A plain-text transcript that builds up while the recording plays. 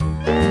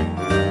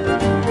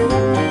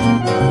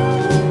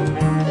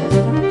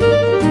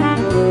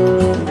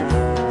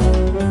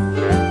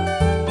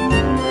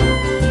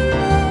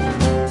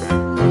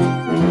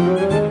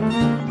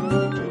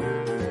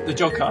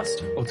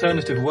Jawcast,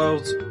 Alternative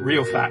Worlds,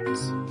 Real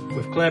Facts,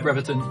 with Claire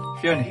Bretherton,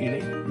 Fiona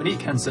Healy,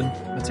 Monique Henson,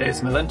 Matthias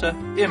Malenta,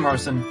 Ian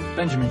Morison,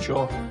 Benjamin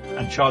Shaw,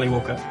 and Charlie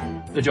Walker.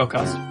 The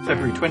Jawcast,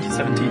 February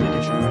 2017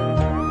 edition.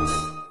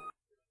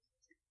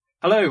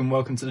 Hello and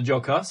welcome to the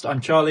Jawcast.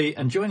 I'm Charlie,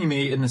 and joining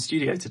me in the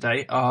studio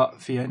today are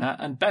Fiona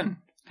and Ben.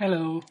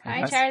 Hello.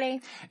 Hi,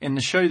 Charlie. In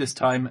the show this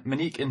time,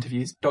 Monique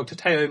interviews Dr.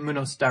 Teo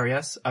Munoz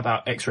Darias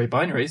about X-ray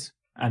binaries,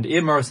 and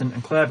Ian Morison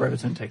and Claire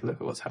Bretherton take a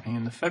look at what's happening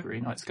in the February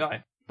night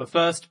sky. But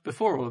first,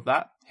 before all of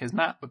that, here's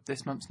Matt with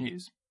this month's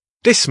news.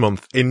 This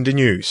month in the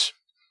news.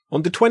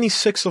 On the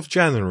 26th of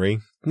January,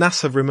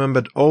 NASA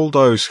remembered all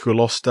those who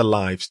lost their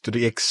lives to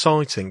the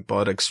exciting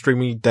but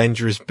extremely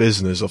dangerous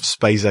business of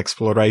space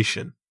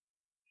exploration.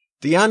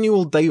 The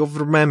annual Day of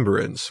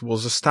Remembrance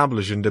was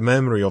established in the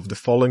memory of the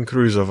fallen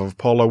crews of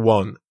Apollo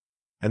 1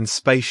 and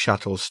space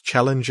shuttles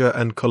Challenger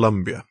and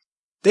Columbia.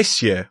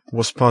 This year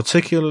was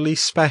particularly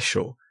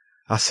special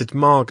as it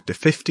marked the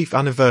 50th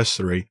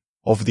anniversary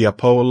of the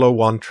Apollo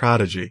 1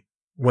 tragedy,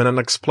 when an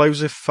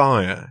explosive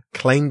fire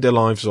claimed the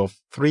lives of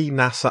 3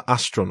 NASA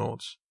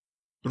astronauts,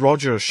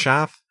 Roger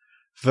Schaff,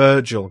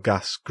 Virgil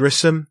Gus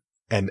Grissom,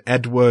 and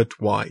Edward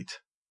White.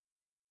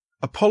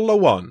 Apollo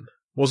 1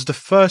 was the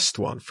first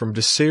one from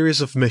the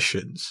series of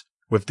missions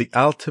with the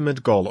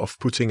ultimate goal of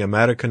putting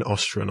American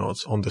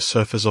astronauts on the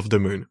surface of the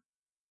moon.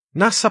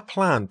 NASA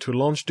planned to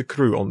launch the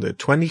crew on the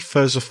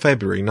 21st of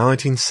February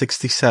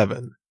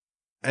 1967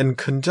 and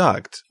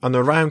conduct an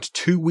around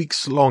 2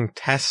 weeks long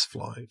test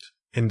flight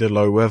in the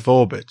low Earth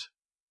orbit.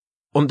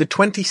 On the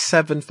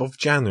 27th of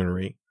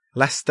January,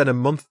 less than a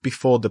month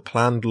before the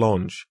planned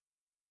launch,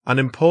 an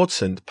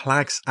important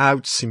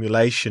plagues-out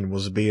simulation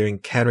was being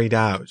carried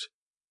out,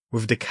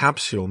 with the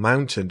capsule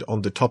mounted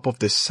on the top of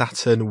the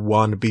Saturn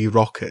 1B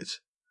rocket,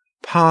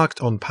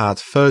 parked on pad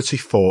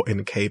 34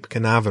 in Cape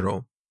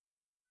Canaveral.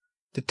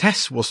 The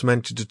test was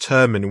meant to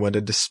determine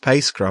whether the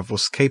spacecraft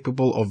was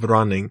capable of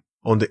running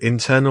on the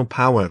internal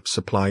power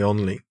supply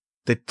only,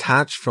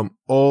 detached from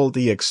all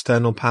the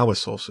external power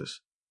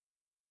sources.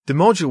 The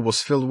module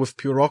was filled with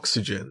pure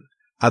oxygen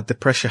at the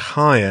pressure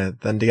higher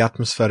than the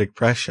atmospheric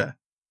pressure,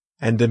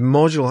 and the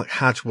module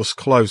hatch was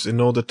closed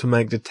in order to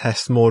make the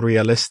test more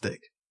realistic.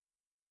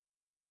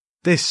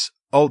 This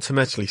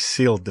ultimately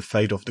sealed the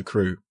fate of the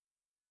crew.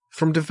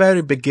 From the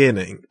very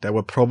beginning, there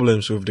were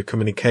problems with the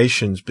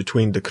communications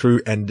between the crew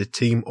and the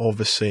team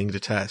overseeing the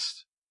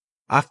test.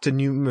 After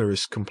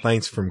numerous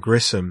complaints from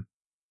Grissom,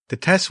 the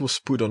test was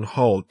put on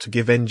hold to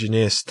give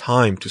engineers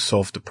time to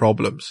solve the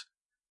problems.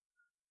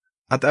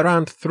 At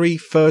around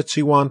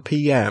 3:31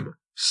 p.m.,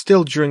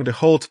 still during the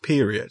hold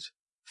period,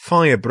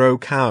 fire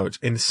broke out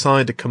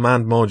inside the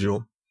command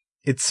module.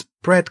 It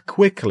spread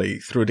quickly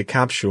through the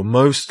capsule,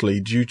 mostly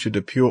due to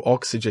the pure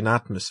oxygen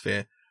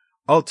atmosphere,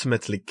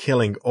 ultimately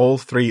killing all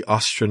 3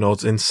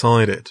 astronauts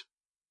inside it.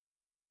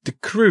 The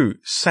crew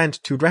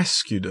sent to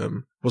rescue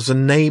them was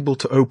unable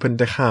to open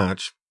the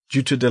hatch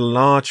due to the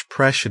large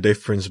pressure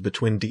difference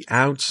between the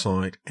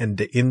outside and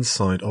the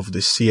inside of the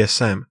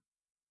CSM,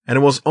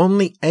 and was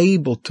only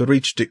able to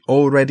reach the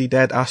already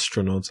dead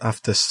astronauts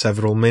after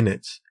several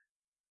minutes.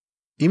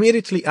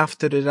 Immediately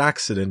after the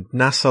accident,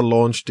 NASA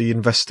launched the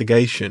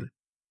investigation,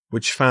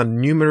 which found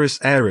numerous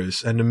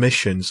errors and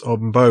omissions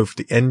on both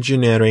the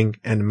engineering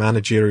and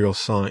managerial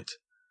side.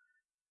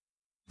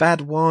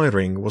 Bad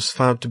wiring was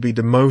found to be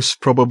the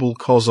most probable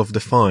cause of the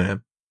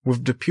fire,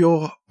 with the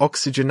pure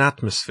oxygen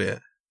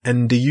atmosphere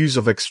and the use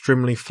of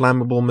extremely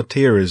flammable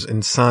materials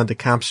inside the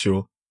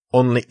capsule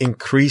only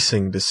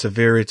increasing the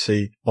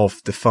severity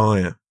of the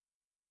fire.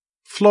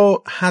 Flaw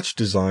hatch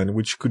design,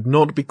 which could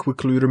not be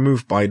quickly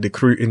removed by the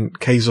crew in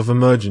case of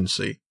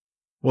emergency,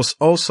 was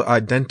also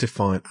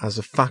identified as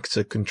a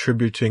factor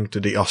contributing to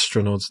the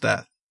astronaut's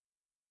death.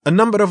 A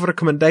number of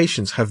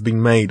recommendations have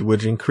been made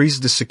which increase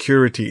the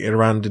security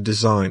around the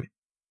design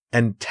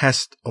and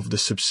test of the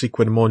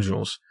subsequent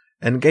modules,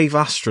 and gave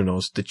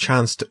astronauts the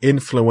chance to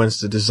influence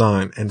the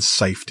design and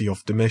safety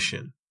of the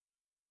mission.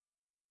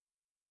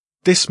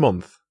 This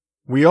month,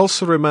 we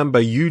also remember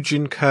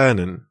Eugene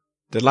Cernan,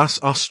 the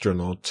last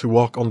astronaut to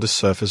walk on the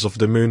surface of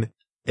the moon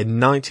in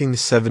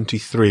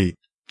 1973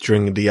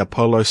 during the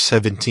Apollo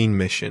 17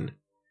 mission.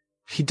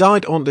 He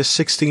died on the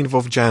 16th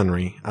of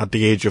January at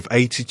the age of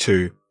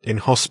 82 in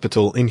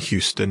hospital in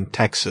Houston,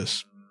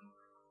 Texas.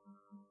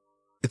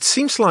 It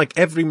seems like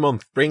every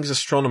month brings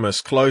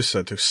astronomers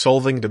closer to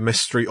solving the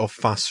mystery of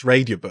fast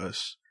radio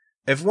bursts.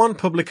 If one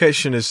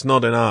publication is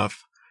not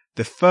enough,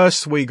 the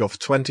first week of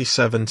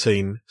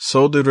 2017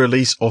 saw the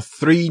release of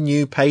 3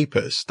 new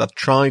papers that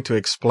try to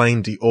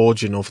explain the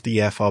origin of the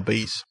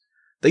FRBs.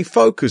 They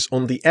focus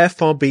on the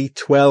FRB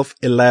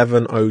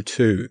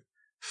 121102,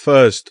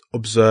 first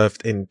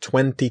observed in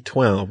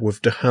 2012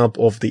 with the help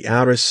of the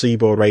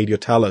Arecibo radio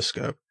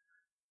telescope.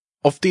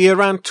 Of the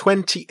around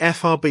 20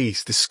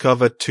 FRBs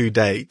discovered to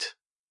date,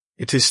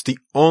 it is the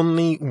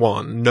only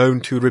one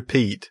known to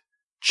repeat,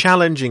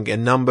 challenging a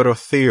number of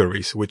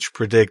theories which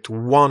predict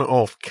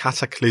one-off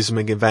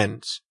cataclysmic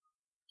events.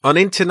 An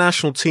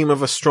international team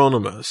of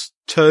astronomers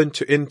turned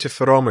to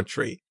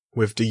interferometry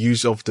with the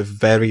use of the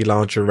Very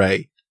Large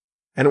Array,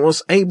 and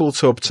was able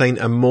to obtain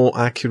a more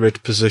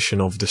accurate position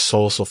of the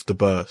source of the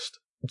burst.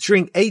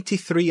 During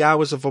 83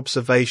 hours of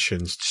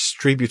observations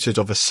distributed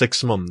over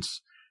 6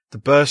 months, the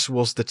burst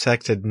was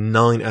detected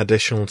 9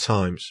 additional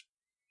times.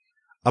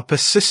 A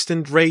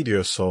persistent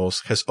radio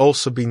source has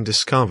also been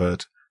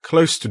discovered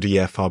close to the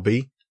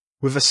FRB,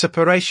 with a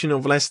separation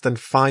of less than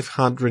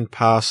 500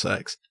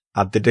 parsecs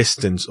at the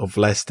distance of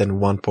less than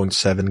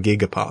 1.7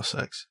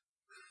 gigaparsecs.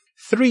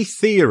 3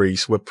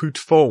 theories were put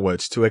forward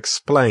to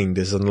explain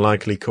this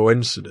unlikely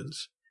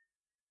coincidence.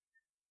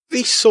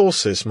 These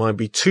sources might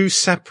be 2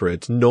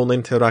 separate,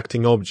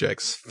 non-interacting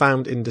objects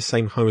found in the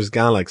same host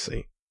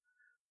galaxy.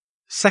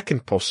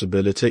 Second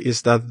possibility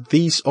is that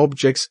these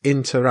objects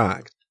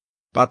interact,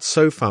 but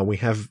so far we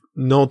have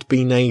not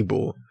been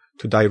able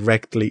to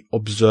directly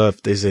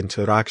observe this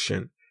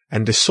interaction,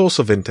 and the source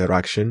of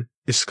interaction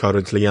is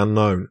currently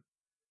unknown.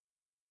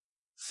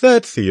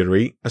 Third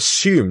theory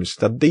assumes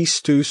that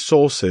these 2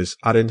 sources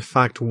are in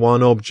fact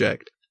one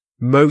object,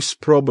 most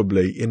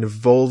probably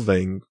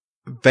involving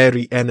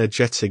very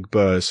energetic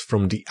bursts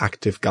from the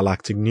active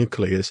galactic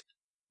nucleus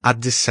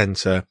at the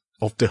center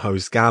of the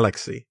host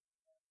galaxy.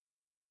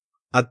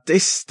 At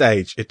this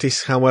stage, it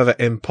is however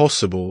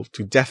impossible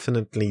to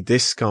definitely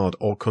discard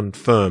or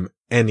confirm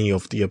any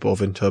of the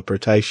above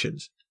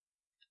interpretations.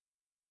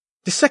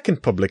 The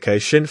second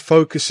publication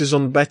focuses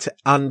on better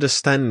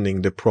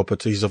understanding the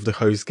properties of the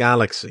host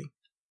galaxy.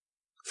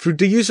 Through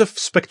the use of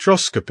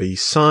spectroscopy,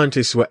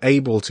 scientists were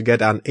able to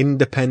get an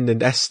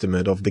independent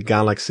estimate of the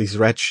galaxy's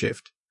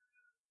redshift.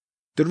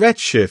 The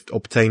redshift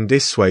obtained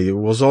this way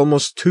was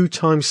almost 2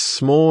 times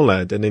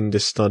smaller than in the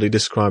study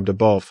described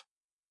above.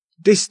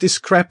 This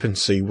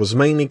discrepancy was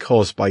mainly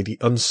caused by the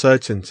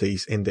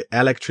uncertainties in the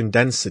electron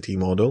density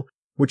model,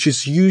 which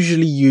is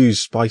usually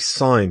used by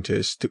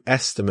scientists to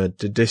estimate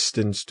the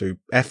distance to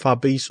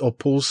FRBs or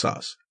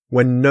pulsars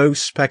when no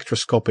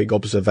spectroscopic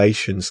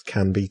observations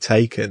can be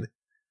taken.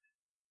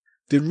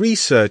 The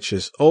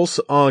researchers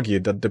also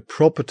argued that the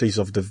properties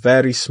of the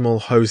very small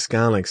host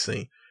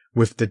galaxy,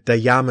 with the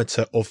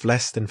diameter of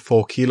less than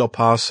 4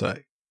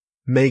 kiloparsec,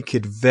 make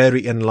it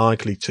very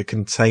unlikely to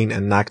contain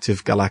an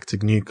active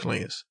galactic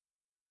nucleus.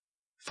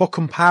 For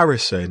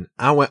comparison,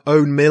 our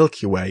own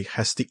Milky Way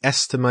has the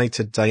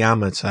estimated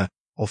diameter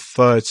of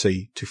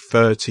 30 to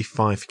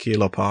 35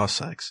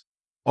 kiloparsecs,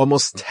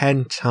 almost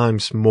 10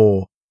 times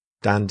more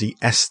than the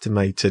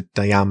estimated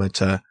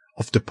diameter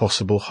of the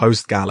possible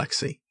host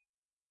galaxy.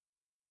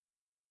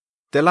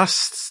 The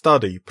last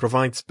study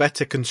provides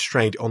better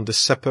constraint on the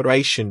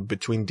separation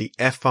between the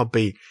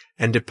FRB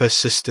and the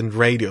persistent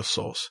radio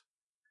source.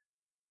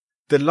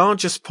 The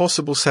largest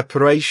possible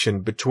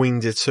separation between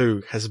the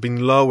 2 has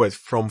been lowered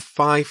from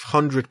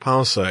 500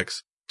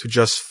 parsecs to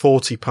just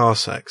 40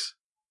 parsecs.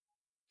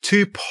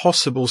 2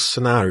 possible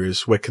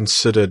scenarios were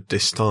considered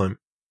this time: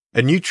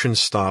 a neutron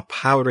star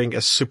powering a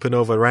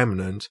supernova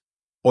remnant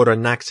or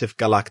an active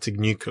galactic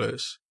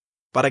nucleus.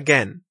 But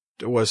again,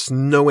 there was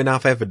no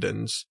enough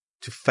evidence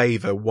to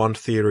favor one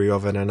theory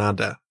over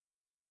another.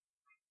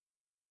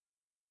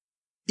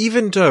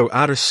 Even though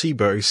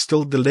Arecibo is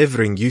still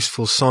delivering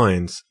useful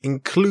science,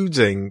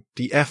 including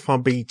the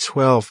FRB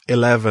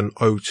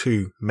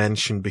 121102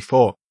 mentioned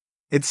before,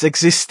 its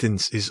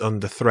existence is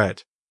under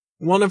threat.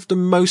 One of the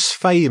most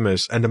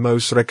famous and the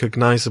most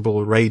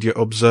recognizable radio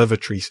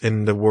observatories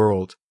in the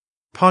world,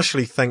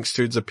 partially thanks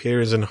to its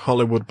appearance in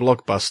Hollywood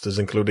blockbusters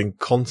including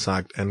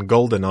Contact and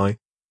GoldenEye,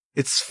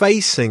 it's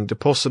facing the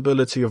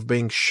possibility of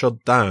being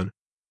shut down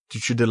due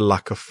to the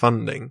lack of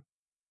funding.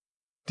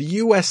 The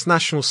US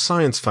National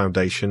Science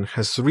Foundation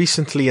has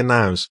recently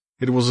announced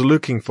it was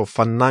looking for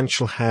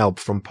financial help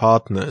from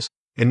partners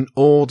in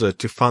order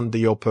to fund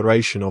the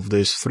operation of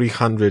this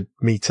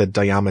 300-meter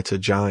diameter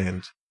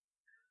giant.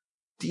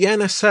 The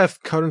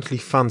NSF currently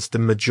funds the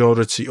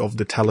majority of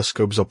the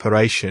telescope's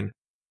operation,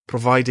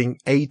 providing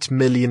 $8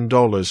 million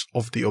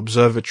of the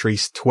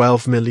observatory's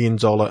 $12 million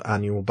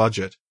annual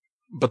budget,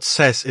 but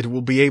says it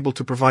will be able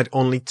to provide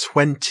only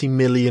 $20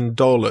 million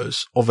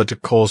over the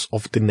course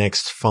of the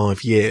next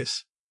 5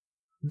 years.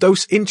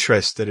 Those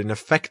interested in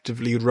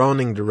effectively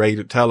running the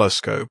radio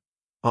telescope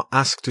are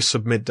asked to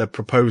submit their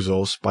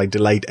proposals by the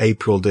late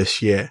April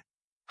this year.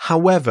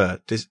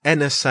 However, the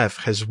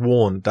NSF has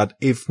warned that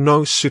if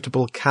no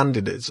suitable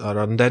candidates are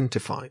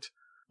identified,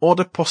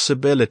 other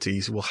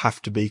possibilities will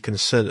have to be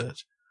considered.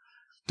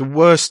 The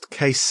worst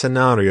case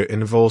scenario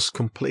involves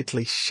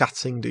completely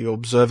shutting the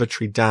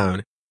observatory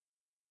down.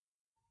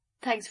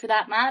 Thanks for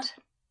that, Matt.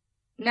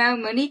 Now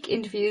Monique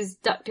interviews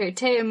Dr.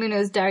 Teo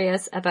Munoz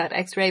Darias about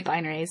X-ray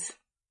binaries.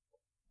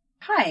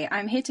 Hi,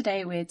 I'm here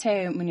today with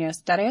Teo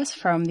Munoz Darias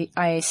from the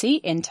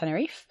IAC in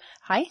Tenerife.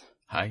 Hi.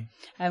 Hi.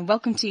 And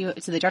welcome to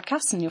the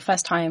Jodcast and your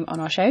first time on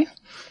our show.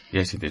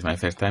 Yes, it is my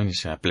first time.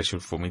 It's a pleasure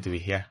for me to be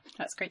here.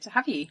 That's great to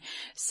have you.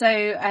 So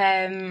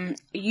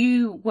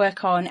you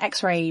work on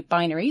X-ray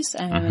binaries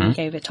and you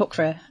gave a talk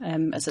for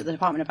us at the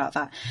department about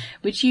that.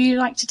 Would you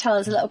like to tell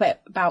us a little bit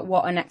about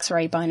what an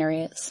X-ray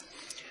binary is?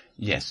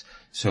 Yes.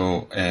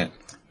 So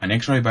an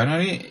X-ray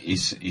binary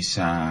is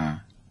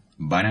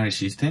binary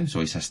system,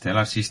 so it's a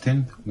stellar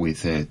system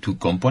with two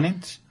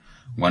components.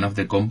 One of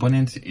the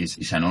components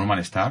is a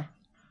normal star,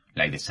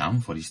 like the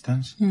Sun, for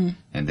instance.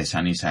 And the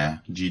Sun is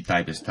a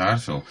G-type star,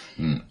 so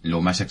in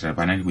low-mass X-ray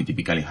binary, we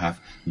typically have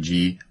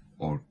G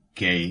or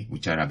K,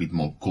 which are a bit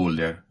more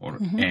colder, or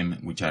M,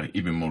 which are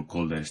even more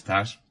colder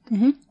stars.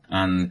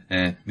 And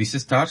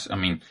these stars,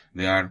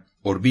 they are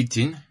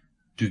orbiting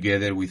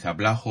together with a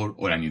black hole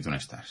or a neutron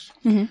star.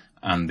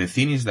 And the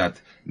thing is that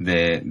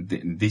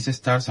these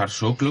stars are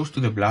so close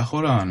to the black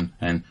hole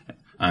and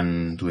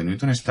to the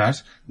neutron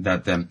stars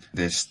that the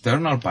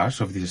external parts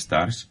of these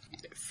stars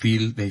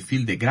feel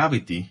the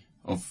gravity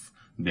of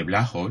the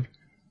black hole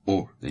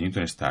or the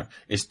neutron star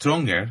is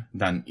stronger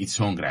than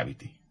its own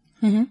gravity.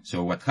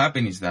 So what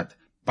happens is that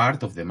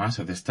part of the mass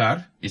of the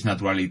star is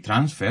naturally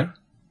transferred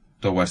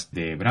towards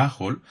the black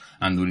hole,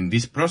 and during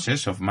this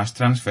process of mass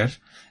transfer,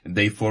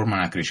 they form an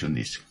accretion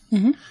disk.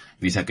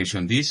 This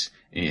accretion disk,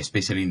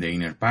 especially in the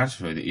inner parts,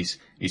 so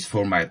is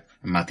formed by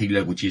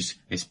material which is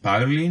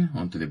spiraling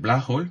onto the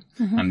black hole,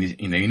 and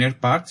in the inner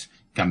parts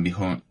can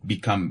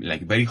become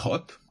like very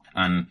hot,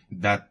 and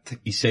that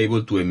is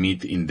able to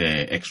emit in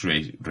the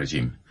X-ray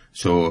regime.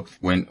 So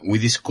when we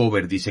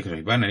discover these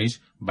X-ray binaries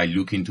by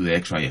looking to the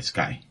X-ray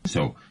sky,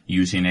 so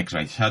using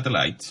X-ray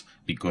satellites,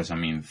 because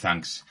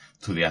thanks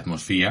to the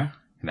atmosphere,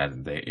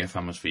 that the Earth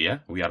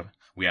atmosphere, we are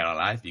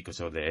alive because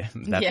of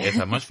that Earth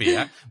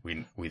atmosphere.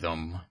 We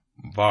don't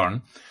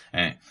burn.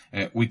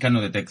 We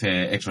cannot detect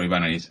X-ray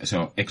binaries,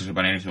 so X-ray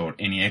binaries or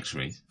any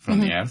X-rays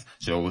from the Earth.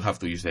 So we have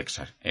to use the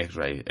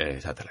X-ray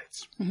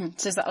satellites.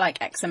 So is that like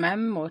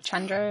XMM or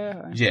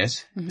Chandra? Or?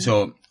 Yes.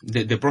 So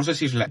the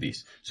process is like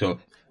this. So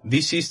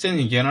these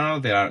systems in general,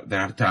 they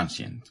are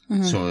transient.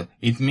 So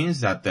it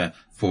means that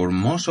for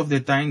most of the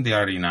time they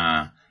are in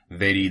a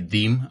very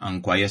dim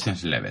and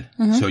quiescence level.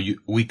 So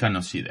we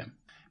cannot see them.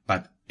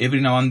 But every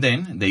now and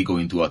then they go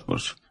into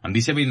outbursts. And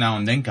this every now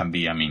and then can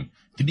be,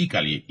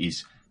 typically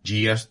is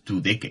years to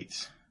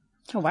decades.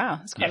 Oh wow,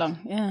 that's quite long.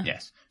 Yeah.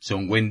 Yes. So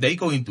when they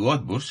go into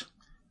outbursts,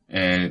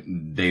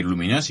 their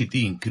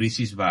luminosity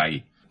increases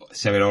by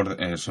several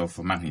orders of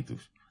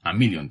magnitude, 1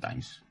 million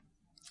times.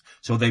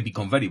 So they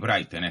become very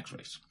bright in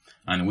X-rays.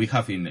 And we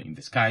have in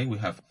the sky, we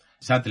have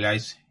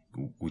satellites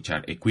which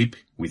are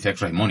equipped with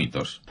X-ray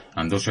monitors.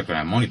 And those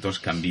X-ray monitors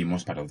can be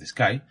most part of the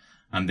sky.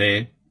 And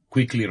they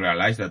quickly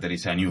realize that there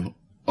is a new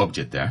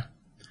object there.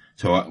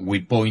 So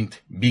we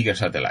point bigger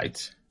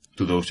satellites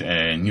to those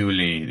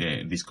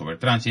newly discovered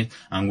transients,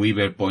 and we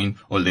will point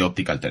all the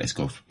optical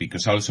telescopes.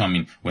 Because also,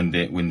 when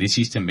the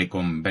system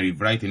become very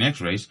bright in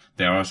X-rays,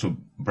 they are also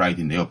bright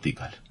in the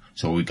optical.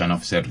 So we can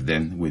observe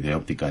them with the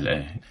optical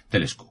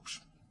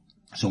telescopes.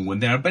 So when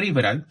they are very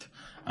bright,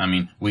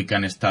 we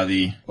can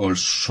study all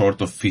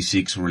sort of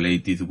physics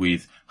related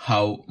with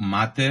how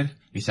matter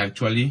is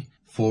actually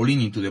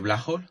falling into the black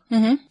hole.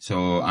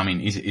 So,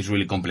 it's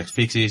really complex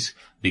physics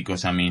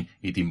because,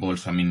 it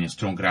involves,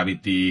 strong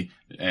gravity,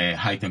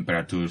 high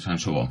temperatures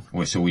and so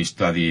on. So we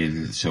study,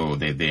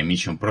 the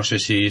emission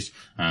processes,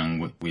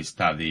 and we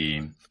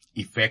study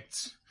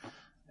effects,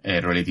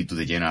 related to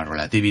the general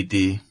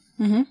relativity.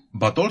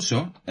 But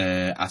also,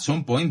 at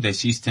some point, the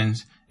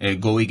systems,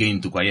 go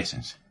again to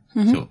quiescence.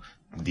 So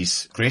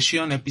these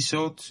accretion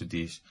episodes,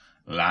 these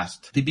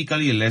last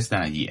typically less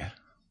than a year.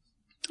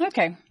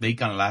 Okay. They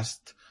can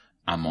last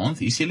a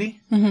month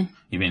easily.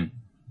 Even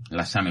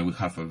last summer we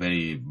have a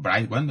very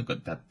bright one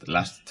that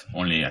lasts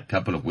only a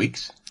couple of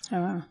weeks.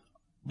 Oh wow.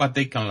 But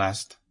they can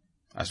last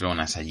as long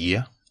as a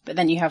year. But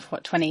then you have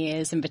 20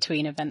 years in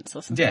between events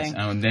or something? Yes,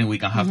 and then we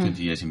can have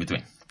 20 years in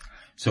between.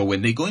 So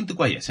when they go into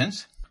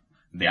quiescence,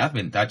 the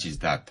advantage is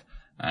that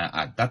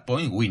at that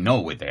point we know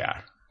where they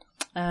are.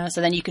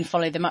 So then you can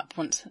follow them up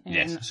once.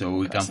 Yes, so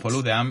we can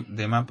follow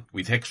them up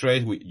with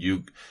X-rays.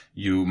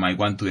 You might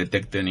want to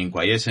detect them in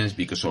quiescence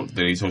because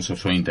there is also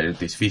so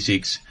interactive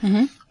physics.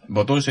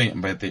 But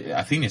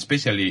I think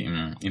especially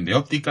in the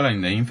optical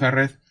and the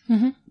infrared,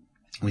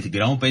 with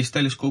ground-based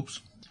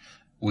telescopes,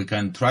 we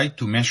can try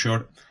to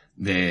measure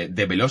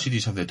the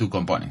velocities of the two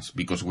components,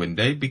 because when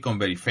they become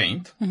very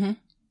faint,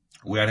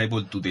 we are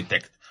able to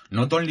detect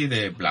not only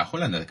the black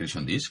hole and the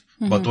accretion disk,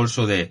 but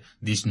also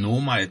this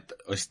normal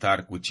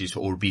star which is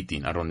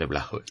orbiting around the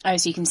black hole. Oh,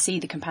 so you can see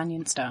the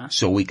companion star.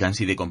 So we can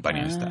see the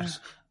companion stars.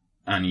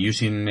 And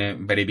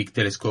using very big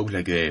telescopes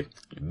like the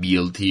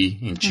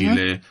BLT in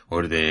Chile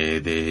or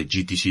the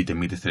GTC, the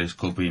Meter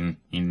Telescope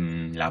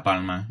in La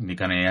Palma, in the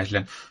Canary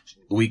Island,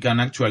 we can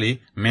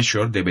actually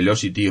measure the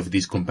velocity of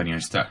this companion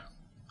star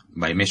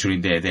by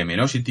measuring the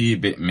velocity,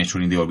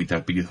 measuring the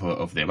orbital period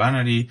of the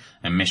binary,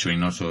 and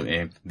measuring also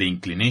the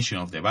inclination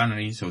of the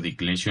binary, so the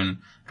inclination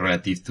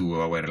relative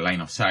to our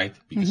line of sight,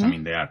 because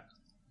they are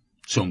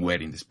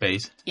somewhere in the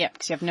space. Yeah,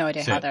 because you have no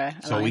idea how they're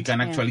aligned. So we can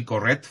actually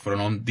correct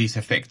from these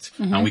effects,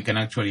 and we can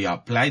actually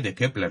apply the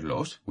Kepler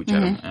laws, which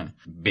are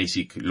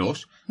basic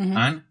laws,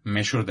 and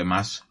measure the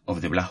mass of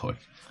the black hole,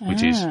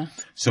 which is,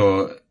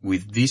 so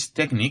with this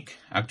technique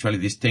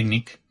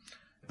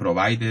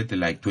provided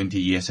like 20,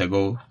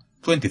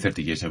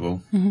 30 years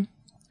ago,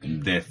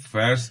 the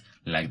first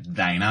like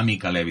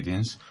dynamical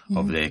evidence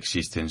of the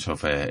existence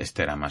of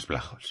stellar mass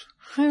black holes.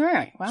 Oh,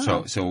 right.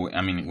 Wow. So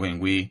I mean, when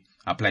we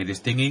apply these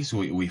techniques,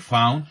 we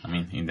found, I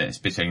mean,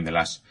 especially in the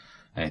last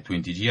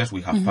 20 years,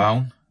 we have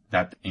found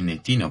that in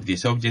 18 of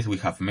these objects, we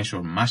have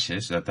measured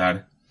masses that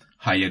are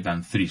higher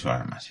than 3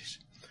 solar masses.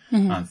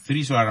 And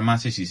 3 solar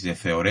masses is the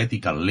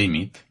theoretical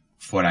limit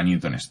for a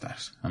neutron star.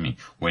 I mean,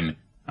 when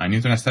a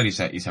neutron star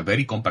is a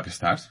very compact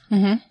star,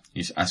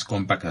 it's as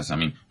compact as, I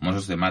mean, most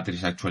of the matter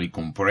is actually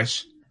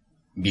compressed,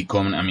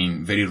 become, I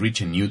mean, very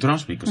rich in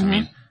neutrons, because, I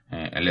mean,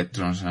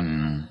 electrons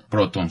and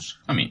protons,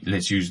 I mean,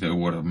 let's use the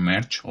word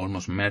merge,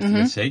 almost merge,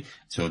 let's say.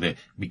 So they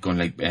become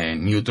like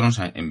neutrons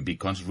and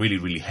becomes really,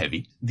 really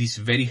heavy. This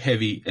very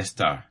heavy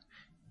star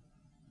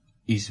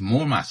is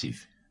more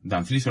massive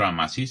than 3 solar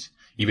masses.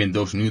 Even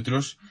those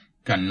neutrons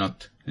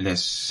cannot,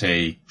 let's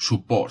say,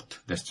 support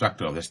the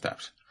structure of the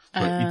stars.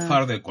 So it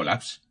further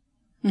collapse,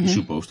 is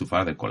supposed to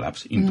further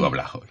collapse into a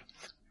black hole.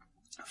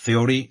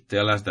 Theory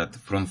tells us that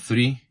from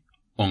 3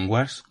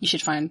 onwards, you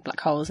should find black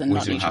holes and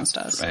not neutron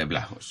stars.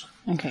 Black holes.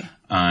 Okay.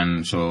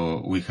 And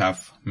so we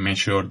have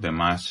measured the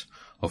mass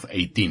of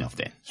 18 of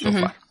them so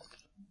far.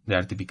 They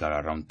are typical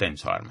around 10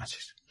 solar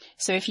masses.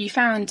 So if you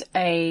found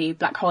a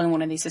black hole in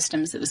one of these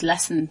systems that was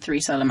less than 3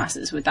 solar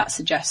masses, would that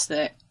suggest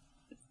that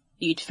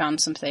you'd found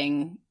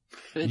something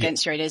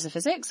against your ideas of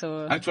physics,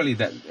 or? Actually,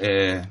 that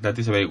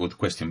is a very good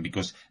question,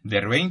 because the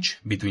range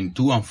between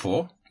 2 and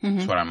 4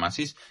 solar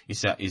masses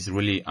is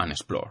really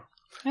unexplored.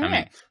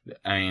 Okay.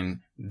 I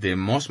mean, the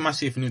most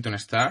massive neutron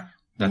star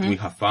that we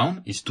have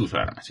found is 2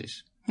 solar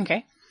masses.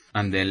 Okay.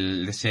 And the,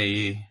 let's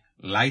say,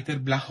 lighter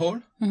black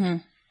hole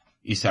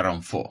is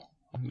around 4.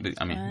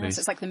 I mean, so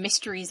it's like the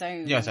mystery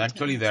zone. Yes,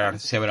 actually there are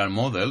several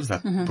models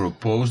that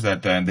propose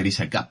that there is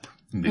a gap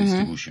in the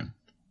distribution.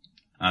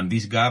 And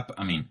this gap,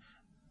 I mean,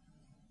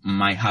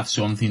 might have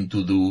something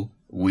to do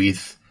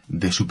with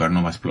the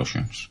supernova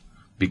explosions.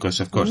 Because,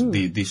 of course,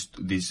 these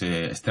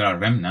stellar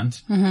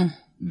remnants,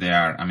 they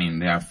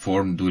are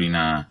formed during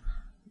a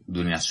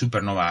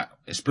supernova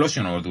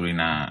explosion or during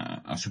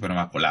a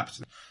supernova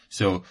collapse.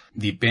 So,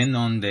 depend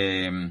on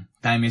the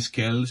time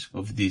scales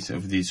of these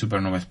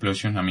supernova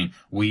explosions, I mean,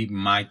 we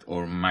might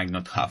or might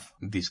not have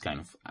this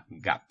kind of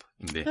gap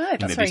in the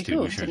that's in the very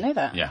distribution. cool. Didn't know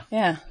that.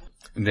 Yeah.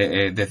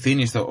 The thing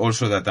is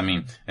also that, I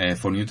mean,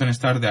 for neutron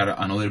star, there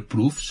are another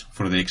proofs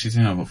for the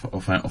existence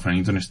of a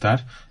neutron star.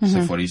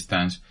 So, for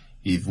instance,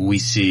 if we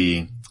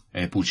see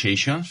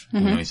pulsations, we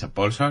know it's a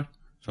pulsar,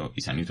 so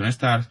it's a neutron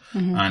star.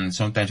 And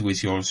sometimes we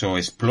see also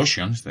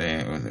explosions.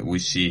 We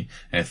see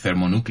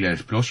thermonuclear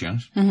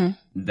explosions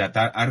that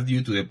are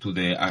due to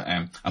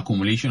the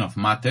accumulation of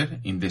matter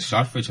in the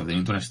surface of the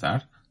neutron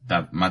star.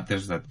 That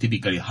matters that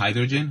typically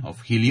hydrogen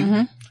of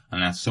helium,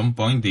 and at some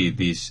point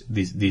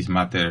this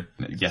matter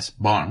just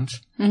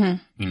burns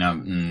in a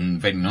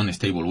very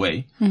non-stable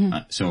way.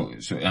 So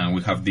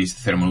we have this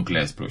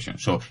thermonuclear explosion.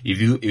 So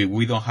if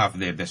we don't have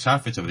the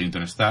surface of the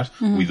neutron stars,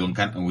 we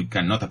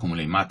cannot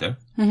accumulate matter.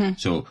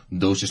 So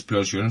those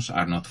explosions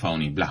are not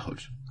found in black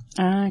holes.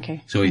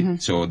 Okay. So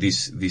so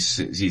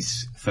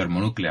this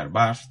thermonuclear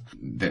burst,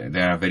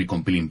 they are very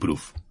compelling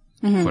proof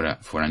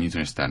for a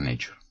neutron star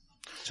nature.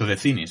 So the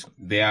thing is,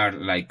 there are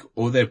like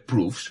other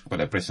proofs for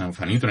the presence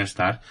of a neutron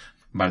star,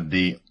 but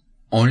the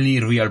only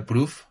real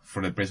proof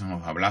for the presence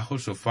of a black hole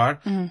so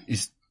far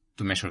is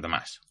to measure the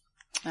mass.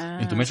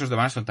 And to measure the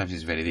mass sometimes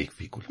is very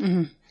difficult.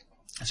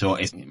 So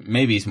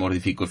maybe it's more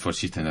difficult for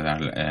systems that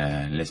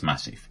are less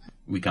massive.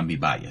 We can be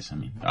biased. I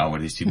mean, our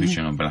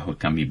distribution of black hole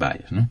can be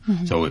biased, no?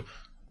 So,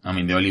 I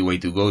mean, the only way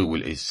to go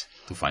is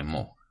to find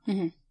more.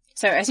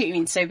 So I see what you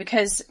mean. So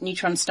because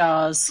neutron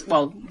stars,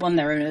 well, one,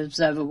 they're an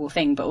observable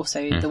thing, but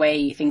also the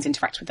way things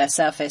interact with their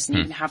surface, and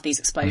you can have these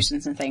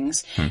explosions and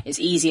things, it's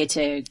easier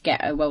to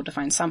get a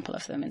well-defined sample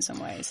of them in some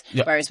ways.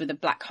 Yep. Whereas with a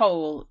black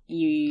hole,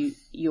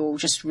 you're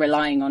just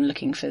relying on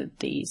looking for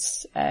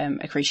these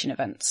accretion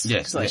events. Yes.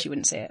 Because otherwise you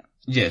wouldn't see it.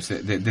 Yes.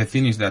 The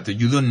thing is that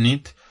you don't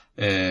need,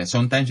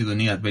 sometimes you don't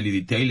need a very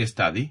detailed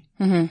study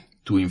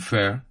to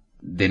infer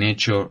the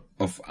nature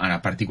of a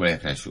particular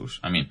X-ray source.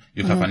 I mean,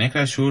 you have an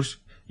X-ray source,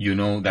 you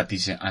know that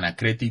it's an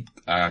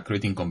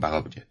accreting compact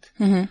object.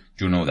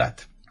 You know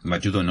that.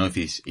 But you don't know if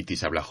it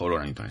is a black hole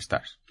or a neutron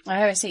star. Oh,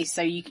 I see.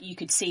 So you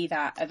could see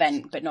that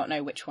event, but not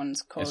know which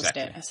one's caused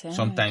it.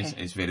 Sometimes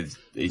it's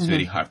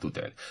very hard to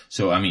tell.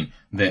 So, I mean,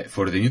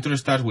 for the neutron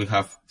stars, we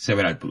have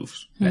several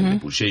proofs, like the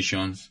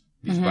pulsations,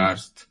 this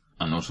burst,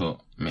 and also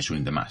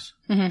measuring the mass.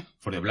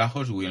 For the black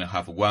holes, we only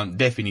have one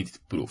definite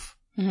proof.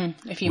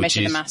 If you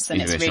measure the mass, then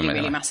it's really,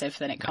 really massive,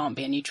 then it can't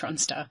be a neutron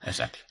star.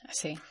 Exactly. I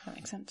see. That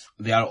makes sense.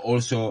 There are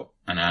also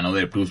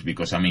another proofs,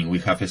 because, I mean, we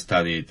have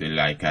studied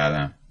like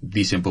a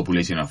decent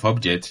population of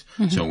objects.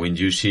 So when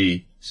you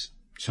see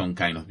some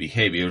kind of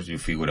behaviors, you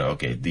figure out,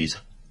 okay, this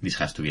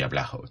has to be a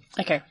black hole.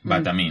 Okay.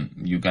 But I mean,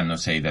 you cannot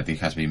say that it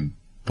has been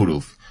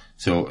proved.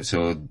 So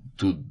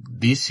to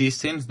these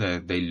systems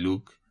that they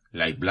look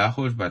like black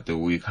holes, but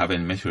we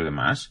haven't measured the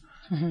mass,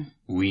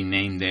 we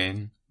name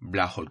them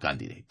black hole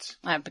candidates.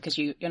 Because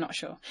you're not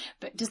sure.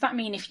 But does that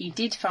mean if you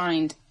did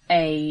find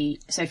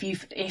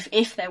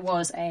if there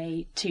was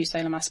a 2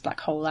 solar mass black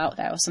hole out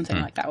there or something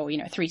like that, or,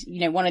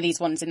 3, one of these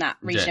ones in that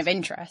region of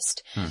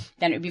interest,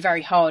 then it would be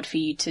very hard for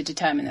you to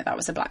determine that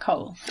was a black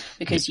hole,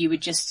 because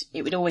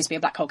it would always be a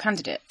black hole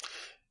candidate.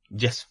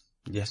 Yes,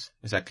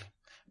 exactly.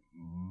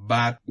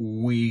 But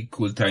we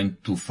could try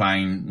to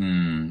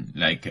find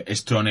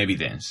strong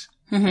evidence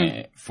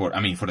for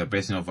the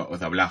presence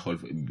of a black hole,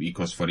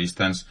 because, for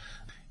instance,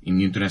 in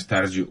neutron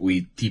stars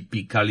we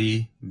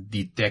typically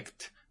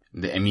detect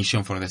the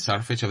emission from the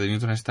surface of the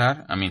neutron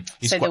star.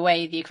 So the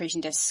way the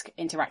accretion disk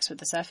interacts with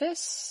the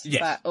surface?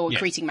 Yes.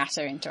 Accreting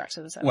matter interacts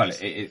with the surface? Well,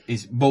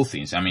 it's both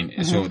things.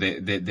 So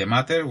the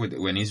matter,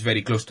 when it's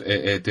very close to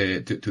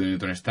the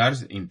neutron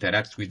stars,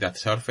 interacts with that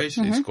surface.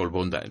 It's called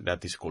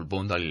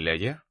boundary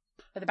layer.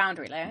 The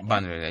boundary layer?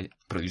 Boundary layer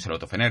produce a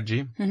lot of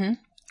energy.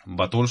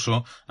 But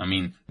also,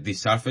 this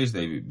surface,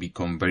 they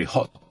become very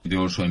hot. They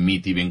also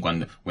emit even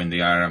when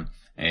they are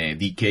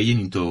decaying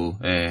into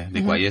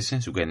the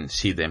quiescence. You can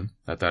see them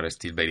that are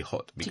still very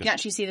hot. So you can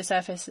actually see the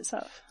surface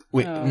itself?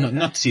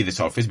 Not see the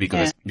surface,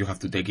 because you have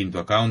to take into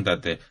account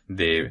that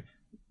the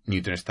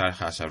neutron star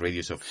has a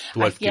radius of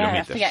 12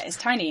 kilometers. I forget, it's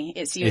tiny.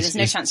 There's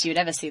no chance you would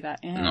ever see that.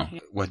 Yeah. No.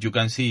 What you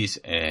can see is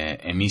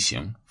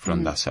emission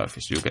from that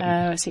surface.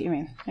 I see what you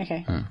mean.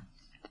 Okay.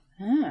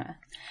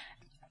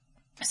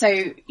 So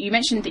you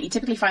mentioned that you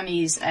typically find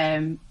these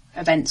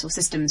events or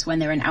systems when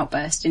they're in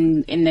outburst.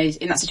 In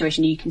that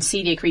situation, you can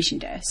see the accretion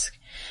disk.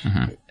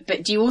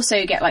 But do you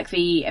also get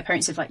the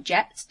appearance of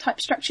jet type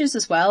structures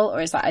as well,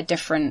 or is that a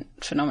different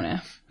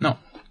phenomena? No.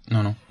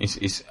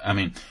 It's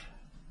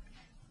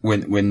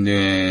when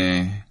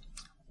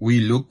we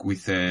look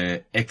with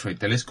X-ray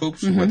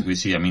telescopes, what we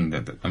see, and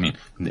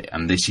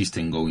the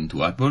system go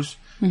into outbursts,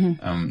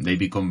 they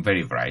become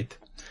very bright.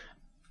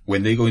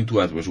 When they go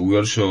into outbursts, we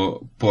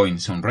also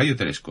point some radio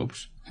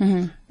telescopes.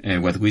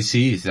 What we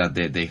see is that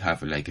they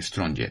have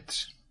strong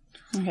jets.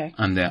 Okay.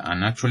 And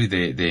actually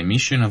the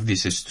emission of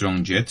these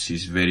strong jets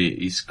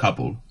is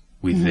coupled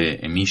with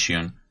the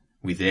emission,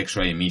 with the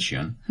X-ray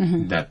emission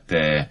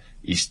that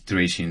is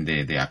tracing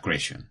the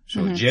accretion.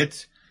 So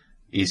jets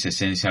is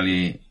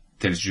essentially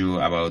tells you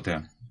about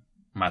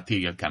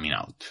material coming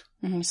out.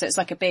 So it's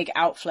like a big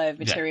outflow of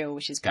material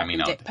which is coming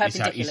out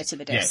perpendicular to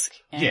the disk.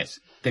 Yes,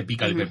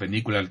 typically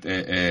perpendicular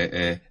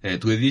to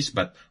the disk,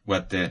 but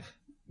what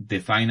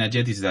defines a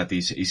jet is that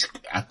is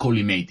a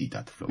collimated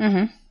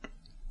outflow.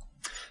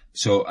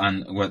 So,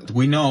 and what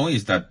we know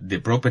is that the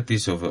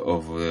properties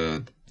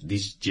of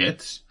these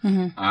jets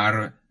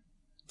are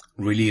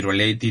really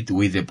related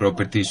with the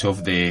properties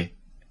of the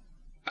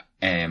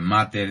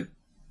matter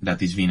that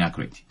is being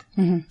accreted.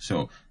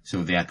 So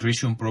the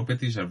accretion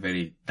properties are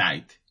very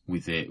tight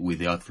with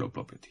the outflow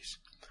properties.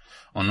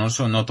 And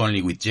also not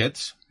only with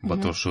jets,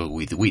 but also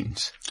with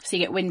winds. So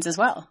you get winds as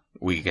well?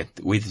 We get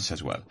winds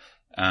as well.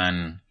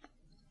 And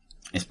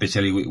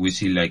especially we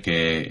see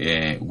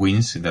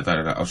winds that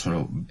are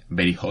also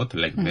very hot,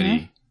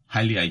 very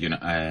highly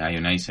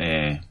ionized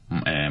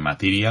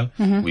material.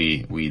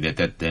 We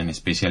detect them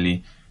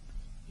especially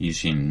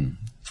using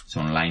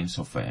some lines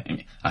of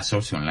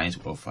absorption lines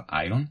of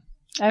iron.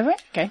 Oh,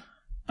 right. Okay.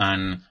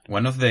 And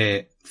one of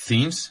the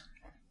things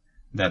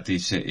that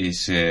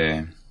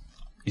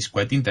is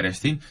quite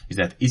interesting is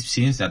that it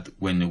seems that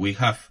when we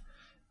have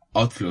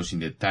outflows in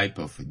the type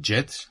of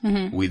jets,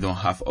 we don't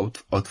have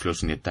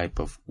outflows in the type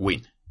of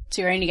wind.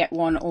 So you only get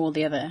one or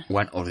the other?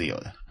 One or the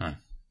other.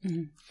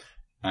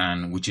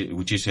 And which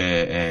is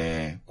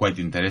quite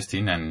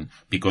interesting, and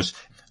because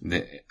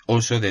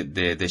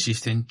the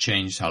system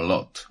changed a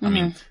lot.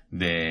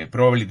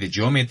 Probably the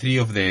geometry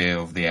of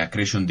the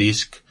accretion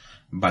disk,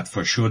 but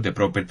for sure the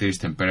properties,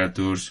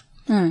 temperatures,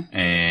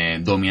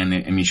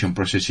 dominant emission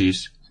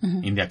processes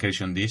in the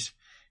accretion disk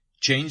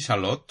change a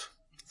lot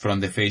from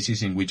the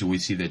phases in which we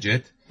see the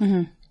jet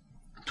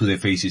to the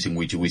phases in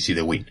which we see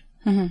the wind.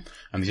 And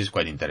this is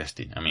quite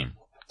interesting.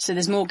 So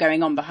there's more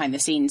going on behind the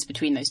scenes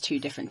between those two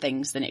different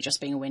things than it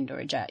just being a wind or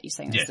a jet. You're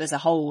saying there's a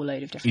whole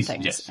load of different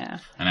things. Yes. Yeah.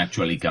 And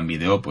actually it can be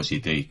the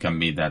opposite. It can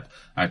be that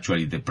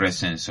actually the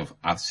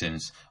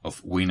absence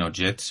of wind or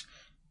jets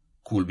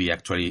could be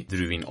actually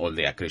driving all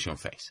the accretion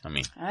phase.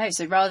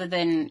 So rather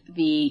than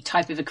the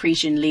type of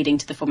accretion leading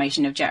to the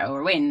formation of jet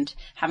or wind,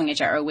 having a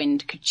jet or a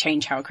wind could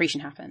change how accretion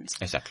happens.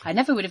 Exactly. I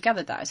never would have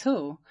gathered that at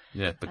all.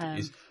 Yeah, but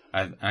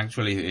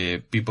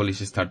people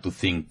start to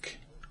think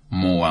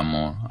more and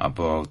more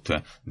about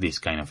these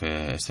kind of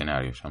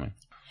scenarios.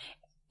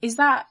 Is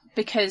that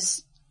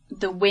because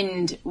the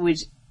wind would...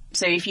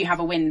 So if you have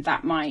a wind,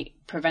 that might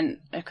prevent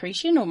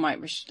accretion or might...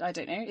 I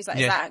don't know. Is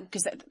that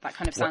because that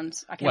kind of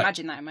sounds... I can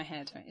imagine that in my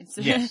head. Right?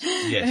 Yes.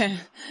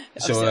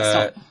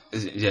 So,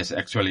 yes,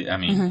 actually,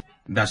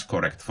 that's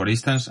correct. For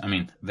instance,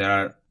 there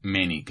are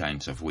many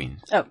kinds of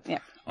winds. Oh, yeah.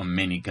 Or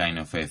many kind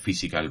of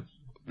physical...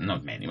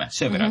 Not many, but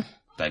several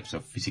types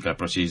of physical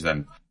processes that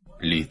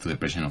lead to the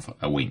presence of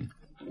a wind.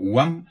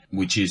 One,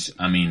 which is,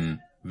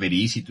 very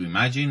easy to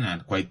imagine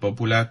and quite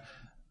popular,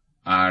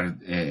 are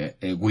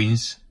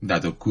winds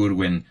that occur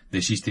when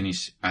the system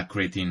is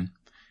accreting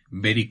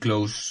very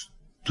close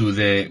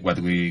to what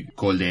we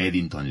call the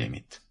Eddington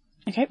limit.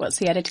 Okay, what's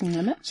the Eddington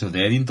limit? So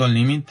the Eddington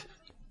limit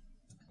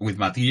with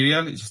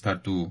material is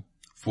start to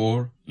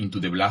fall into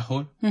the black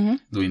hole. Mm-hmm.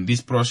 During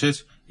this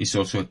process, it's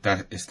also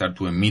start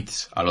to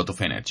emit a lot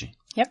of energy.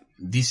 Yep.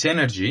 This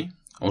energy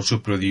also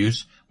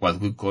produce what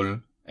we call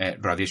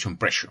radiation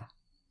pressure.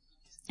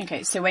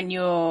 Okay, so when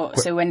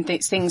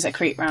things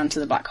accrete round to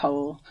the black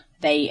hole,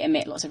 they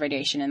emit lots of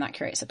radiation, and that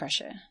creates the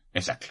pressure.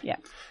 Exactly. Yeah.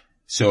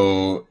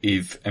 So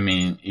if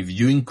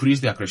you increase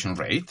the accretion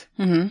rate,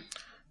 mm-hmm.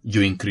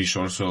 you increase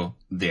also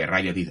the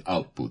radiative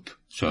output.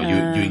 So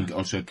you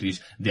also increase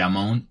the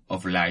amount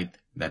of light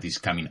that is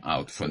coming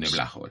out from the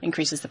black hole.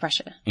 Increases the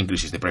pressure.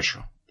 Increases the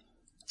pressure.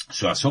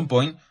 So at some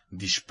point,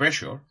 this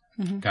pressure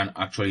mm-hmm. can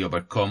actually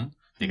overcome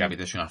the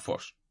gravitational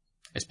force,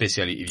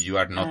 especially if you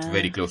are not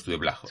very close to the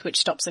black hole. Which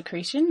stops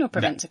accretion or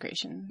prevents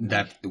accretion?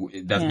 That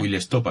will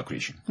stop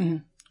accretion. Mm-hmm.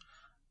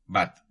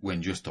 But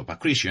when you stop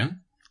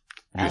accretion,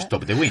 you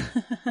stop the wind.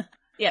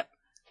 Yep.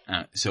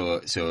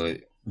 So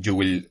you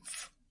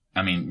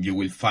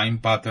will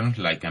find patterns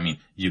like,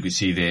 you can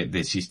see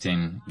the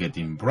system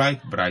getting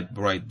bright,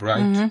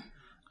 mm-hmm.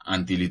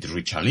 until it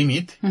reaches a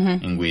limit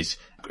mm-hmm. in which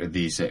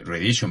this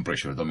radiation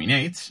pressure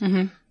dominates.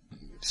 Mm-hmm.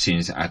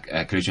 Since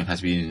accretion has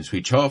been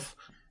switched off,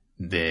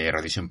 the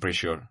radiation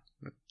pressure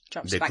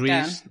drops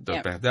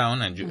back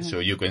down, and mm-hmm. so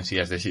you can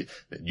see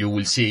you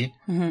will see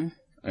mm-hmm.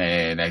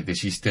 Like the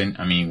system,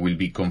 will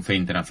become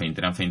fainter and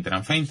fainter and fainter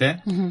and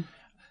fainter. Mm-hmm.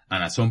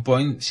 And at some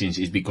point, since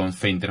it becomes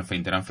fainter and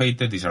fainter and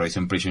fainter, this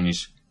radiation pressure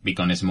is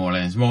becoming smaller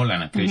and smaller,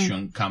 and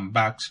accretion mm-hmm. comes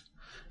back,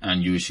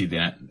 and you see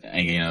again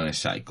another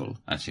cycle.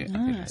 So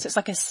it's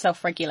like a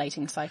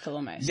self-regulating cycle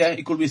almost. Yeah,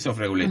 it could be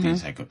self-regulating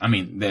cycle.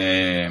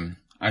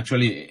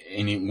 Actually,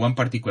 in one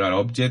particular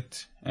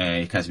object,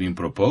 it has been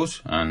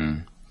proposed,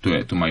 and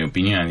to my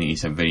opinion,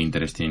 it's a very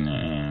interesting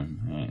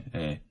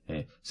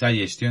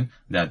suggestion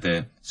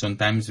that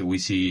sometimes we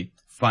see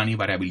funny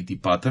variability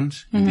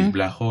patterns in this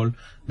black hole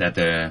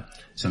that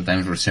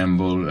sometimes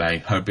resemble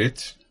like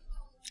heartbeats.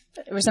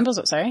 It resembles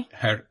what, sorry?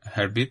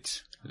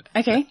 Heartbeats.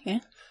 Okay, yeah.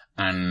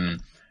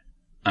 And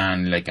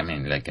like a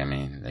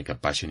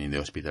patient in the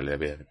hospital,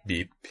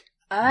 beep.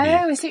 Oh,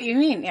 I see what you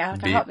mean. Yeah,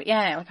 like a heartbeat.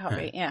 Yeah, like a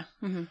heartbeat. Yeah.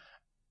 Mm-hmm.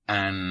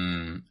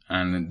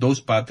 And those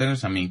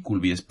patterns,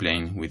 could be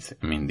explained with,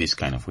 this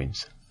kind of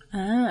winds.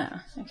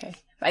 Ah, okay.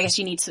 But I guess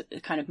you need some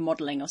kind of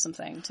modeling or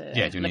something to look into that.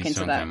 Yeah, you need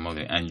some kind of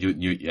modeling, and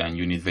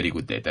you need very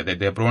good data. The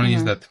problem mm-hmm.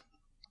 is that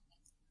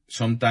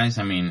sometimes,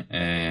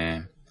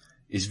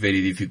 it's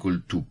very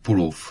difficult to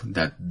prove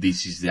that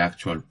this is the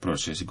actual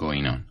process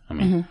going on.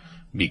 Mm-hmm.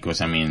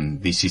 Because,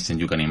 these systems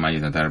you can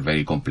imagine that are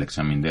very complex.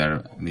 There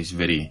are this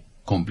very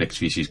complex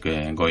physics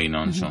going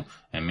on. Mm-hmm. So,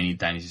 and many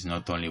times it's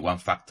not only one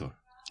factor.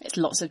 It's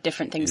lots of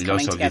different things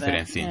coming together. Lots of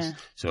different things. Yeah.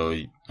 So,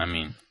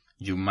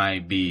 you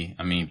might be,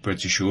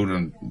 pretty sure,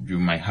 and you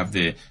might have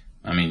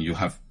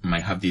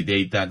might have the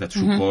data that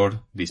support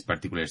mm-hmm. this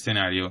particular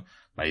scenario,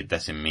 but it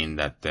doesn't mean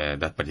that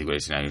that particular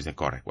scenario is the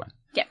correct one.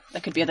 Yeah,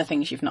 there could be other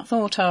things you've not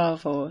thought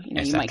of, or,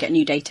 exactly. You might get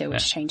new data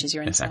which changes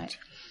your insight.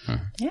 Exactly.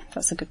 Mm. Yeah,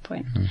 that's a good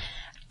point. Mm.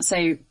 So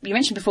you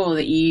mentioned before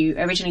that you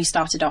originally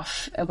started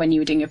off when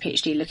you were doing your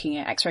PhD looking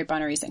at X-ray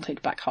binaries that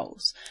include black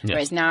holes,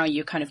 whereas now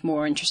you're kind of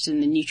more interested in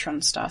the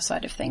neutron star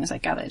side of things, I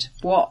gathered.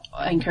 What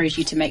encouraged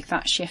you to make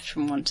that shift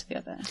from one to the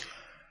other?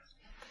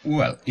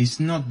 Well, it's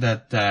not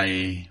that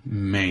I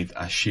made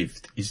a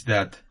shift. It's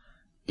that,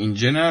 in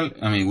general,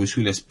 we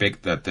should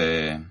expect that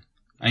I'm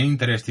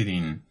interested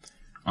in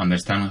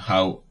understanding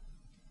how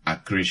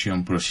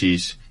accretion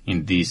proceeds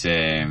in this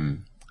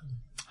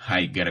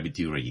high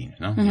gravity regime,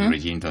 no? Mm-hmm. The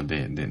regime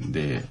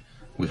that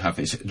we have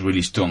a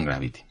really strong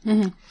gravity.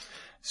 Mm-hmm.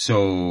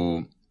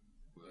 So,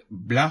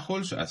 black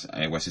holes, as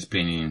I was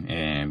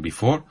explaining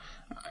before,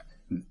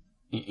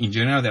 in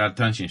general, there are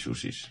transient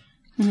sources.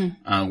 Mm-hmm.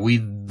 And we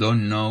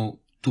don't know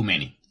too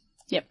many.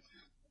 Yep.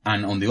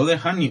 And on the other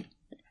hand,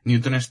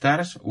 neutron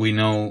stars, we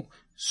know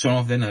some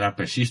of them that are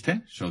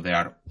persistent, so they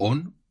are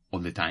on all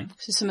the time.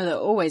 So some of them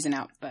are always in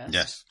outbursts.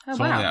 Yes. Oh,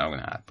 some wow. of them are in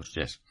outbursts,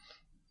 yes.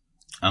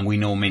 And we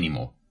know many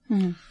more.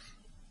 Mm-hmm.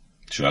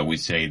 So I would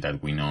say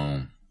that we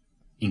know,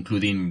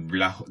 including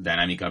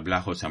dynamical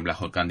black holes and black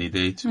hole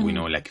candidates, we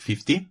know like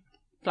 50.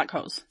 Black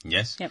holes.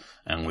 Yes. Yep.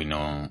 And we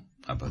know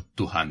about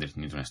 200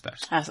 neutron stars.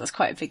 So that's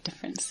quite a big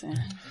difference. Yeah.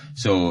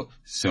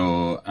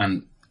 So,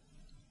 and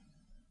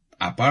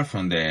apart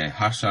from the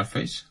hard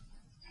surface,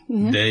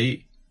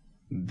 they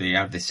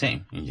are the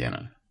same in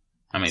general.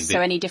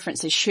 Any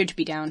differences should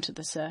be down to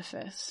the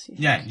surface.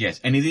 Yes.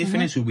 Any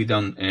difference should be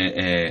done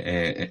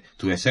to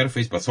the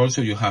surface, but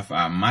also you have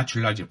a much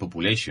larger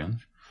population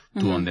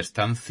to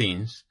understand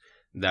things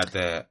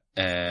that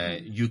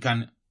you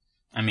can,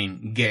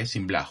 guess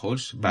in black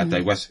holes. But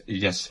I was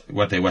just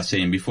what I was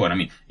saying before.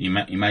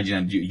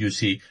 Imagine you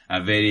see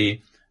a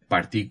very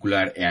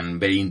particular and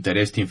very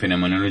interesting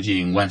phenomenology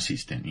in one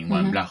system, in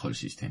one black hole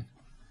system.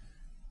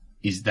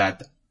 Is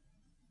that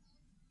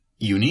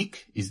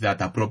unique? Is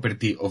that a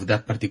property of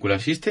that particular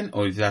system,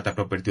 or is that a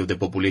property of the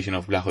population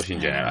of black holes in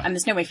general? And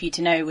there's no way for you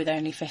to know with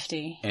only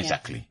 50.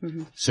 Exactly. Yeah.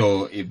 Mm-hmm.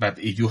 So, but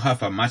if you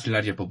have a much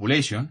larger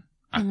population,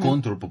 a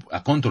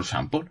control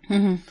sample,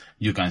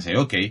 you can say,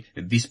 okay,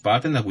 this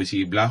pattern that we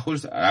see in black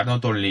holes are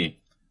not only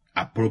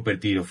a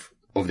property of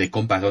the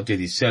compact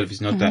object itself.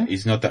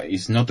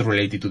 It's not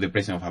related to the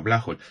presence of a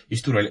black hole.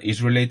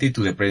 It's related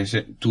to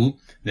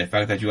the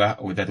fact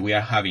that we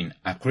are having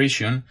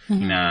accretion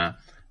in a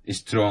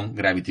strong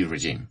gravity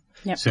regime.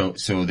 Yep.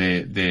 So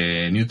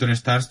the neutron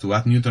stars, to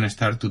add neutron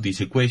stars to this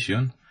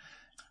equation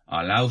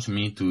allows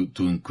me to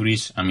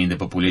increase, the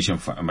population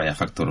by a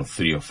factor of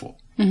 3 or 4.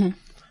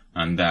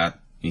 And that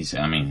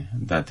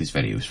is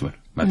very useful.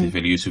 But it's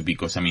very useful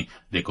because,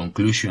 the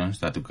conclusions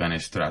that you can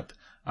extract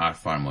are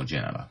far more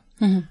general.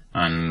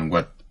 And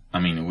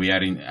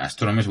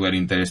astronomers, we are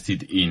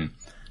interested in,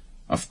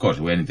 of course,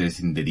 we are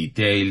interested in the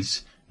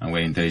details, and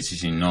we're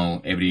interested in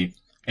know every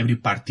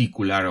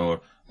particular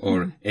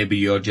or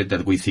every object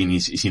that we think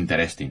is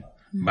interesting.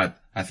 But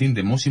I think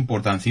the most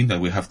important thing that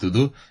we have to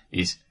do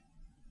is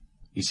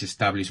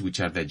establish which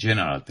are the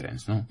general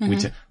trends, no?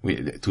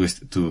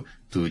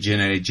 To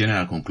generate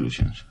general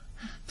conclusions.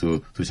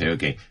 To say,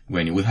 okay,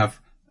 when we have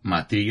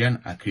material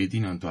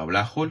accreting onto a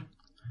black hole,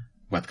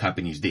 what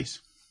happens is this.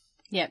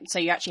 Yeah, so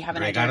you actually have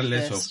an idea of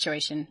the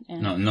situation.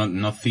 Yeah.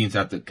 Not things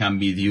that can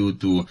be due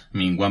to,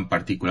 one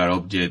particular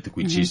object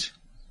which is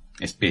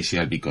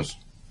special because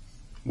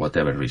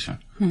whatever reason.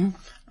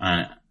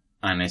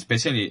 And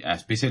especially,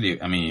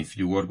 if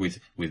you work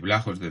with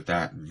black holes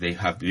that they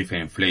have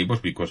different flavors,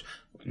 because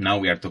now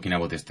we are talking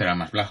about the stellar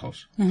mass black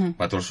holes,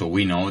 but also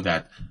we know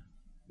that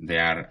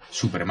there are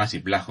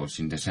supermassive black holes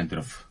in the center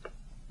of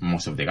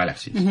most of the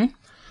galaxies.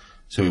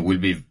 So it will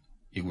be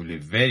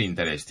very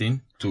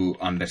interesting to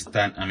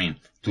understand,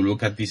 to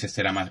look at these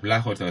stellar mass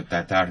black holes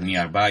that are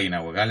nearby in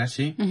our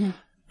galaxy,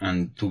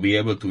 and to be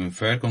able to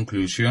infer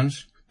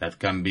conclusions that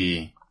can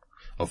be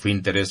of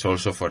interest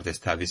also for the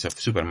studies of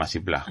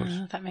supermassive black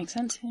holes. That makes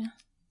sense, yeah.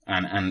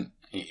 And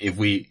if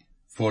we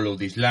follow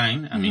this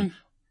line,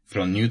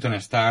 from neutron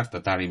stars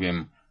that are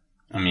even,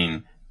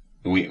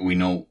 we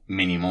know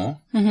many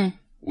more,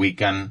 we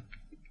can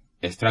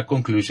extract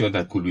conclusions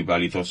that could be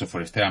valid also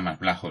for stellar mass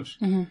black holes.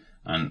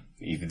 And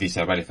if these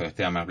are valid for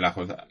stellar mass black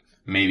holes,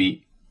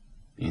 maybe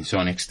in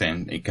some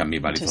extent it can be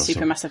valid to also.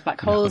 Supermassive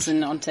black holes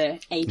and onto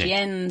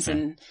AGNs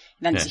and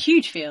then it's a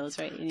huge field,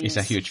 right? It's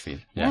a huge field,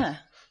 yeah.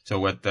 So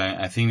what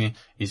I think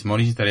is more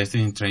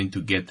interesting in trying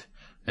to get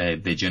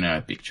the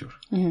general picture.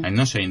 I'm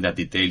not saying that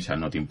details are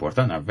not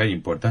important, are very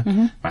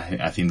important, but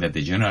I think that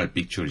the general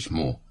picture is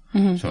more.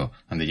 So,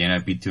 and the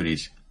general picture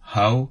is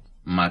how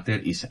matter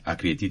is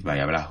accreted by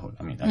a black hole.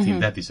 I think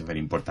that is a very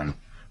important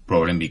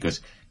problem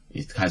because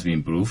it has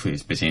been proved,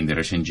 especially in the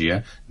recent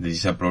year, this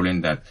is a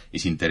problem that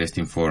is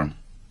interesting for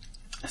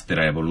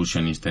stellar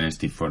evolution, is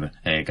interesting for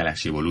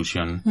galaxy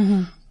evolution.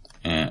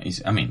 I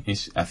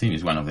think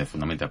it's one of the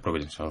fundamental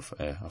problems of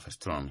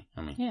astronomy.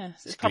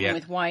 It's a problem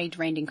with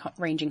wide-ranging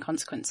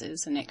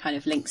consequences, and it kind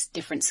of links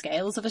different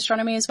scales of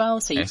astronomy as well.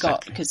 So you've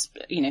got, because,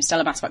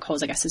 stellar mass black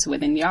holes, I guess, is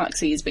within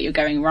galaxies, but you're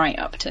going right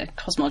up to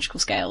cosmological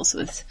scales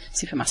with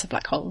supermassive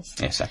black holes.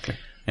 Exactly.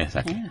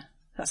 Yeah.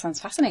 That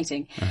sounds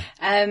fascinating.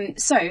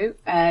 So,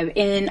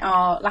 in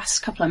our last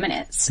couple of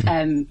minutes,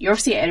 you're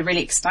obviously at a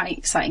really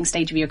exciting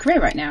stage of your career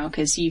right now,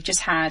 because you've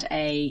just had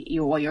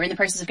you're in the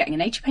process of getting a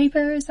Nature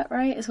paper, is that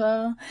right, as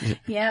well?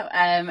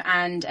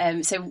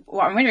 Yeah. So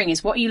what I'm wondering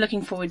is, what are you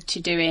looking forward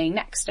to doing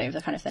next over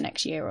the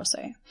next year or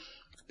so?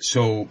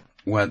 So,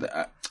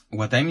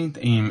 what I'm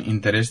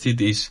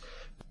interested is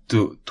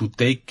to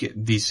take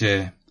this,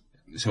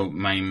 so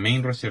my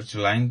main research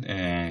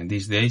line,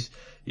 these days,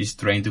 is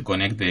trying to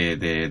connect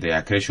the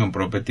accretion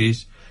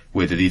properties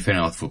with the different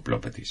output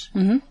properties.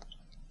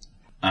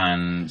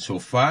 And so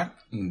far,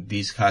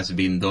 this has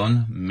been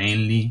done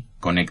mainly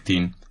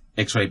connecting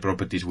X-ray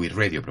properties with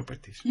radio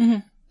properties.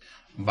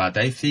 But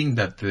I think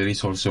that there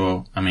is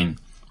also,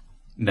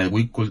 that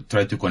we could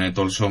try to connect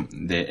also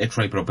the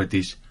X-ray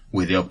properties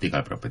with the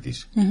optical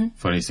properties.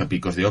 For instance,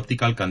 because the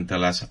optical can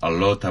tell us a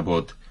lot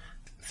about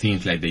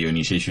things like the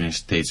ionization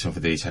states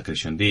of this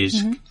accretion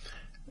disk,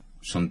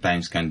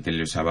 sometimes can tell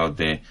us about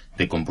the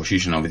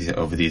composition of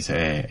this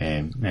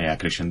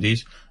accretion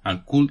disk,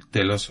 and could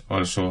tell us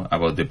also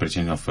about the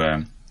presence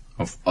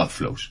of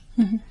outflows.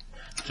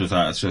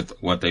 So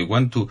what I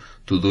want to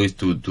do is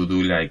to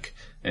do like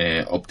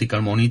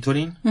optical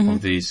monitoring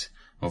of this,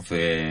 of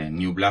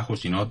new black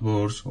holes in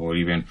outbursts, or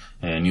even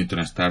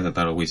neutron stars that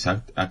are always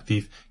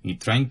active, in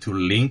trying to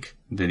link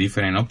the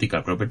different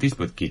optical properties,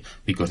 but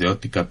because the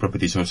optical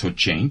properties also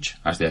change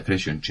as the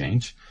accretion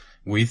change,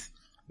 with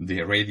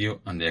the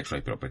radio and the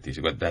X-ray properties.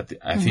 But that,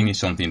 I think, is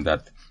something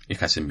that it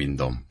hasn't been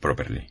done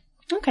properly.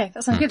 Okay,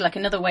 that sounds good. Like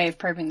another way of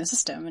probing the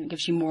system, and it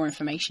gives you more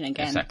information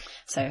again. Exactly.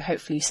 So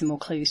hopefully some more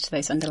clues to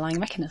those underlying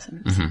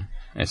mechanisms.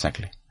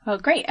 Exactly. Well,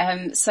 great.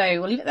 So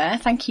we'll leave it there.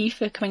 Thank you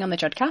for coming on the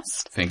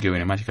Jodcast. Thank you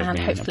very much. It has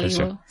been a hopefully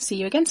pleasure. We'll see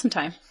you again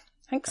sometime.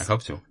 Thanks. I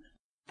hope so.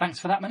 Thanks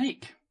for that,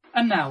 Monique.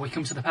 And now we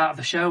come to the part of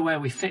the show where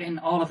we fit in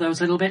all of those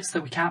little bits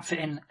that we can't fit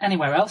in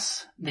anywhere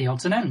else, the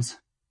odds and ends.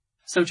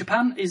 So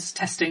Japan is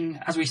testing,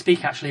 as we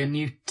speak actually, a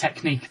new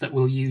technique that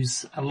will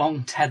use a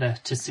long tether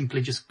to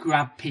simply just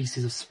grab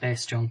pieces of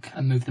space junk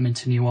and move them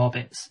into new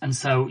orbits. And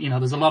so,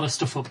 there's a lot of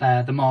stuff up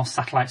there. The more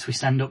satellites we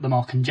send up, the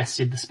more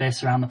congested the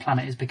space around the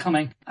planet is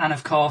becoming. And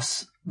of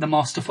course, the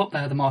more stuff up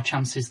there, the more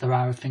chances there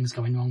are of things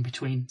going wrong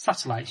between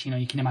satellites.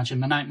 You can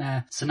imagine the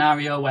nightmare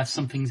scenario where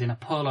something's in a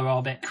polar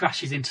orbit,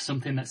 crashes into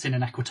something that's in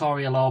an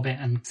equatorial orbit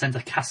and sends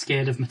a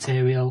cascade of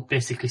material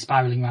basically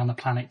spiralling around the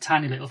planet,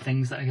 tiny little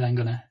things that are then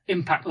going to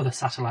impact other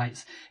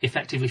satellites,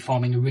 effectively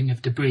forming a ring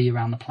of debris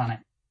around the planet.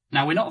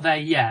 Now, we're not there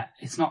yet.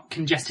 It's not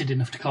congested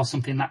enough to cause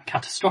something that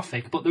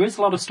catastrophic, but there is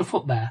a lot of stuff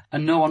up there,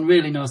 and no one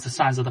really knows the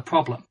size of the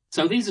problem.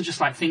 So these are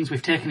just like things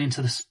we've taken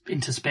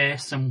into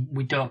space, and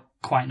we don't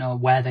quite know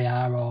where they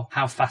are or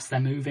how fast they're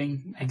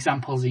moving.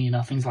 Examples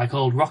are, things like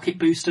old rocket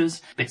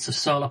boosters, bits of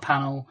solar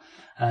panel,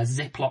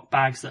 Ziploc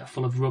bags that are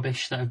full of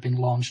rubbish that have been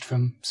launched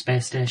from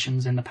space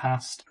stations in the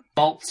past,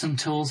 bolts and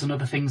tools and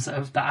other things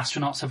that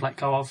astronauts have let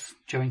go of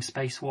during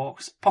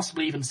spacewalks,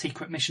 possibly even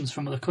secret missions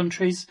from other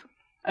countries,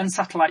 and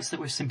satellites that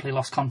we've simply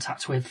lost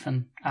contact with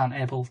and aren't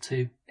able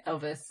to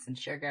Elvis and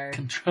Sugar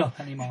control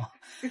anymore.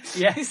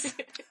 Yes.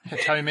 You're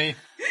telling me?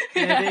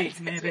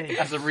 Maybe.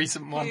 As a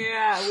recent one.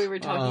 Yeah, we were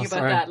talking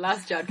about that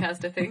last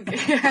Jodcast, I think.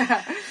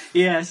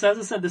 Yeah, so as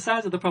I said, the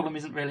size of the problem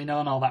isn't really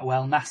known all that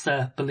well.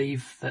 NASA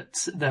believe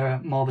that there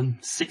are more than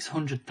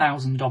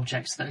 600,000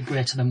 objects that are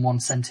greater than 1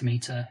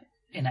 centimetre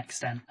in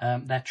extent.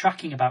 They're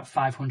tracking about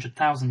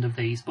 500,000 of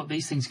these, but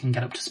these things can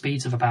get up to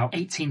speeds of about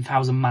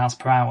 18,000 miles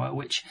per hour,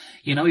 which,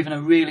 even a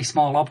really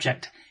small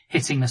object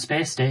hitting the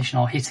space station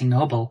or hitting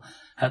Hubble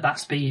at that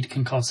speed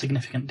can cause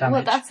significant damage.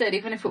 Well, that's it.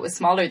 Even if it was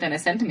smaller than a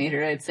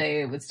centimetre, I'd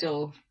say it would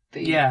still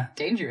be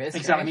dangerous.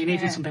 Exactly. Right? I mean,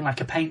 even something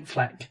like a paint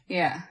fleck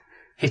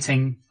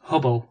hitting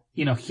Hubble,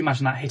 can you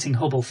imagine that hitting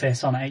Hubble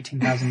face on at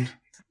 18,000?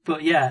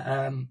 But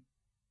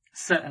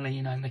certainly,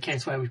 in the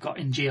case where we've got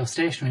in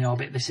geostationary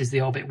orbit, this is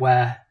the orbit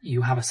where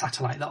you have a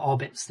satellite that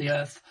orbits the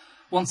Earth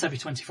once every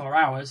 24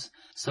 hours.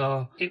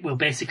 So it will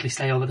basically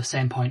stay over the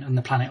same point on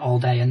the planet all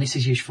day. And this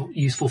is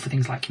useful for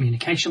things like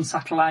communication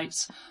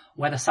satellites,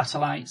 weather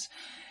satellites.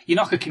 You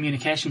knock a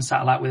communication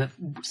satellite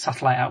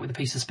out with a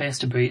piece of space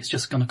debris, it's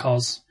just going to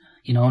cause,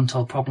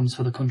 untold problems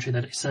for the country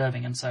that it's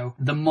serving. And so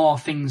the more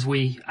things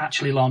we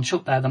actually launch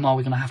up there, the more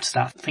we're going to have to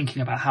start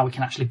thinking about how we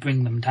can actually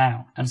bring them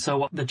down. And so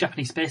what the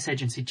Japanese Space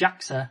Agency,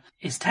 JAXA,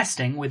 is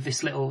testing with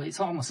this it's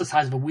almost the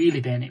size of a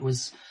wheelie bin. It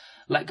was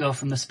let go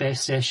from the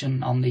space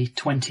station on the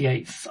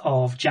 28th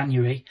of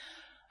January.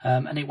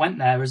 And it went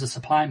there as a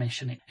supply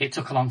mission. It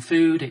took along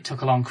food, it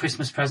took along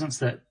Christmas presents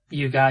that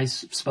you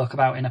guys spoke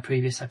about in a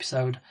previous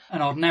episode.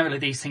 And ordinarily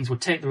these things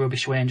would take the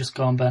rubbish away and just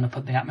go and burn up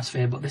in the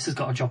atmosphere, but this has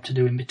got a job to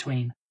do in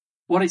between.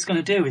 What it's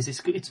going to do is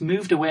it's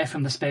moved away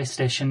from the space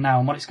station now,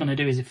 and what it's going to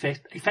do is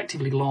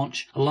effectively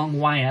launch a long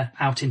wire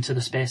out into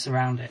the space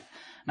around it.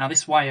 Now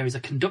this wire is a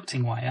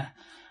conducting wire,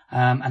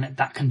 and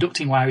that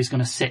conducting wire is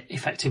going to sit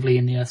effectively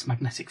in the Earth's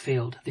magnetic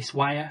field. This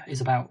wire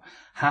is about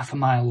half a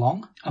mile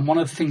long. And one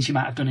of the things you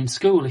might have done in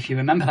school, if you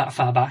remember that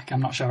far back,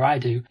 I'm not sure I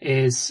do,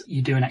 is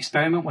you do an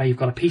experiment where you've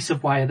got a piece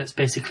of wire that's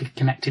basically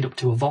connected up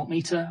to a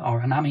voltmeter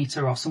or an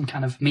ammeter or some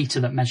kind of meter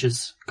that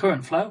measures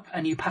current flow,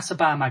 and you pass a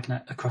bar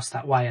magnet across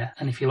that wire.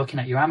 And if you're looking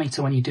at your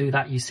ammeter, when you do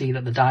that, you see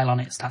that the dial on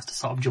it starts to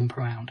sort of jump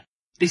around.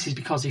 This is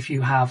because if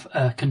you have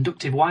a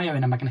conductive wire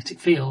in a magnetic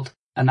field,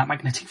 and that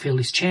magnetic field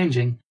is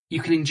changing,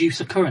 you can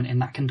induce a current in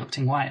that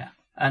conducting wire.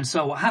 And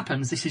so what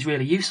happens, this is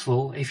really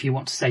useful if you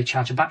want to, say,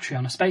 charge a battery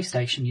on a space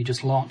station. You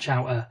just launch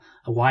out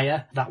a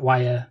wire. That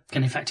wire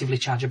can effectively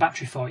charge a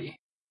battery for you.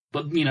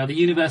 But, the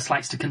universe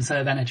likes to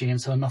conserve energy,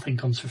 and so nothing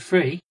comes for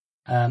free.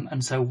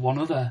 And so one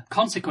other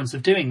consequence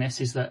of doing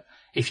this is that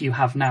if you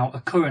have now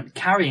a current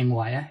carrying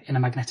wire in a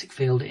magnetic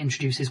field, it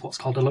introduces what's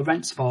called a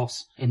Lorentz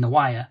force in the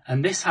wire.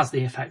 And this has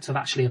the effect of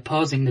actually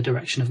opposing the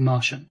direction of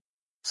motion.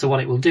 So what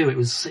it will do,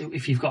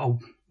 if you've got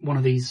one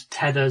of these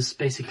tethers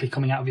basically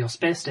coming out of your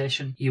space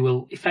station, you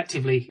will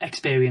effectively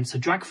experience a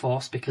drag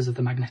force because of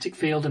the magnetic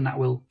field, and that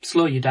will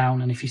slow you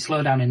down. And if you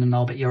slow down in an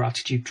orbit, your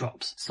altitude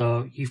drops.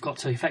 So you've got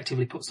to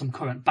effectively put some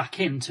current back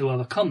in to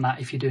overcome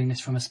that if you're doing this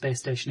from a space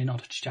station in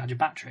order to charge a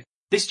battery.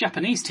 This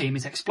Japanese team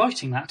is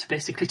exploiting that to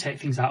basically take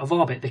things out of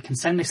orbit. They can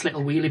send this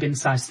little wheelie bin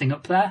sized thing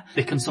up there.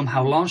 They can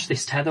somehow launch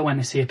this tether when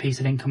they see a piece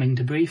of incoming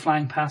debris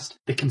flying past.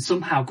 They can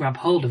somehow grab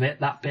hold of it.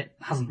 That bit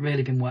hasn't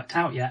really been worked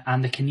out yet.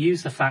 And they can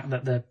use the fact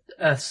that the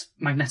Earth's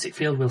magnetic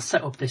field will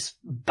set up this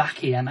back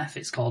EMF,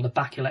 it's called a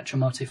back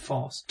electromotive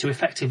force, to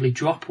effectively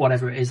drop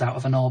whatever it is out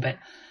of an orbit.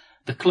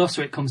 The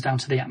closer it comes down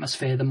to the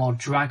atmosphere, the more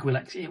drag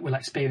it will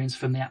experience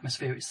from the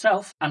atmosphere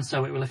itself, and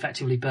so it will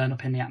effectively burn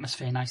up in the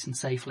atmosphere nice and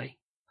safely.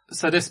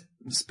 So this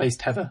space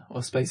tether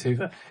or space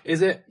hoover,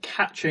 is it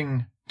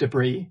catching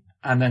debris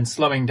and then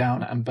slowing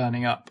down and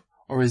burning up,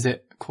 or is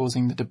it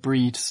causing the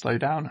debris to slow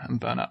down and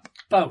burn up?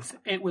 Both.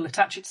 It will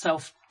attach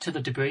itself to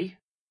the debris.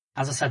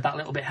 As I said, that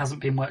little bit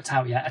hasn't been worked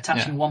out yet.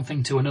 Attaching one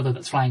thing to another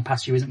that's flying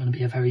past you isn't going to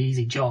be a very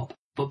easy job.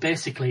 But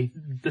basically,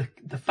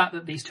 the fact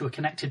that these two are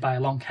connected by a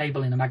long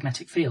cable in a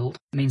magnetic field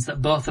means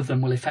that both of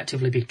them will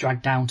effectively be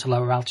dragged down to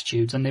lower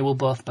altitudes and they will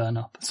both burn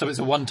up. So it's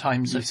a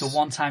one-time use. So it's a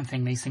one-time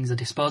thing. These things are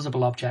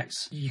disposable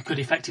objects. You could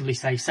effectively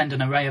say send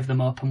an array of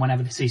them up, and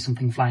whenever they see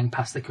something flying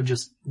past, they could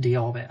just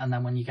deorbit. And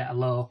then when you get a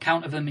low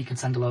count of them, you can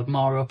send a load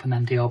more up and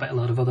then deorbit a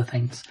load of other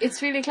things.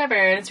 It's really clever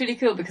and it's really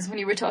cool because when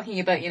you were talking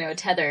about, a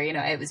tether,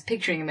 I was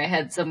picturing in my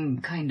head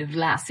some kind of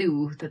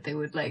lasso that they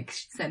would like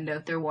send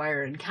out their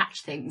wire and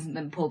catch things and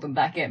then pull them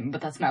back in.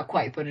 But that's not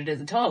quite what it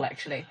is at all,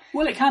 actually.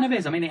 Well, it kind of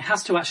is. I mean, it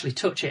has to actually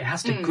touch it. It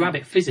has to grab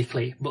it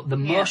physically, but the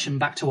motion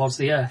back towards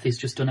the Earth is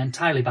just done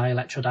entirely by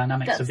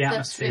electrodynamics of the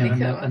atmosphere really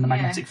cool. and the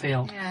magnetic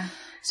field. Yeah.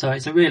 So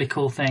it's a really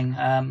cool thing.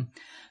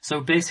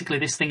 So basically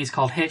this thing is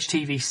called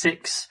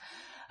HTV6,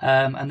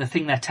 and the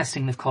thing they're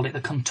testing, they've called it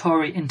the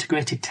Contori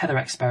Integrated Tether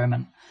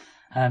Experiment.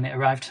 It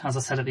arrived, as I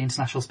said, at the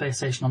International Space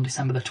Station on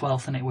December the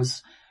 12th, and it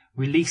was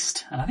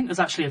released, and I think there's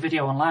actually a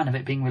video online of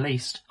it being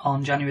released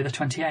on January the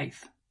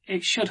 28th.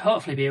 It should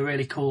hopefully be a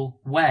really cool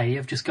way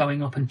of just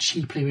going up and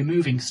cheaply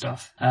removing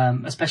stuff,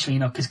 especially,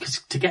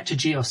 because to get to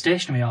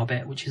geostationary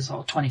orbit, which is sort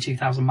of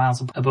 22,000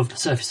 miles above the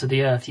surface of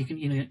the Earth, you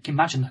can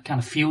imagine the kind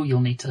of fuel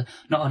you'll need to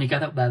not only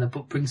get up there,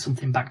 but bring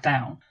something back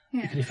down.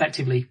 Yeah. You could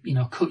effectively,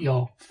 cut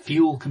your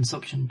fuel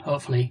consumption,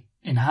 hopefully,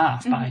 in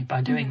half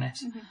by doing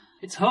this. Mm-hmm.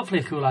 It's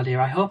hopefully a cool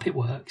idea. I hope it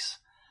works.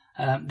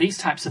 These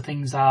types of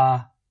things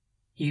are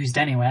used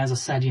anyway. As I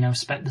said,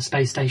 the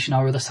space station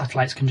or other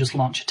satellites can just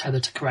launch a tether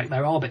to correct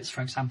their orbits,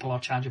 for example, or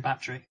charge a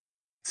battery.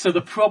 So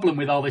the problem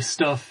with all this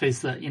stuff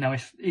is that,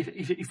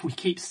 if we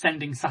keep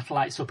sending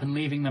satellites up and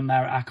leaving them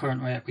there at our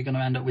current rate, we're going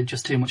to end up with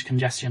just too much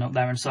congestion up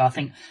there. And so I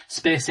think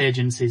space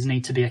agencies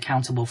need to be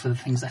accountable for the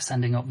things they're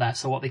sending up there.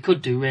 So what they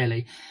could do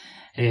really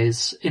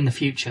is, in the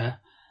future,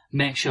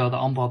 make sure that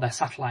on board their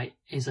satellite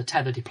is a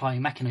tether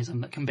deploying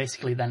mechanism that can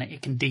basically then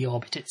it can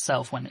deorbit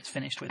itself when it's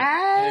finished with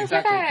it.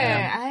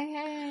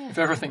 Exactly. If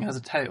everything has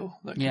a tail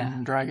that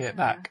can drag it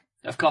back.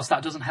 Of course,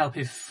 that doesn't help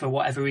if, for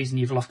whatever reason,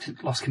 you've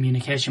lost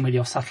communication with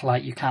your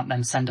satellite. You can't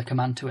then send a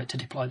command to it to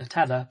deploy the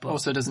tether. But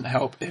also, doesn't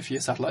help if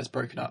your satellite's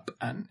broken up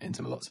and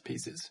into lots of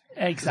pieces.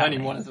 Exactly.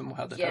 Only one of them will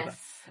have the tether.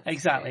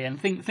 Exactly. And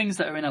things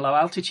that are in a low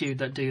altitude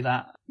that do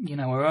that,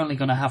 are only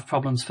going to have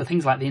problems for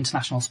things like the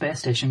International Space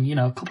Station.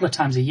 A couple of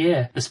times a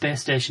year, the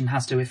space station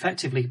has to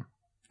effectively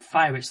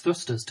fire its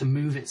thrusters to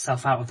move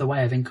itself out of the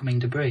way of incoming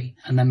debris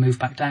and then move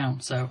back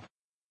down. So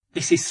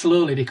this is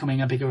slowly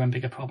becoming a bigger and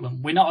bigger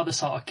problem. We're not at the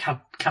sort of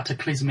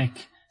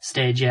cataclysmic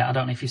stage yet. I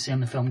don't know if you've seen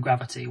the film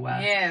Gravity,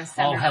 where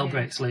all hell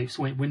breaks loose.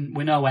 We're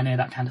nowhere near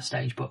that kind of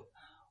stage, but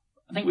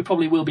I think we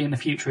probably will be in the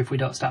future if we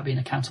don't start being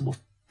accountable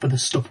for the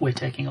stuff we're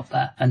taking up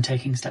there and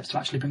taking steps to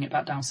actually bring it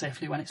back down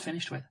safely when it's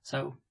finished with.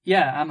 So,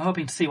 I'm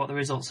hoping to see what the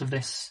results of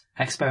this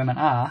experiment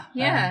are.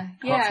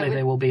 Hopefully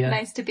they will be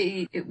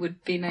it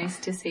would be nice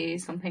to see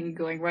something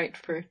going right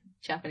for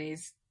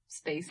Japanese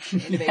space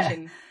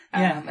innovation.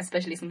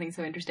 Especially something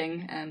so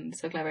interesting and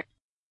so clever.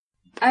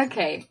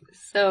 Okay,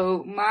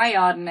 so my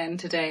odd and end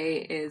today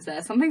is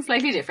something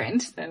slightly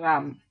different.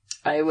 So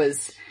I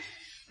was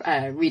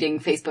reading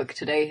Facebook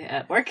today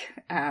at work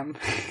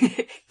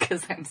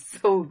because I'm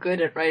so good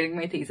at writing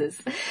my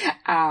thesis,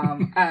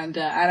 and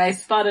I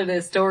spotted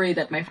a story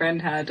that my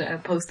friend had, a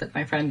post that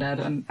my friend had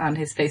on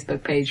his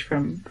Facebook page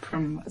from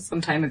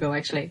some time ago,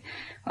 actually,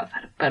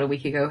 about a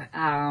week ago,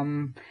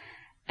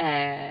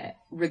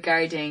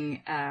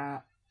 regarding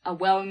a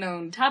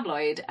well-known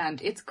tabloid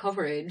and its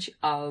coverage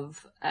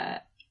of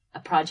a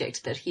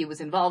project that he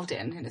was involved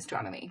in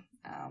astronomy.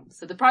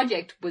 So the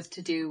project was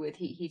to do with,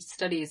 he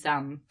studies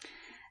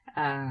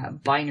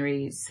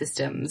binary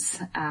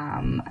systems,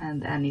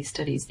 and he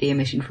studies the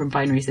emission from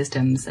binary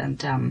systems and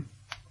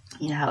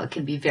how it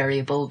can be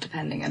variable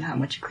depending on how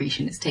much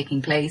accretion is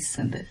taking place,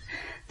 and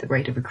the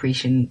rate of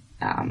accretion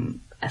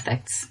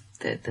affects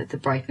the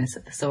brightness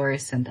of the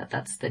source, and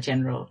that's the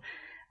general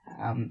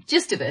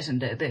gist of it.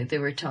 And they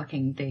were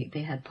talking,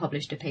 they had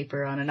published a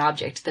paper on an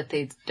object that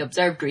they'd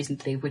observed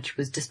recently, which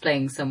was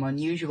displaying some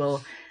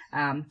unusual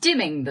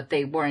dimming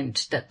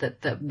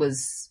that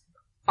was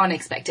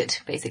unexpected.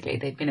 Basically,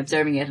 they'd been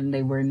observing it and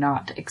they were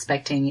not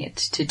expecting it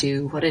to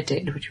do what it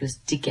did, which was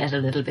to get a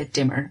little bit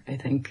dimmer, I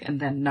think, and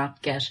then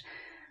not get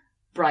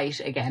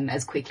bright again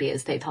as quickly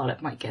as they thought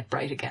it might get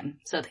bright again.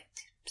 So they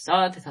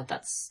saw it, they thought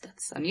that's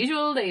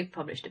unusual, they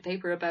published a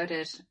paper about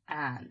it,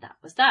 and that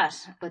was that.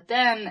 But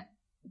then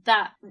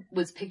that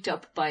was picked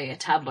up by a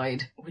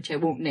tabloid, which I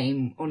won't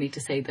name, only to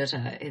say that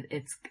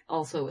it's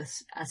also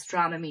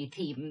astronomy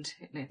themed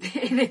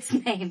in its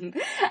name.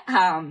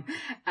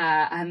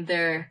 And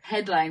their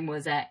headline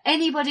was,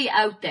 anybody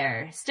out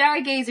there,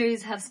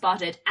 stargazers have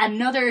spotted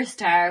another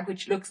star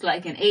which looks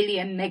like an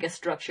alien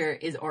megastructure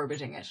is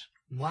orbiting it.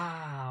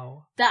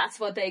 Wow. That's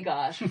what they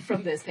got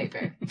from this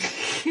paper.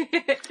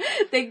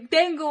 They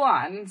then go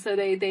on, so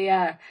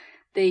they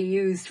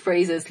used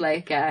phrases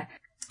like,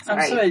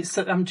 I'm sorry,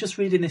 so I'm just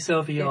reading this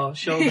over your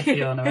shoulder,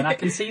 Fiona, and I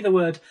can see the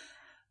word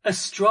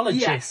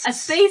astrologist. Yeah, a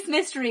space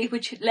mystery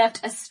which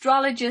left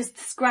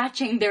astrologists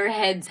scratching their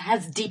heads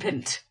has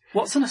deepened.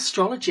 What's an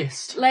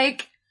astrologist?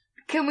 Like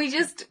Can we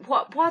just,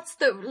 what's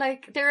the,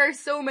 like, there are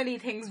so many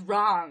things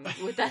wrong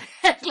with that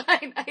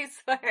headline, I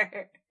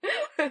swear.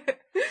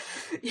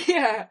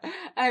 Yeah,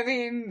 I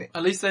mean...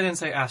 At least they didn't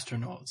say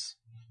astronauts.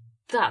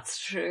 That's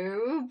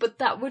true, but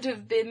that would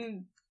have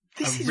been...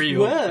 This is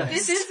worse.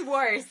 This is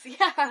worse,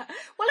 yeah.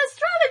 Well,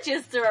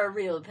 astrologists are a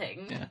real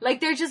thing. Yeah. Like,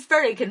 they're just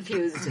very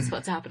confused is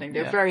what's happening.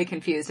 They're very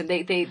confused, and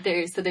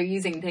they're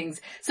using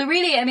things. So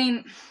really, I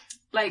mean,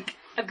 like,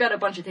 I've got a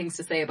bunch of things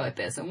to say about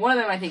this, and one of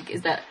them, I think,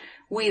 is that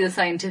we, the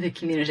scientific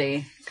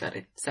community, God,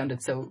 it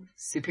sounded so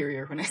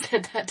superior when I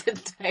said that,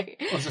 didn't I?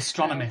 As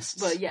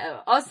astronomists. But yeah,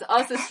 us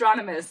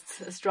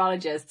astronomists,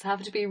 astrologists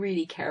have to be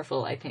really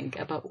careful, I think,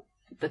 about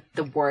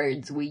the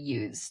words we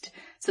used.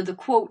 So the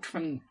quote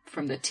from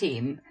the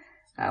team,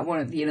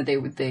 one of,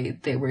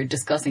 they were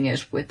discussing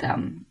it with,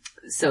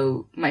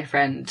 so my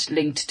friend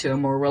linked to a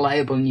more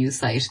reliable news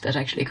site that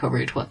actually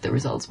covered what the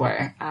results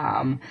were.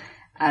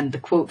 And the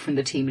quote from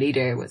the team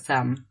leader was,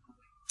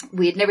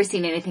 we had never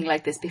seen anything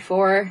like this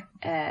before.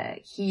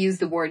 He used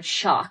the word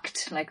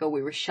shocked, like, oh,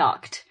 we were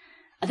shocked.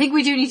 I think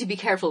we do need to be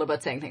careful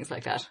about saying things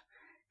like that.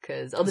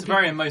 Cause it's a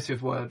very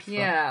emotive word.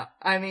 Yeah.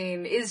 I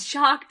mean, is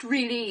shocked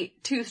really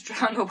too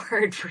strong a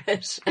word for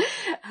it?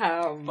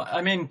 But,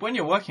 I mean, when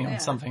you're working on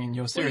something and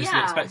you're seriously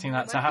expecting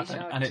that to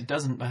happen and it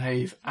doesn't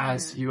behave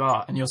as you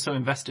are and you're so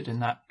invested in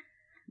that.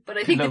 But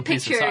I think the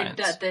picture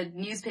that the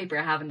newspaper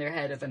have in their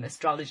head of an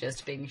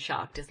astrologist being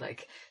shocked is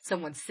like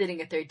someone sitting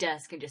at their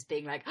desk and just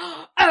being like,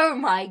 oh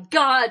my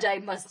God, I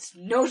must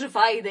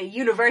notify the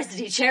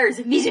university chairs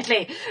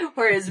immediately.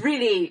 Whereas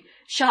really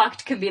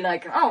shocked can be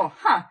like,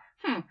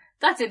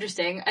 that's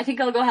interesting. I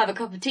think I'll go have a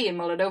cup of tea and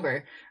mull it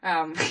over.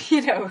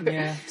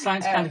 Yeah,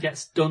 science kind of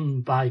gets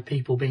done by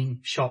people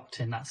being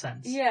shocked in that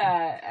sense.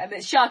 Yeah,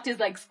 and shocked is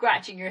like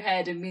scratching your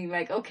head and being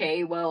like,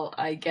 okay, well,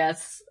 I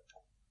guess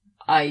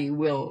I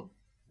will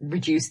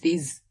reduce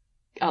these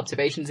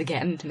observations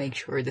again to make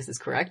sure this is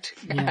correct.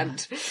 Yeah. And,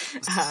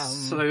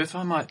 so if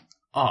I might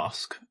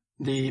ask,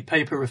 the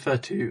paper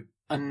referred to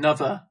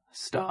another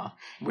star,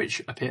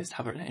 which appears to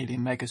have an alien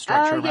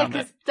megastructure around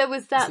it. There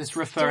was that. Is this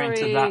referring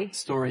to that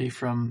story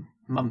from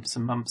months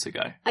and months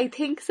ago? I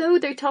think so.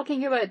 They're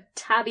talking about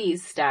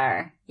Tabby's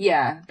star.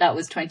 Yeah, that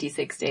was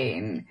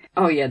 2016.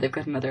 Oh yeah, they've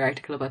got another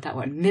article about that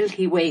one.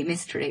 Milky Way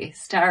mystery.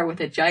 Star with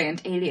a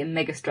giant alien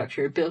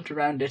megastructure built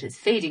around it is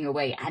fading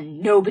away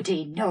and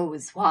nobody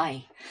knows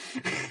why.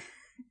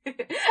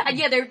 And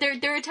yeah,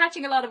 they're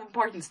attaching a lot of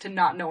importance to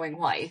not knowing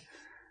why.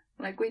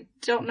 Like, we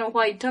don't know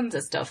why tons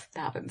of stuff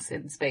happens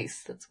in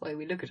space. That's why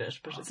we look at it.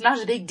 But it's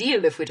not a big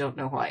deal if we don't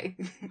know why,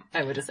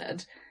 I would have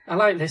said. I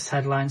like this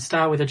headline.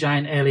 Star with a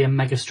giant alien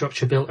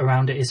megastructure built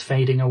around it is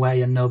fading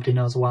away and nobody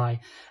knows why.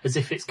 As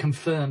if it's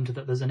confirmed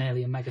that there's an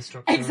alien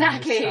megastructure.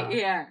 Exactly,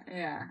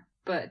 yeah.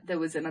 But there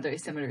was another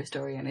similar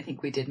story, and I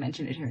think we did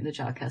mention it here in the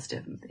Jawcast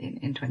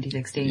in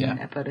 2016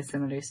 about a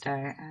similar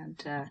star.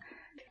 And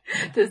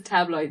this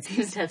tabloid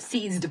seems to have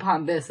seized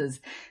upon this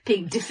as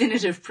being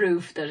definitive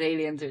proof that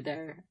aliens are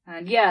there.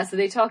 And yeah, so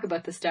they talk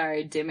about the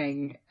star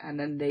dimming, and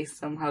then they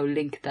somehow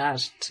link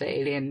that to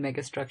alien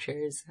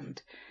megastructures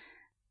and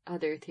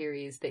other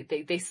theories.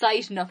 They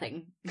cite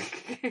nothing.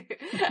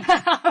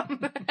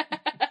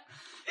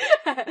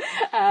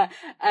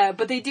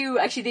 But they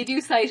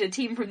do cite a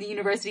team from the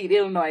University of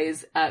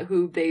Illinois,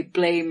 whom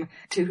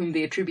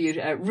they attribute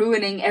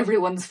ruining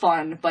everyone's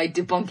fun by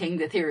debunking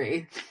the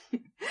theory.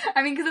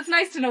 I mean, because it's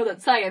nice to know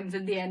that science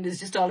in the end is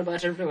just all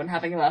about everyone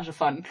having a lot of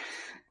fun.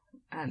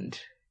 And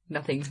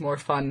nothing's more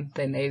fun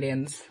than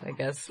aliens, I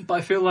guess. But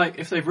I feel like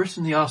if they've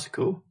written the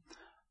article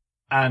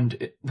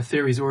and the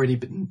theory's already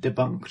been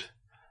debunked,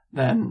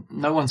 then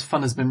no one's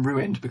fun has been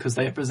ruined because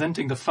they are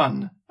presenting the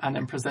fun and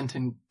then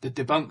presenting the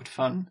debunked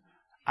fun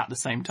at the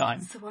same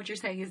time. So what you're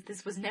saying is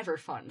this was never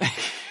fun.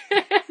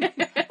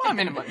 Well, I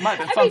mean, it might have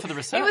been fun for the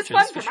researchers. It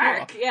was fun for sure.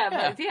 Mark,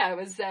 but it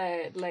was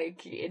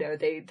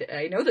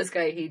I know this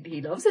guy,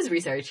 he loves his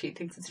research, he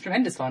thinks it's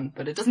tremendous fun,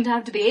 but it doesn't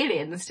have to be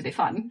aliens to be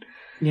fun.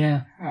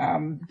 Yeah.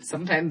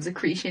 Sometimes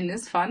accretion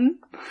is fun.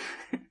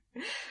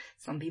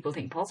 Some people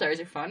think pulsars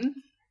are fun.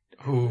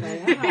 Ooh.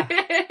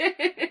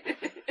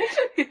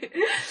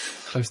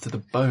 Close to the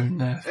bone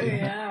there.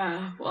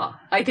 Yeah. Well,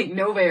 I think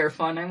novae are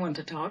fun. I want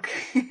to talk.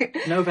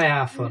 Novae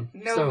are fun.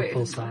 So are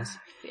pulsars.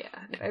 Yeah,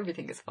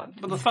 everything is fun.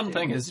 But the fun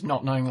thing is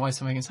not knowing why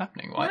something is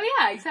happening, right? Oh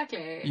yeah,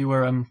 exactly. You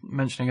were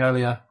mentioning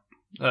earlier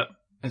that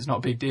it's not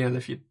a big deal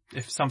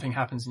if something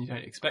happens and you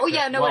don't expect it. Oh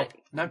yeah, no,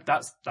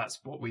 that's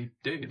what we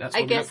do. That's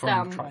what we look for.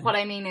 I guess what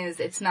I mean is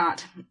it's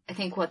not. I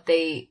think what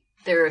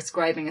they're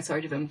ascribing a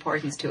sort of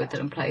importance to it that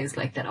implies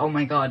like that. Oh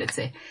my God, it's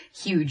a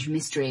huge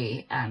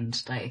mystery,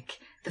 and like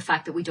the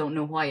fact that we don't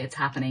know why it's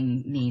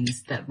happening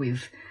means that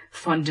we've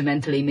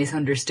fundamentally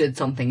misunderstood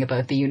something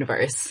about the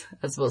universe,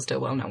 as opposed to,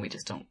 well, no, we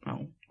just don't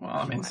know. Well,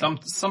 I mean,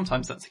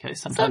 sometimes that's the case.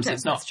 Sometimes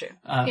it's not. That's true.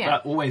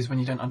 But always when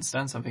you don't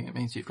understand something, it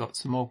means you've got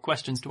some more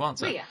questions to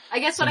answer. Well, yeah. I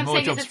guess what I'm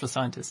saying is more jobs for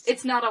scientists.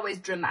 It's not always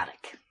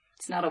dramatic.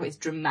 It's not always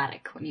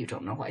dramatic when you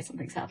don't know why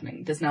something's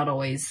happening. There's not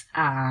always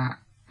an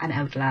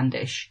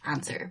outlandish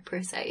answer,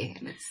 per se,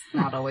 and it's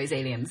not always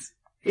aliens.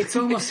 It's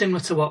almost similar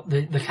to what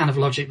the kind of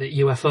logic that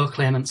UFO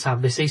claimants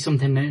have. They see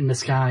something in the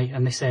sky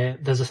and they say,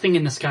 there's a thing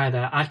in the sky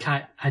there, I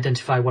can't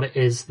identify what it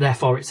is,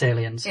 therefore it's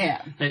aliens.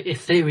 Yeah.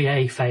 If theory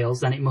A fails,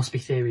 then it must be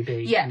theory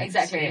B. Yeah,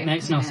 exactly. It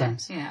makes no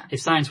sense. Yeah. If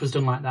science was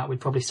done like that,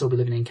 we'd probably still be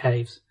living in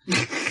caves.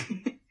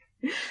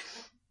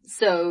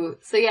 So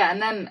yeah,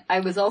 and then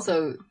I was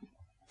also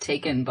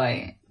taken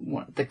by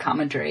the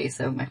commentary.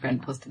 So my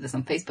friend posted this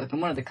on Facebook,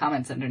 and one of the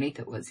comments underneath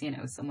it was,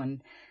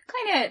 someone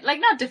kind of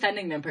like not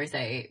defending them per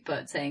se,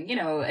 but saying,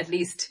 at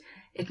least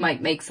it might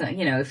make some,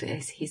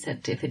 if he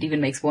said if it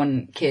even makes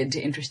one kid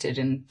interested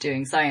in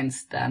doing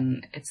science,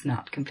 then it's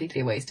not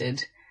completely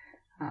wasted.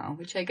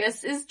 Which I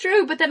guess is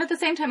true, but then at the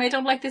same time, I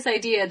don't like this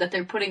idea that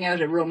they're putting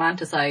out a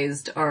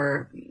romanticized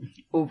or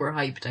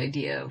overhyped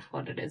idea of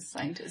what it is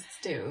scientists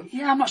do.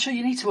 Yeah, I'm not sure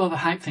you need to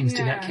overhype things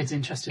to get kids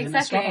interested in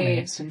astronomy.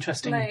 It's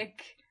interesting.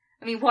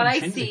 What I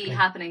see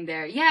happening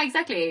there, yeah,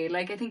 exactly.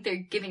 Like, I think they're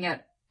giving out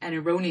an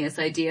erroneous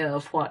idea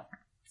of what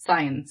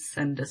science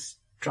and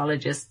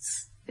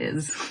astrologists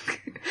is.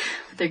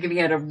 They're giving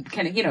out a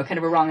kind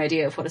of a wrong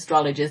idea of what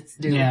astrologists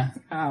do. Yeah.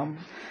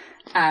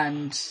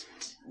 And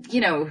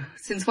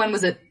since when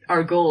was it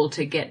our goal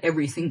to get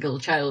every single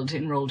child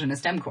enrolled in a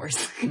STEM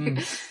course?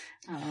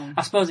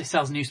 I suppose it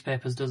sells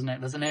newspapers, doesn't it?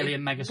 There's an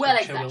alien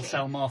megastructure will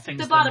sell more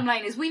things. The bottom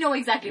line is we know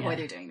exactly why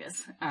they're doing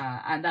this,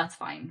 and that's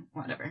fine,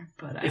 whatever.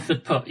 But if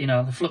they'd put,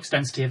 the flux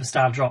density of a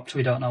star dropped,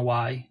 we don't know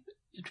why.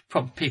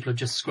 Probably people would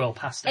just scroll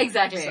past it.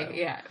 Exactly,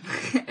 yeah.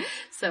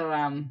 So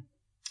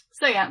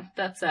yeah,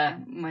 that's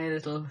my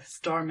little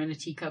storm in a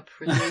teacup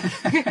for the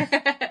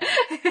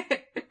week.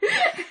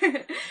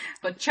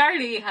 But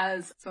Charlie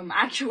has some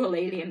actual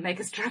alien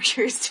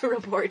megastructures to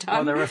report on.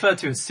 Well, they're referred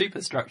to as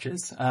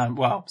superstructures.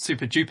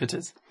 Super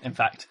Jupiters, in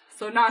fact.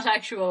 So not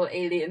actual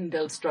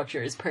alien-built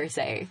structures per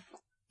se.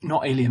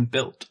 Not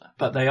alien-built,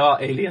 but they are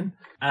alien.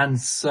 And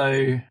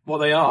so what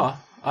they are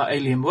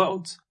alien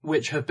worlds,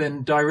 which have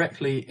been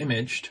directly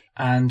imaged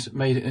and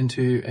made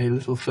into a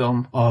little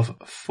film of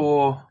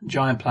 4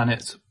 giant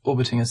planets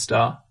orbiting a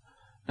star,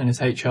 known as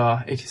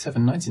HR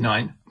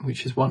 8799,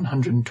 which is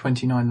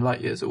 129 light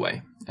years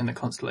away in the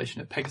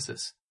constellation of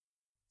Pegasus.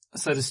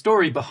 So the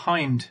story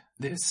behind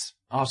this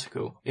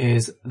article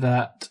is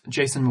that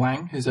Jason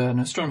Wang, who's an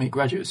astronomy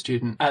graduate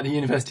student at the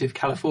University of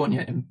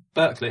California in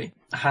Berkeley,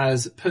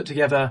 has put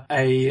together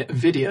a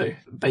video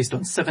based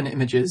on 7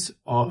 images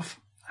of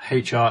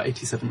HR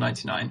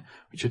 8799,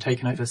 which were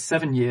taken over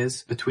 7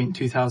 years between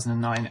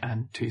 2009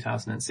 and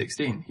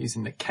 2016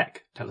 using the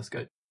Keck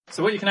telescope.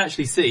 So what you can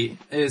actually see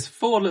is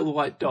 4 little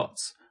white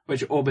dots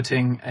which are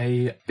orbiting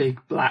a big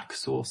black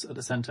source at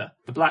the center.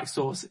 The black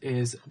source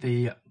is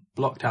the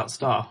blocked out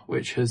star,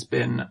 which has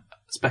been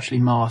specially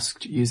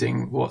masked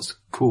using what's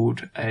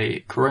called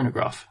a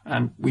coronagraph.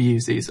 And we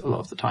use these a lot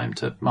of the time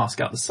to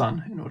mask out the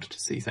sun in order to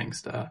see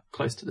things that are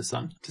close to the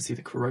sun, to see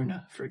the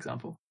corona, for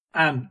example.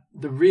 And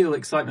the real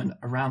excitement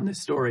around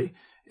this story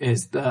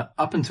is that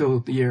up until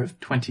the year of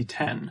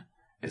 2010,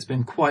 it's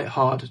been quite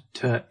hard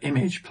to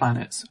image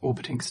planets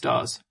orbiting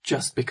stars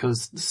just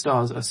because the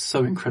stars are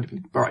so incredibly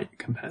bright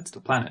compared to the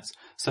planets.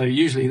 So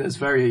usually there's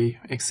very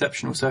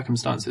exceptional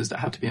circumstances that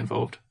have to be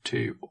involved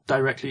to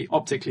directly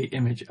optically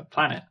image a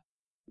planet.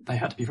 They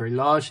had to be very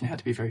large and they had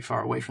to be very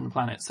far away from the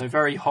planet. So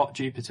very hot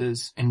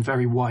Jupiters in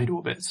very wide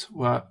orbits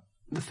were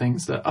the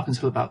things that up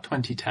until about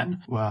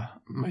 2010 were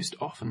most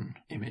often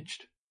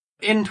imaged.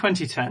 In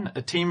 2010,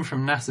 a team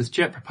from NASA's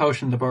Jet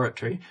Propulsion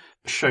Laboratory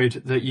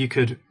showed that you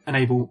could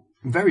enable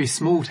very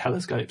small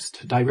telescopes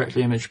to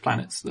directly image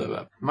planets that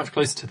were much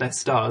closer to their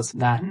stars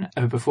than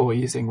ever before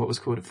using what was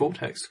called a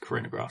vortex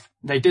coronagraph.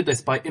 They did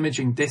this by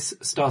imaging this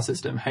star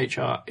system,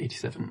 HR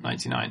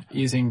 8799,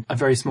 using a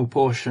very small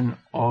portion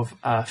of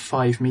a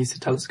 5-meter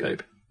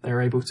telescope. They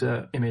were able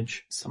to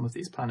image some of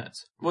these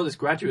planets. What this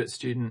graduate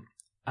student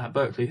at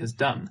Berkeley has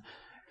done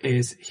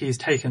is he's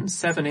taken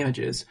 7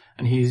 images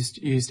and he's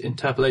used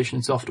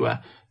interpolation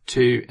software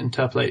to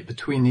interpolate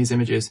between these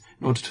images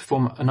in order to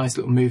form a nice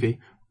little movie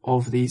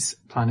of these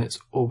planets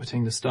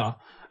orbiting the star.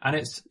 And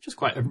it's just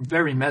quite a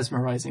very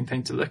mesmerizing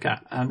thing to look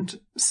at and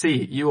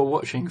see. You are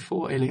watching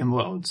 4 alien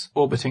worlds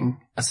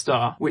orbiting a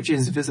star, which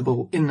is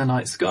visible in the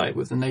night sky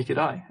with the naked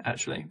eye,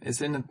 actually.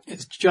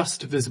 It's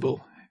just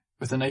visible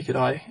with the naked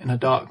eye in a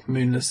dark,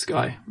 moonless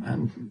sky.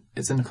 And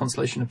it's in the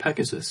constellation of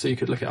Pegasus, so you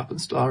could look it up in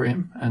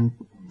Stellarium and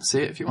see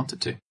it if you wanted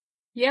to.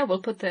 Yeah, we'll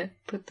put the.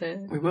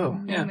 We will.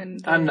 Yeah, in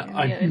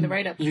the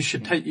write-up. You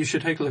should take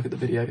a look at the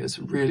video. It's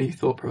a really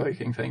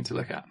thought-provoking thing to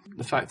look at.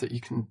 The fact that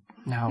you can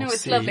now see. No,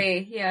 it's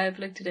lovely. Yeah, I've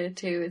looked at it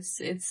too.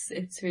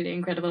 It's really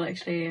incredible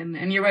actually,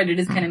 and you're right. It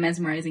is kind of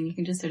mesmerizing. You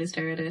can just sort of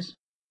stare at it.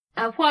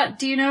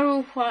 Do you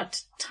know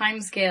what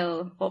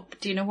timescale?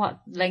 Do you know what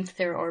length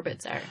their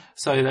orbits are?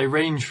 So they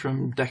range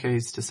from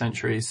decades to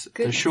centuries.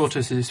 Goodness. The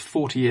shortest is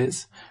 40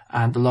 years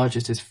and the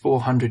largest is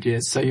 400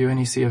 years. So you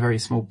only see a very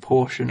small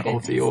portion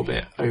of the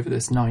orbit over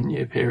this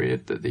 9-year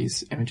period that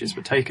these images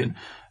were taken.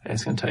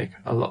 It's going to take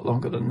a lot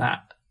longer than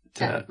that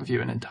to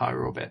view an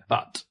entire orbit,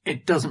 but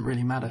it doesn't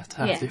really matter to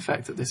have the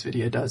effect that this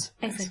video does.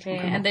 Exactly.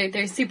 And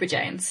they're super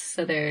giants.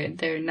 So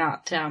they're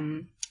not,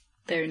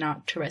 they're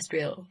not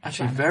terrestrial.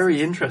 Actually, planets.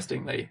 very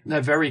interestingly, they're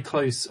very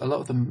close. A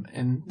lot of them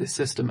in this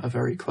system are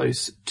very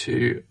close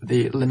to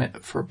the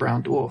limit for a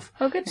brown dwarf.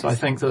 Oh, goodness. So I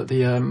think that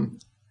the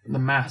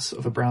mass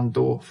of a brown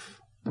dwarf,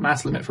 the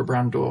mass limit for a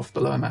brown dwarf,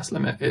 the lower mass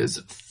limit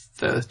is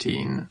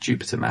 13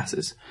 Jupiter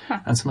masses.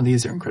 And some of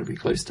these are incredibly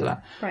close to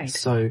that. Right.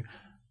 So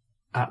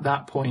at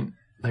that point,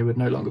 they would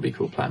no longer be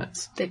called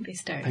planets. They'd be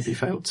stars. They'd be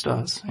failed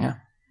stars, yeah.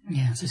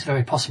 Yeah, so it's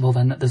very possible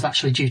then that there's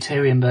actually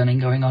deuterium burning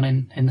going on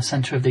in the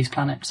centre of these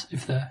planets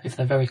if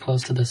they're very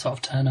close to the sort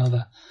of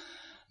turnover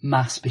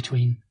mass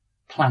between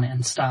planet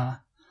and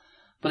star.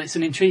 But it's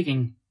an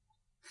intriguing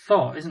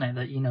thought, isn't it?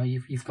 That, you know,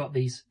 you've got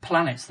these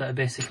planets that are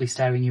basically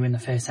staring you in the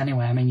face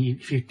anyway. I mean,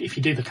 if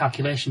you do the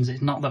calculations,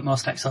 it's not that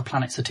most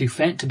exoplanets are too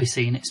faint to be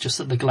seen. It's just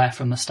that the glare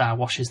from the star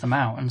washes them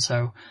out, and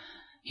so,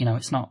 you know,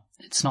 it's not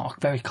a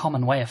very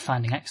common way of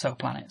finding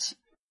exoplanets.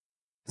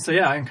 So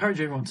yeah, I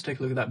encourage everyone to take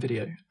a look at that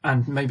video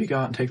and maybe go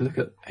out and take a look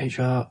at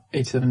HR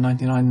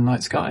 8799 in the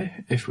night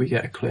sky if we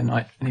get a clear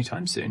night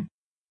anytime soon.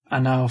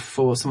 And now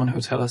for someone who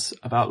will tell us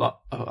about a lot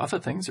of other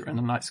things that are in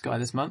the night sky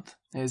this month,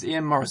 here's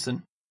Ian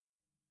Morison.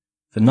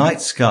 The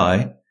night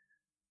sky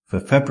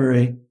for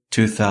February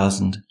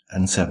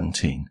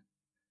 2017.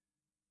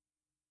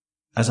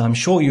 As I'm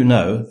sure you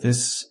know,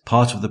 this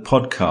part of the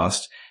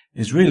podcast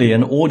is really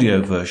an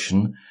audio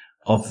version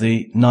of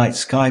the night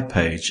sky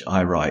page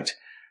I write.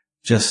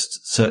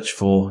 Just search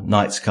for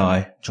Night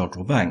Sky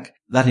Jodrell Bank.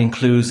 That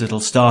includes little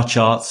star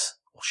charts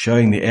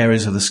showing the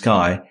areas of the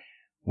sky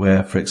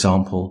where, for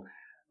example,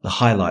 the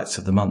highlights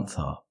of the month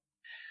are.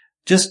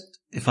 Just,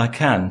 if I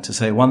can, to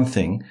say one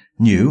thing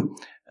new,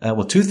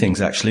 two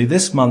things actually.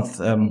 This month,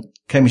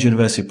 Cambridge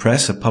University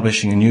Press are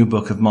publishing a new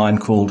book of mine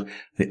called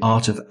The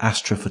Art of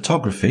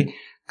Astrophotography,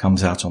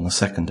 comes out on the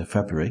 2nd of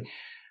February,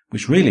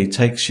 which really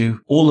takes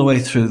you all the way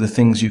through the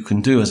things you can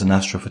do as an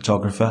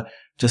astrophotographer,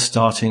 just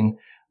starting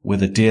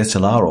with a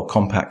DSLR or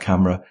compact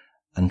camera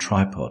and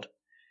tripod.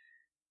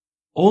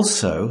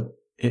 Also,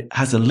 it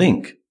has a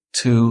link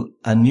to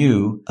a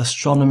new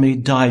astronomy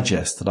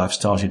digest that I've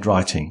started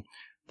writing.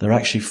 There are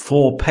actually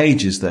 4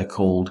 pages, they're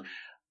called,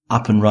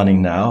 up and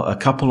running now. A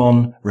couple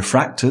on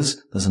refractors.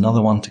 There's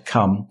another one to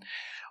come.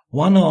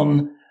 One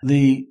on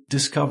the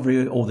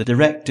discovery or the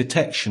direct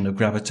detection of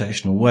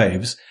gravitational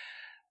waves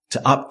to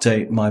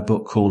update my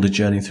book called A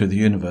Journey Through the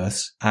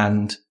Universe,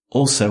 and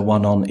also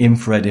one on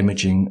infrared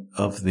imaging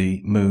of the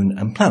moon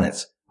and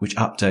planets, which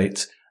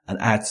updates and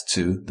adds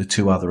to the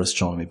 2 other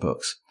astronomy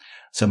books.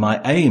 So my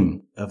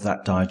aim of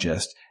that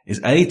digest is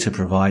A, to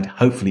provide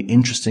hopefully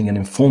interesting and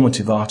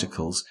informative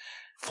articles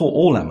for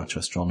all amateur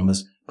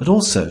astronomers, but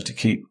also to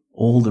keep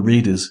all the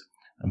readers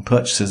and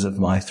purchasers of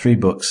my 3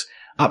 books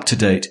up to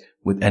date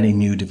with any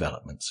new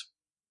developments.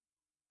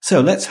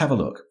 So let's have a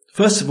look.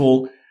 First of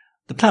all,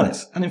 the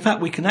planets. And in fact,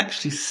 we can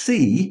actually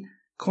see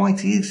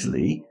quite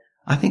easily,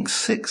 I think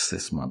 6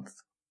 this month.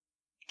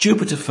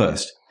 Jupiter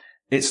first.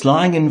 It's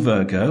lying in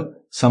Virgo,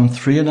 some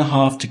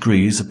 3.5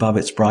 degrees above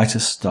its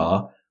brightest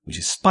star, which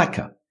is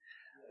Spica.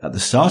 At the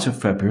start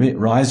of February, it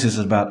rises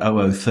at about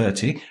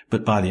 00:30,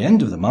 but by the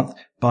end of the month,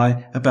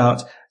 by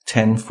about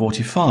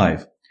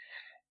 10:45.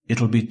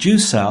 It'll be due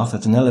south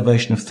at an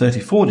elevation of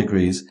 34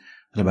 degrees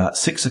at about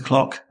 6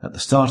 o'clock at the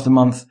start of the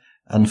month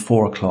and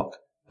 4 o'clock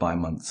by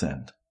month's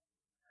end.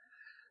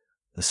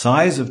 The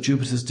size of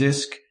Jupiter's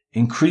disk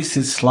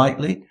increases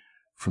slightly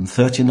from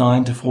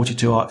 39 to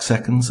 42 arc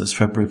seconds as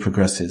February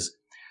progresses,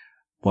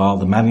 while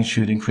the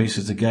magnitude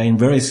increases again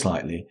very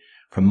slightly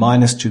from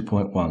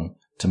 -2.1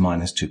 to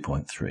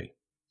 -2.3.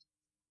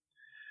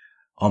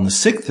 On the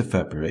 6th of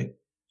February,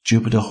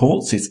 Jupiter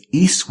halts its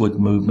eastward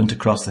movement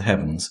across the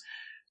heavens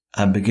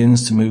and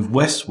begins to move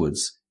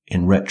westwards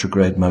in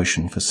retrograde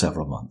motion for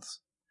several months.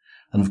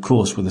 And of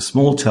course, with a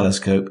small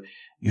telescope,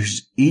 you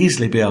should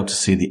easily be able to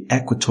see the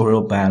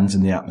equatorial bands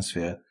in the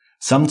atmosphere,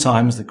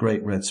 sometimes the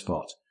Great Red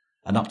Spot,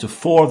 and up to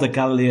 4 of the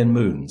Galilean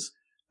moons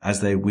as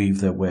they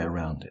weave their way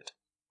around it.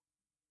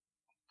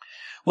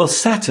 Well,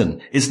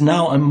 Saturn is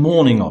now a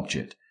morning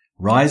object,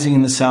 rising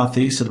in the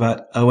southeast at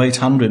about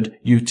 0800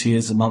 UT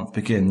as the month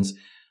begins,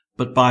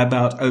 but by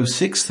about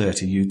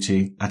 0630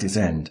 UT at its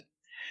end.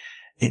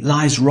 It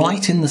lies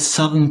right in the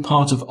southern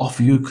part of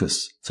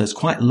Ophiuchus, so it's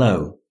quite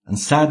low, and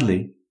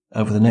sadly,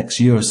 over the next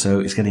year or so,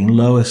 it's getting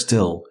lower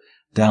still,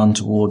 down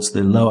towards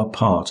the lower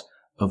part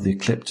of the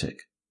ecliptic.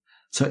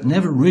 So it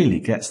never really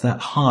gets that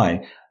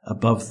high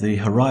above the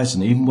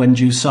horizon, even when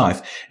due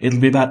south. It'll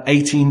be about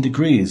 18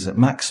 degrees at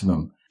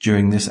maximum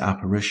during this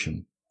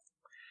apparition.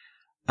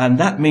 And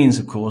that means,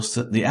 of course,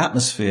 that the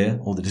atmosphere,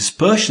 or the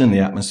dispersion in the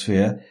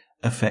atmosphere,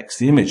 affects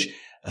the image.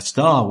 A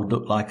star would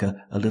look like a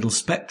little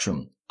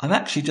spectrum. I've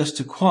actually just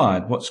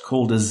acquired what's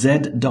called a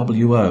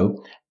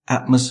ZWO,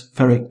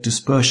 atmospheric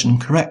dispersion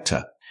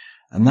corrector,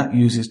 and that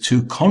uses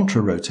 2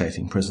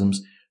 contra-rotating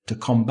prisms to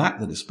combat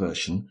the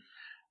dispersion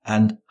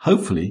and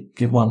hopefully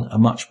give one a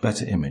much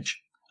better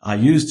image. I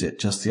used it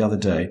just the other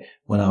day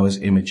when I was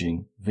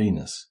imaging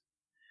Venus.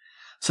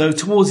 So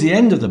towards the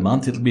end of the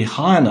month, it'll be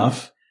high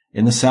enough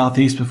in the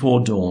southeast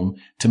before dawn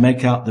to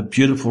make out the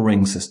beautiful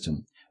ring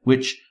system,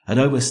 which, at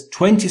over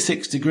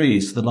 26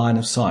 degrees to the line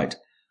of sight,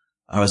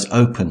 are as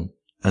open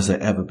as they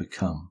ever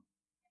become.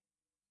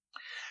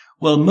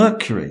 Well,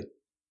 Mercury,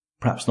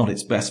 perhaps not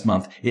its best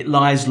month, it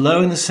lies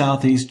low in the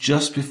southeast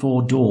just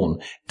before dawn,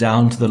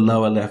 down to the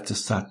lower left of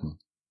Saturn.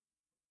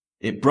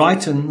 It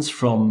brightens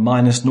from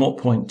minus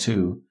 0.2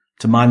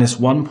 to minus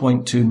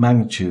 1.2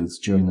 magnitudes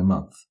during the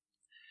month,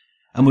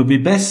 and would be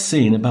best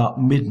seen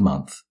about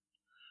mid-month.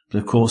 But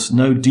of course,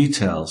 no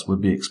details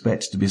would be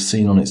expected to be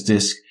seen on its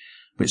disk,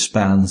 which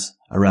spans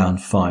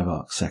around 5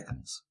 arc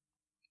seconds.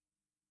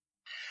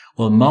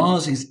 Well,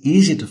 Mars is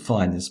easy to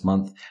find this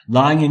month,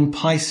 lying in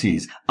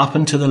Pisces, up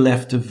and to the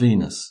left of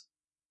Venus.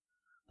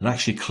 They're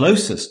actually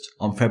closest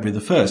on February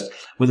the 1st,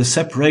 with a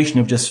separation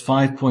of just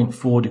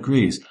 5.4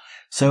 degrees,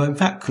 so in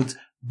fact could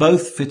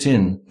both fit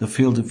in the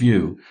field of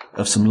view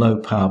of some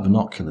low-power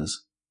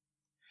binoculars.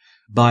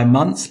 By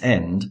month's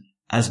end,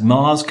 as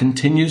Mars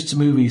continues to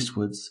move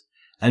eastwards,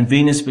 and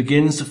Venus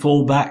begins to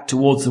fall back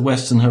towards the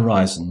western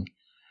horizon,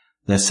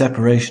 their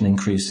separation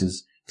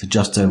increases to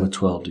just over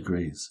 12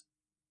 degrees.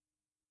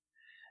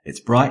 Its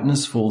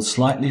brightness falls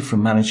slightly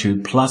from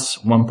magnitude plus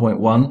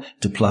 1.1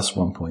 to plus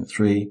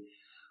 1.3,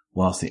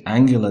 whilst the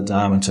angular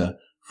diameter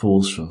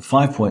falls from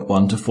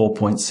 5.1 to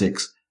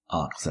 4.6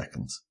 arc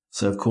seconds.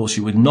 So of course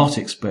you would not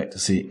expect to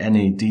see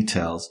any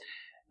details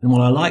in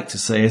what I like to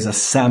say is a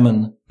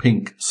salmon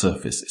pink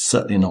surface. It's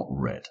certainly not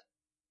red.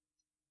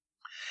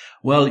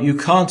 Well, you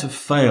can't have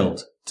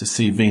failed to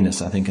see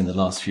Venus, I think, in the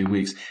last few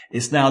weeks.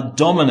 It's now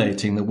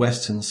dominating the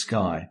western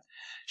sky,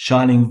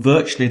 shining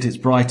virtually at its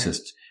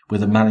brightest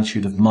with a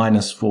magnitude of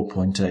minus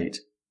 4.8.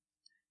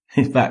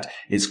 In fact,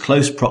 its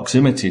close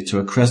proximity to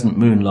a crescent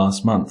moon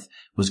last month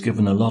was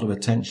given a lot of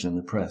attention in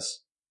the press.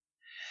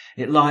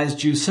 It lies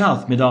due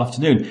south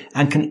mid-afternoon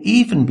and can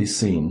even be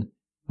seen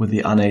with the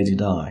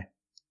unaided eye.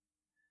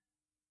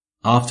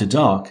 After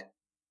dark,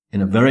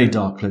 in a very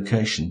dark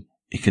location,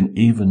 it can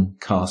even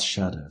cast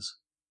shadows.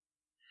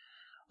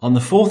 On the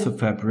 4th of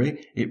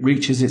February, it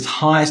reaches its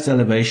highest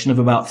elevation of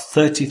about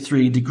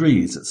 33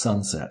 degrees at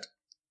sunset.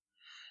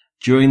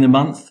 During the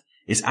month,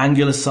 its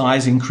angular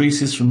size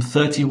increases from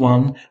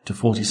 31 to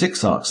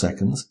 46 arc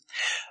seconds,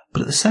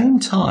 but at the same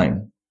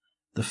time,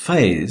 the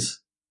phase,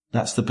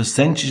 that's the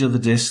percentage of the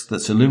disk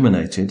that's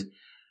illuminated,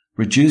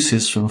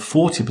 reduces from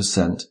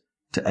 40%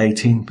 to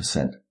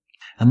 18%.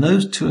 And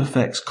those two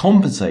effects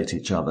compensate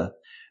each other,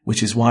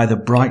 which is why the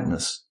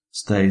brightness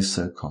stays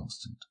so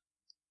constant.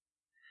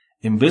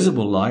 In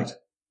visible light,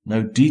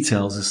 no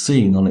details are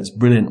seen on its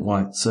brilliant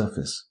white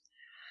surface,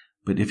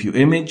 but if you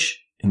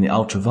image in the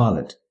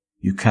ultraviolet,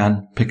 you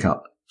can pick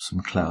up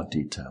some cloud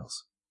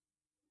details.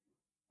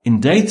 In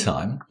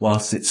daytime,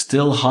 whilst it's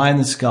still high in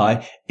the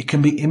sky, it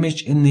can be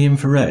imaged in the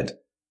infrared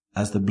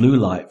as the blue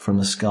light from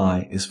the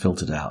sky is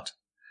filtered out.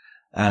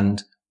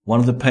 And one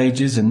of the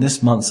pages in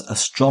this month's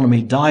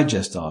Astronomy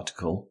Digest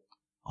article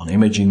on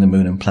imaging the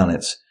moon and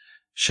planets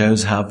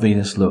shows how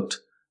Venus looked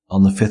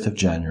on the 5th of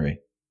January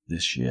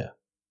this year.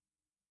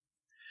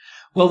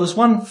 Well, there's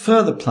one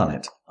further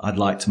planet I'd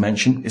like to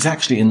mention. It's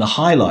actually in the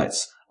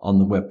highlights on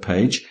the web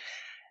page.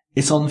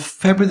 It's on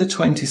February the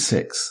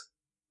 26th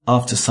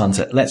after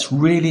sunset. Let's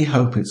really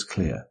hope it's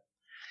clear,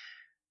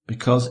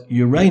 because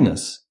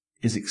Uranus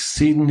is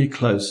exceedingly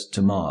close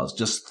to Mars,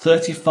 just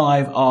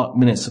 35 arc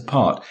minutes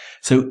apart,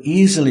 so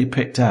easily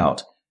picked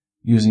out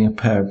using a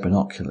pair of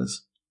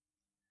binoculars.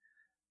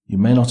 You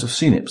may not have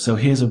seen it, so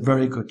here's a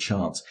very good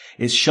chance.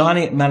 It's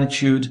shining at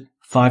magnitude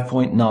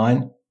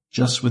 5.9,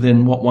 just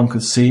within what one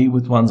could see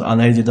with one's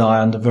unaided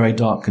eye under very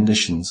dark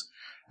conditions,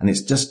 and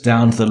it's just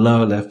down to the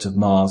lower left of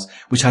Mars,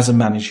 which has a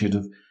magnitude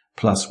of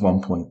plus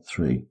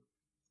 1.3.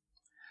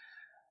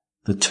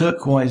 The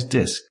turquoise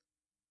disk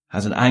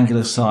has an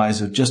angular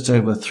size of just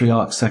over 3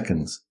 arc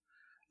seconds,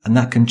 and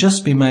that can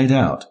just be made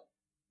out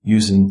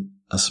using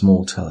a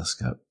small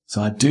telescope.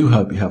 So I do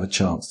hope you have a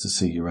chance to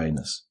see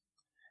Uranus.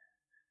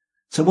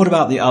 So what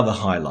about the other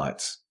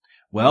highlights?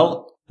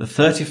 Well, the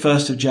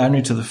 31st of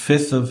January to the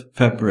 5th of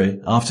February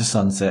after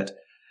sunset,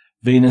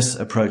 Venus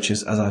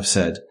approaches, as I've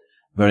said,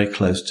 very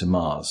close to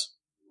Mars.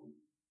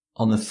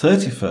 On the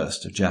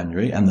 31st of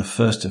January and the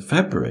 1st of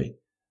February,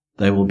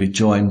 they will be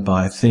joined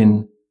by a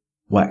thin,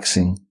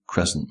 waxing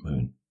crescent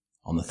moon.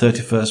 On the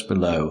 31st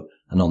below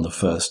and on the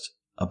 1st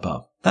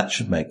above. That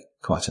should make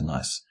quite a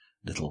nice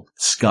little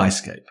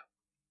skyscape.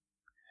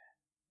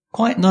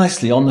 Quite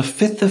nicely, on the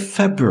 5th of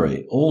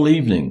February, all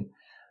evening,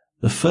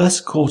 the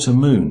first quarter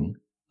moon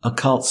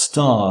occults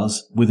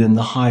stars within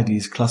the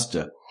Hyades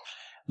cluster.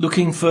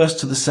 Looking first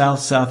to the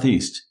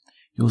south-southeast,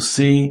 you'll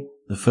see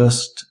the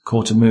first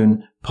quarter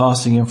moon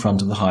passing in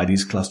front of the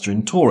Hyades cluster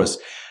in Taurus.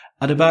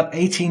 At about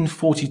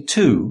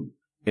 1842,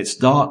 its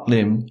dark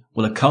limb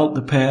will occult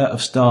the pair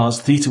of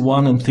stars Theta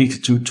 1 and Theta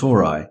 2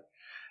 Tauri,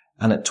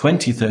 and at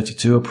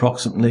 2032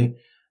 approximately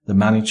the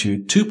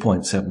magnitude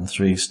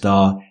 2.73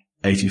 star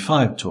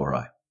 85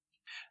 Tauri.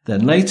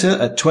 Then later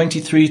at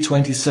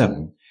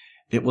 2327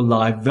 it will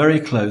lie very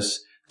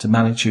close to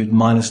magnitude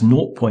minus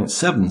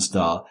 0.7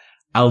 star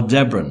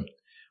Aldebaran,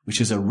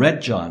 which is a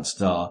red giant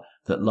star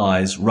that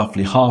lies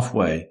roughly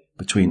halfway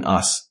between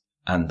us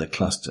and the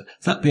cluster.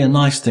 That'd be a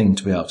nice thing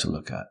to be able to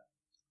look at.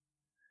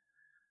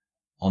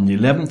 On the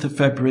 11th of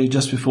February,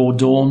 just before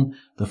dawn,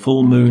 the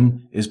full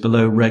moon is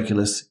below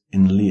Regulus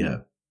in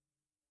Leo.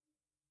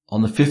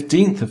 On the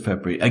 15th of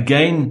February,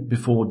 again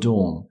before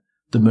dawn,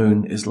 the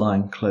moon is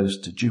lying close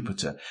to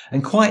Jupiter.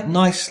 And quite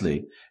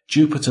nicely,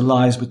 Jupiter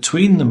lies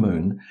between the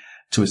moon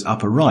to its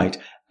upper right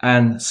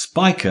and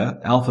Spica,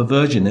 Alpha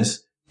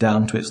Virginis,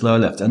 down to its lower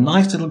left. A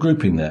nice little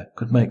grouping there.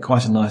 Could make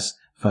quite a nice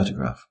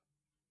photograph.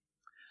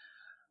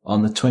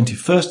 On the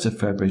 21st of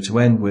February, to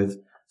end with,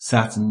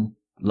 Saturn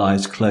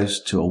lies close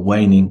to a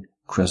waning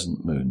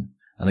crescent moon.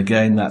 And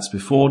again, that's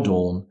before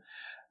dawn,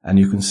 and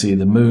you can see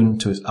the moon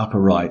to its upper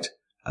right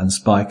and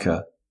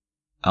Spica,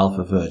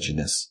 Alpha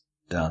Virginis,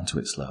 down to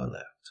its lower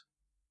left.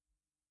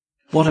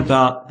 What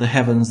about the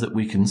heavens that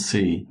we can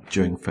see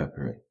during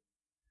February?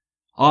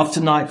 After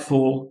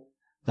nightfall,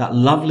 that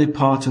lovely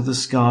part of the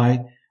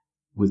sky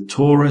with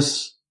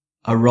Taurus,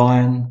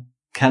 Orion,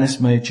 Canis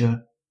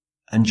Major,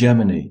 and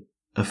Gemini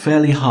are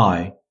fairly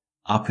high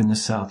up in the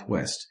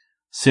southwest.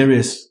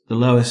 Sirius, the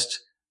lowest,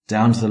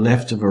 down to the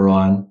left of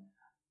Orion,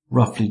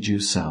 roughly due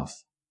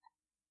south.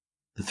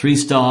 The three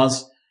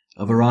stars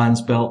of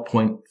Orion's belt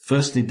point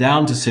firstly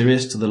down to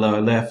Sirius to the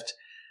lower left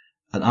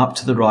and up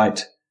to the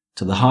right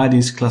to the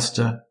Hyades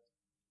cluster,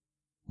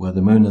 where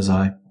the moon, as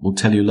I will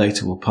tell you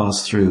later, will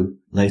pass through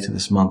later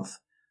this month,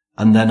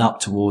 and then up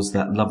towards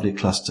that lovely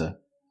cluster,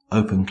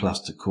 open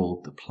cluster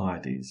called the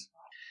Pleiades.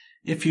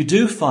 If you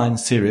do find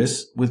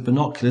Sirius with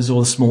binoculars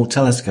or a small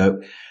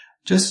telescope,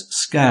 just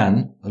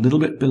scan a little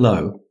bit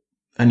below,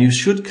 and you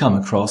should come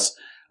across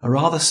a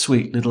rather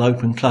sweet little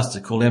open cluster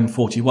called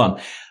M41.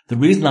 The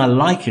reason I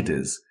like it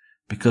is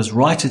because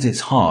right at its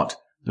heart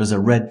there's a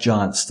red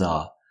giant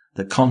star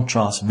that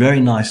contrasts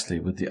very nicely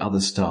with the other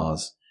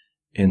stars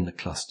in the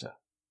cluster.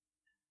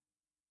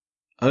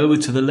 Over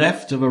to the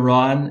left of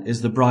Orion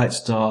is the bright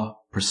star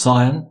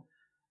Procyon.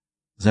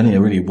 There's only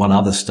really one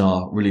other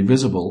star really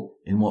visible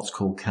in what's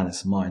called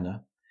Canis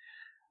Minor.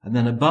 And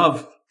then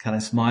above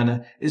Canis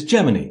Minor is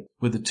Gemini,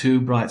 with the two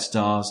bright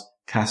stars,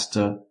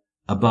 Castor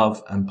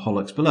above and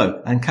Pollux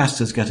below. And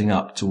Castor's getting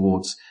up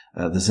towards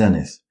the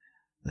zenith,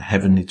 the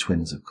heavenly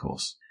twins, of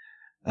course.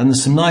 And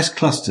there's some nice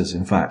clusters,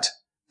 in fact,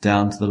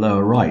 down to the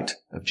lower right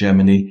of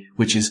Gemini,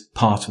 which is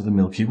part of the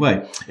Milky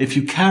Way. If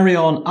you carry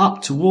on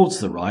up towards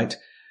the right,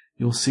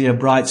 you'll see a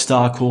bright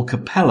star called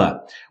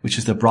Capella, which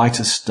is the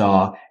brightest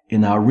star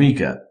in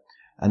Auriga.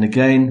 And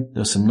again,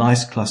 there are some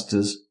nice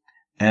clusters,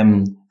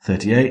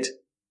 M38,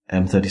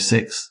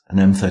 M36, and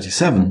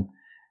M37,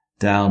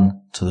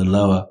 down to the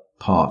lower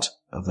part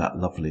of that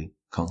lovely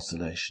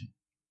constellation.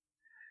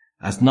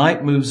 As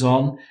night moves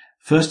on,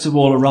 first of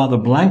all, a rather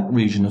blank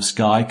region of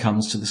sky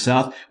comes to the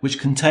south, which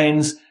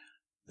contains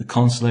the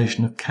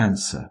constellation of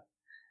Cancer.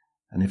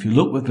 And if you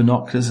look with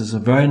binoculars, there's a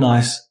very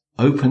nice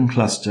open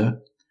cluster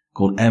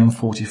called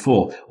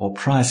M44, or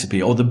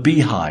Praesepe, or the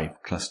beehive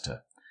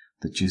cluster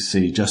that you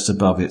see just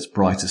above its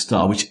brightest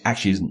star, which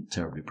actually isn't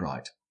terribly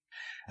bright.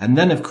 And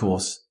then, of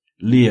course,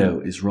 Leo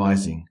is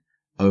rising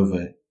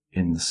over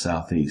in the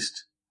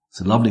southeast.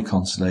 It's a lovely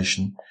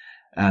constellation,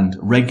 and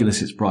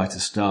Regulus, its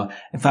brightest star,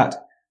 in fact,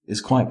 is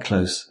quite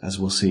close, as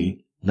we'll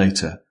see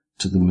later,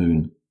 to the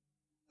moon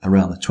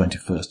around the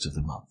 21st of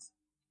the month.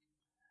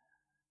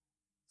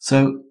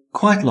 So,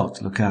 quite a lot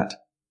to look at.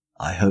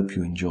 I hope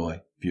you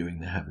enjoy viewing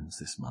the heavens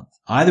this month,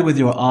 either with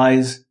your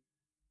eyes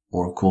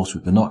or, of course,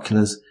 with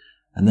binoculars,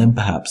 and then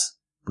perhaps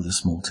with a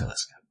small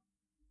telescope.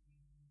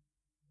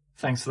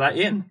 Thanks for that,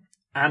 Ian.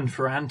 And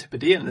for our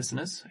Antipodean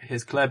listeners,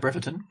 here's Claire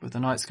Bretherton with the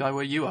night sky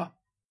where you are.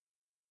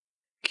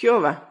 Kia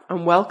ora,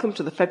 and welcome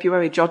to the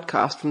February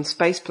Jodcast from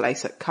Space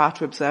Place at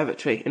Carter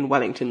Observatory in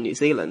Wellington, New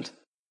Zealand.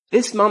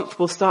 This month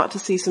we'll start to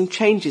see some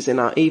changes in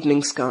our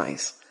evening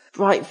skies.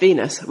 Bright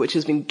Venus, which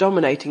has been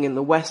dominating in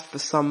the west for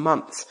some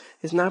months,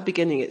 is now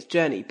beginning its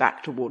journey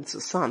back towards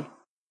the sun.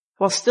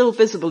 While still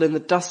visible in the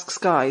dusk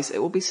skies, it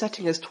will be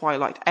setting as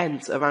twilight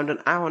ends around an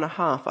hour and a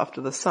half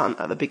after the sun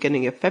at the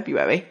beginning of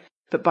February,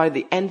 but by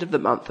the end of the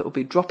month it will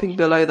be dropping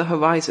below the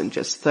horizon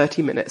just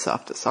 30 minutes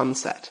after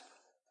sunset.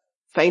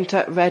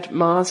 Fainter red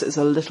Mars is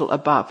a little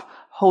above,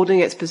 holding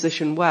its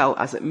position well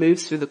as it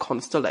moves through the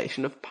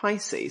constellation of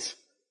Pisces.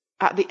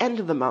 At the end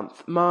of the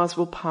month, Mars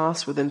will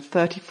pass within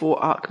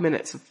 34 arc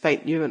minutes of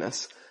faint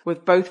Uranus,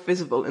 with both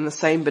visible in the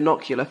same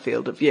binocular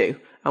field of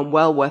view, and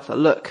well worth a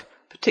look,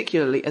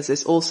 particularly as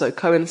this also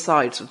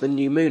coincides with the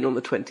new moon on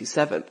the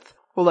 27th,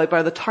 although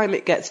by the time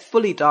it gets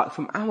fully dark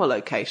from our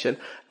location,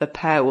 the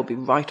pair will be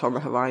right on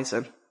the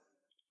horizon.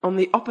 On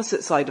the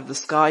opposite side of the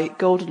sky,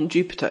 golden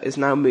Jupiter is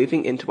now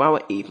moving into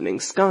our evening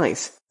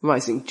skies,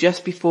 rising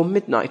just before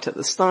midnight at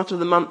the start of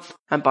the month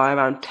and by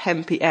around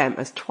 10 p.m.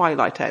 as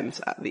twilight ends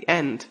at the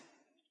end.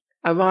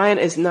 Orion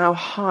is now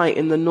high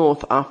in the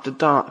north after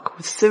dark,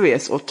 with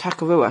Sirius or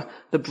Takarua,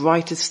 the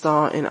brightest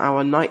star in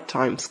our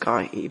nighttime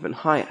sky, even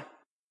higher.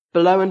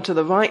 Below and to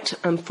the right,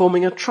 and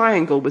forming a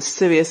triangle with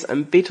Sirius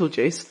and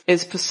Betelgeuse,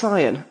 is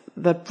Procyon,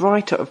 the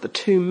brighter of the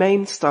two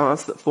main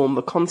stars that form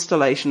the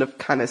constellation of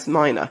Canis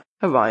Minor,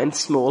 Orion's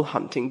small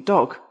hunting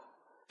dog.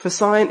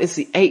 Procyon is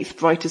the 8th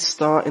brightest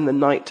star in the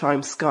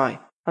nighttime sky,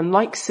 and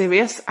like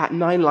Sirius at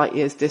 9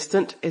 light-years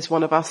distant, is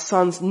one of our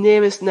Sun's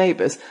nearest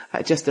neighbours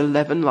at just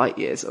 11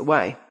 light-years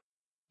away.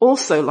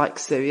 Also like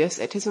Sirius,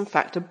 it is in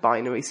fact a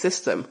binary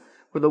system,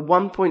 with a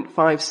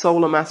 1.5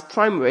 solar mass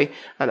primary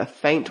and a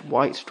faint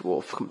white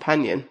dwarf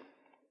companion.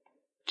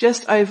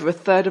 Just over a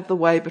third of the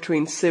way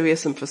between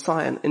Sirius and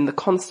Procyon in the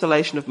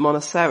constellation of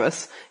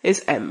Monoceros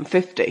is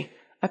M50,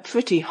 a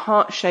pretty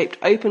heart-shaped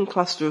open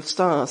cluster of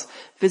stars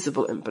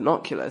visible in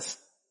binoculars.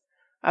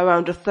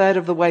 Around a third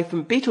of the way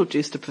from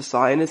Betelgeuse to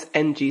Procyon is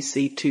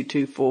NGC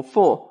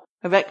 2244,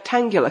 a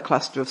rectangular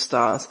cluster of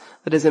stars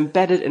that is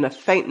embedded in a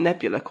faint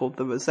nebula called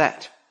the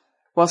Rosette.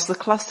 Whilst the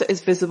cluster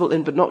is visible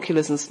in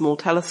binoculars and small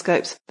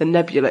telescopes, the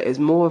nebula is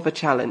more of a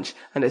challenge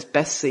and is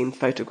best seen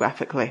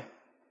photographically.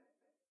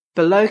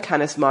 Below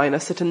Canis Minor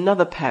sit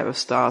another pair of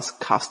stars,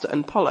 Castor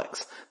and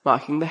Pollux,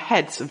 marking the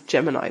heads of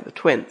Gemini the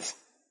twins.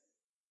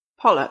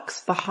 Pollux,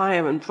 the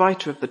higher and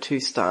brighter of the two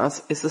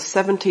stars, is the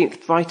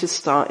 17th brightest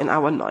star in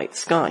our night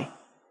sky.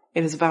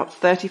 It is about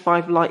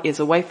 35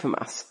 light-years away from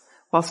us,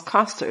 whilst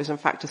Castor is in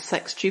fact a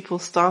sextuple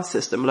star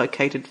system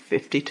located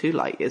 52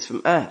 light-years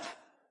from Earth.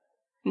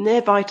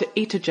 Nearby to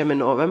Eta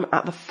Geminorum,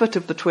 at the foot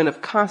of the twin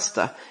of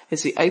Castor,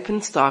 is the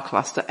open star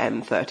cluster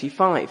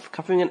M35,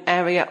 covering an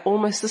area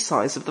almost the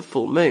size of the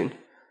full moon.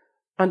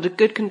 Under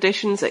good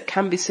conditions, it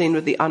can be seen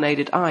with the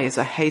unaided eye as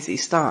a hazy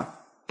star,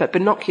 but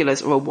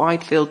binoculars or a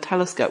wide-field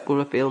telescope will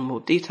reveal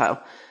more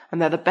detail,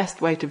 and they're the best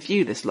way to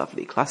view this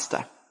lovely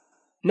cluster.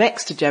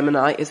 Next to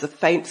Gemini is the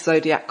faint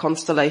zodiac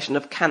constellation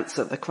of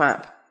Cancer, the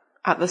Crab.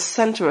 At the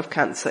centre of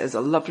Cancer is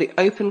a lovely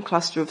open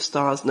cluster of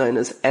stars known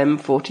as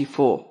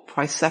M44,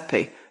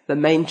 Praesepe, the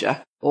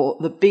Manger, or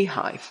the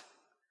Beehive.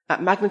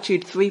 At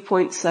magnitude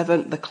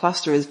 3.7, the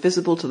cluster is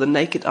visible to the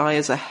naked eye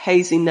as a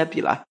hazy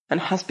nebula and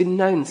has been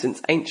known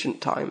since ancient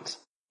times.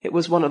 It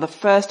was one of the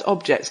first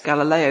objects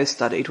Galileo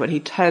studied when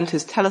he turned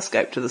his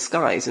telescope to the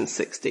skies in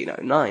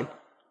 1609.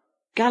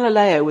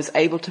 Galileo was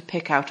able to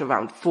pick out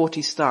around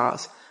 40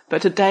 stars,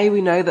 but today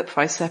we know that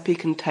Praesepe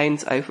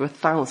contains over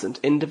 1,000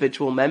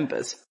 individual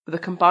members, with a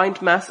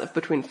combined mass of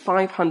between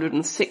 500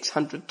 and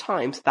 600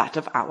 times that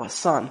of our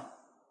Sun.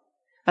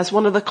 As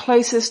one of the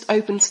closest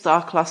open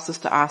star clusters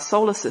to our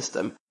solar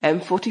system,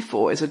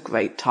 M44 is a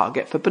great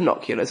target for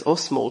binoculars or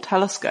small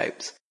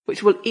telescopes,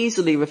 which will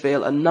easily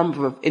reveal a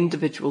number of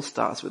individual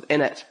stars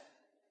within it.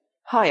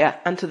 Higher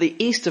and to the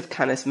east of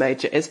Canis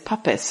Major is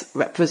Puppis,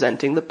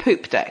 representing the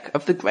poop deck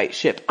of the great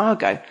ship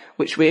Argo,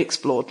 which we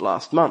explored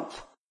last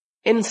month.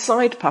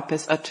 Inside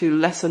Puppis are two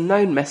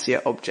lesser-known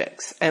Messier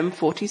objects,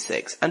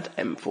 M46 and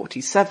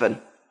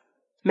M47.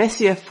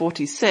 Messier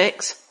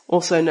 46,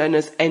 also known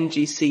as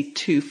NGC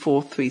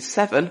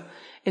 2437,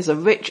 is a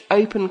rich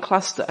open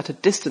cluster at a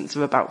distance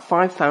of about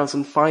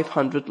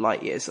 5,500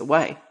 light-years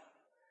away.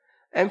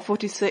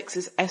 M46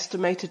 is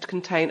estimated to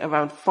contain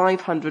around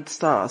 500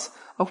 stars,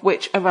 of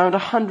which around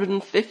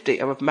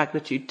 150 are of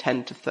magnitude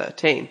 10 to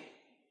 13.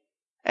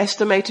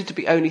 Estimated to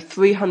be only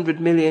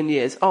 300 million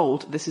years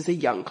old, this is a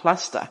young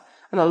cluster,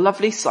 and a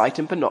lovely sight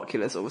in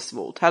binoculars or a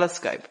small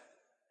telescope.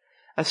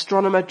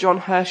 Astronomer John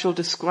Herschel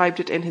described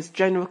it in his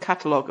general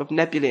catalogue of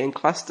nebulae and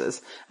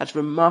clusters as a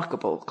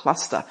remarkable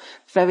cluster,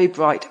 very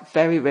bright,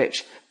 very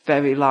rich,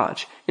 very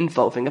large,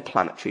 involving a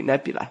planetary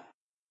nebula.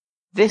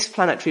 This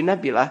planetary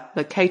nebula,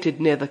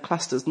 located near the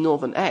cluster's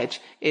northern edge,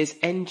 is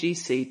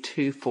NGC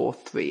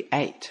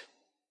 2438.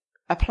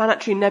 A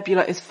planetary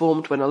nebula is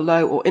formed when a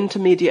low or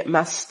intermediate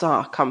mass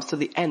star comes to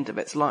the end of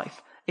its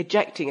life,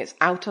 ejecting its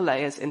outer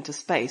layers into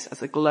space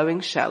as a glowing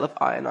shell of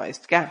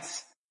ionized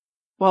gas.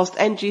 Whilst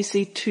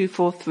NGC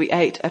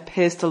 2438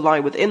 appears to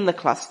lie within the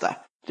cluster,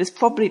 it is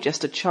probably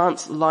just a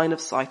chance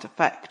line-of-sight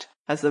effect,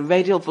 as the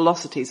radial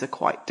velocities are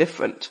quite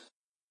different.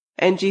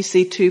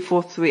 NGC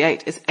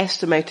 2438 is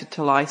estimated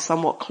to lie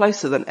somewhat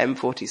closer than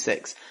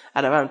M46,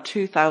 at around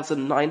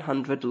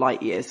 2,900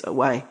 light-years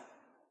away.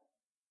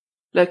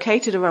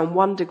 Located around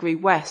 1 degree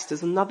west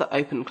is another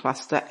open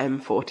cluster,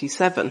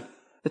 M47.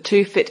 The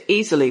two fit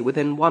easily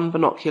within one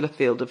binocular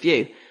field of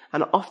view,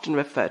 and are often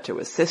referred to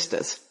as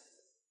sisters.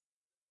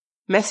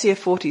 Messier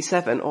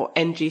 47, or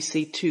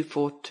NGC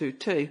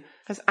 2422,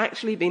 has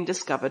actually been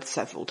discovered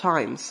several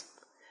times.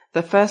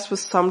 The first was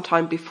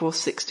sometime before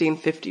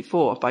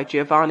 1654 by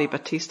Giovanni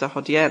Battista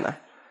Hodierna,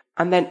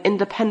 and then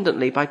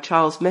independently by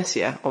Charles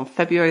Messier on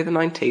February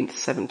 19,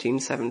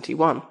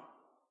 1771.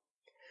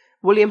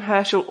 William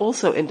Herschel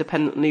also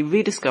independently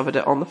rediscovered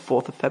it on the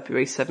 4th of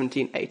February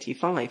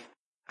 1785,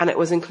 and it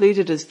was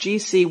included as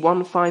GC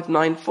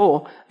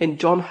 1594 in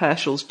John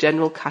Herschel's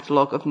General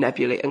Catalogue of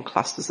Nebulae and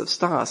Clusters of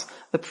Stars,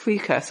 the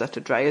precursor to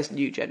Dreyer's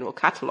New General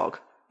Catalogue,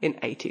 in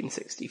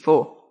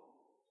 1864.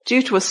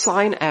 Due to a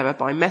sign error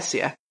by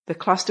Messier, the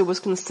cluster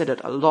was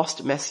considered a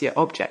lost Messier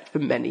object for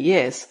many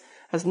years,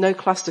 as no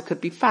cluster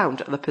could be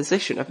found at the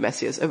position of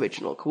Messier's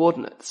original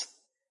coordinates.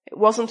 It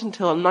wasn't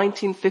until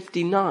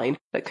 1959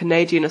 that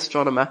Canadian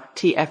astronomer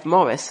T.F.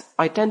 Morris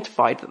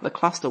identified that the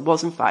cluster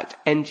was in fact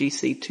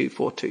NGC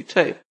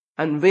 2422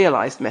 and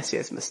realized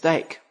Messier's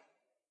mistake.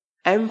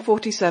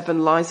 M47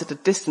 lies at a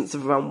distance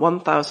of around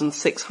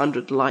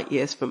 1,600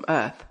 light-years from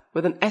Earth,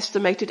 with an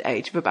estimated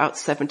age of about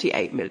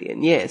 78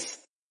 million years.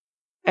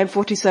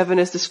 M47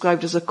 is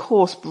described as a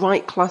coarse,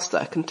 bright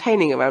cluster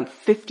containing around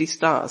 50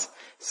 stars,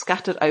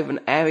 scattered over an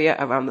area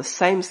around the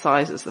same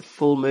size as the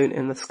full moon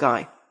in the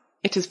sky.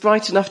 It is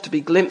bright enough to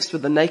be glimpsed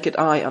with the naked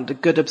eye under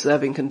good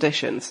observing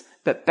conditions,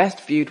 but best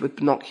viewed with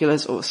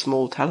binoculars or a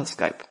small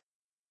telescope.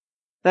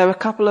 There are a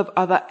couple of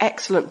other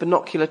excellent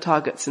binocular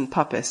targets in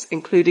Puppis,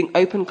 including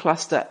open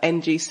cluster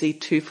NGC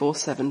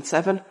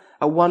 2477,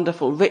 a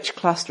wonderful rich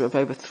cluster of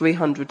over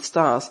 300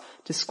 stars,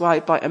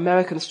 described by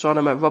American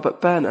astronomer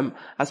Robert Burnham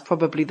as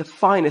probably the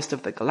finest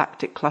of the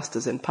galactic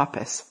clusters in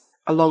Puppis,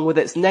 along with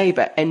its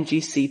neighbour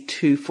NGC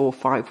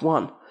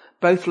 2451,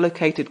 both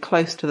located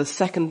close to the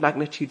second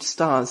magnitude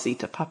star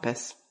Zeta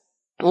Puppis.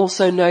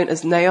 Also known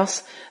as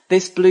Neos,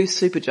 this blue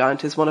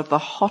supergiant is one of the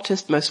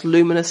hottest, most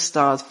luminous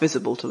stars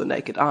visible to the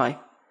naked eye.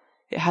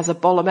 It has a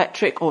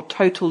bolometric or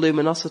total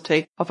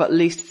luminosity of at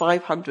least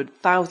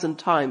 500,000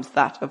 times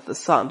that of the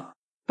Sun,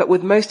 but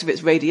with most of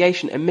its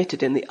radiation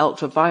emitted in the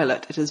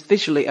ultraviolet, it is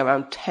visually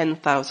around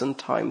 10,000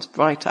 times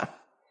brighter.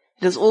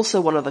 It is also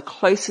one of the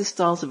closest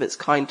stars of its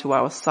kind to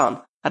our Sun,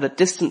 at a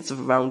distance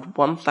of around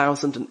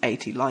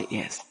 1,080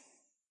 light-years.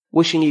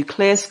 Wishing you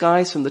clear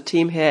skies from the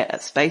team here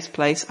at Space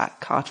Place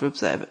at Carter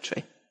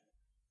Observatory.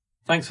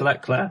 Thanks for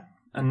that, Claire.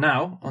 And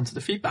now, on to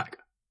the feedback.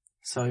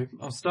 So,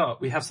 I'll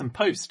start. We have some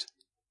post.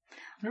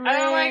 Oh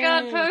my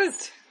god,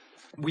 post!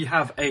 We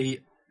have a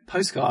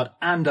postcard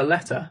and a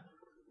letter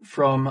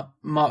from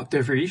Mark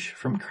De Vries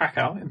from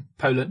Krakow in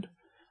Poland.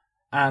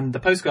 And the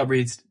postcard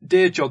reads,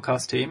 Dear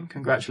Jodcast team,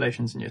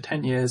 congratulations on your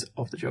 10 years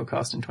of the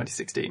Jodcast in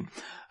 2016.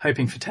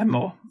 Hoping for 10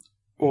 more.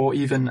 Or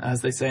even,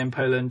 as they say in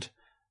Poland,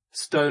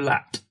 100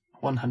 lat,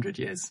 100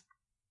 years.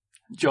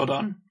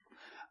 Jodon.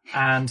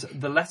 And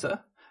the letter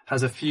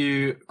has a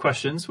few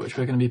questions which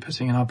we're going to be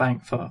putting in our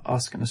bank for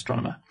Ask an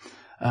Astronomer.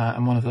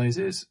 And one of those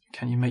is,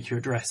 can you make your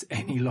address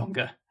any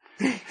longer?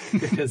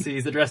 Because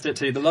he's addressed it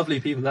to the lovely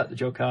people at the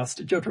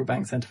Jodcast, Jodrell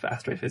Bank Centre for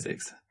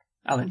Astrophysics,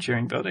 Alan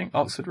Turing Building,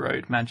 Oxford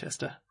Road,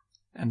 Manchester,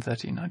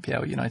 M13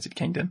 IPL, United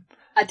Kingdom.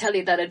 I tell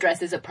you, that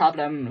address is a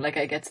problem. Like,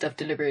 I get stuff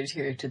delivered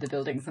here to the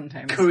building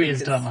sometimes.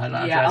 Couriers don't like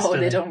that address,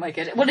 they don't like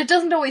it. Well, it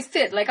doesn't always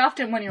fit. Like,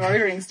 often when you're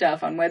ordering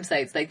stuff on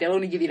websites, like, they'll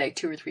only give you, like,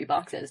 2 or 3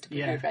 boxes to put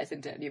your address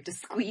into, and you have to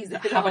squeeze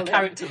it have all a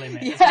character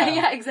limit.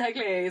 Yeah,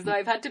 exactly. So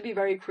I've had to be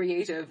very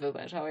creative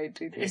about how I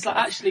do things. It's like,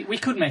 actually, we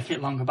could make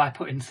it longer by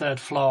putting 3rd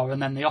floor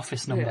and then the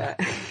office number.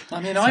 Yeah.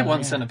 I mean, I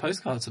once sent a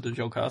postcard to the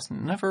Jodcast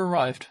and it never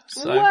arrived.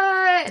 So,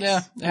 what?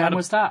 Yeah. When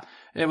was that?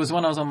 It was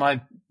when I was on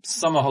my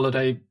summer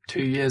holiday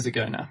 2 years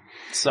ago now.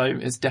 So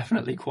it's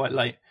definitely quite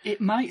late. It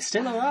might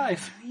still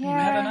arrive. You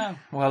never know.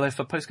 Well, if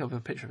a postcard with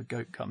a picture of a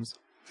goat comes.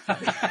 For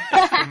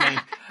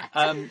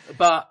me.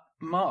 But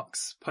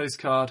Mark's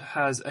postcard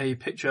has a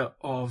picture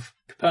of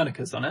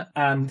Copernicus on it.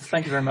 And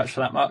thank you very much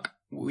for that, Mark.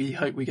 We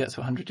hope we get to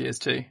 100 years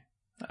too.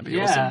 That'd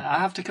be awesome. I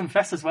have to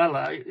confess as well,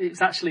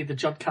 it's actually the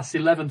Jodcast's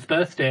 11th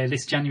birthday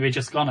this January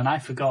just gone, and I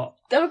forgot.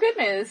 Oh,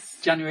 goodness.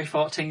 January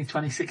 14th,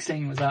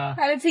 2016 was our...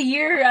 And it's a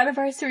year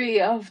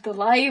anniversary of the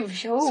live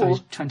show. So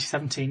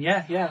 2017,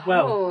 yeah.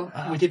 Well,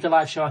 we did the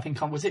live show, I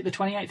think, was it the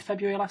 28th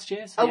February last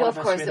year? So well, of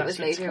course, it was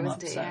later,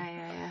 wasn't it?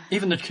 Yeah.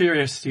 Even the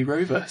Curiosity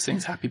rover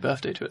sings happy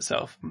birthday to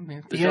itself. I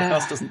mean, the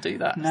Jodcast doesn't do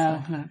that.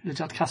 No, the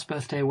Jodcast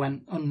birthday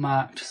went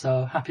unmarked,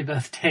 so happy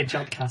birthday,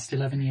 Jodcast,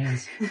 11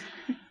 years.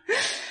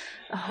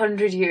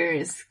 100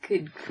 years.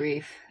 Good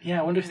grief. Yeah,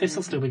 I wonder if this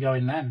will still be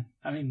going then.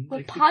 I mean,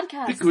 the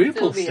podcast. The group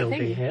will still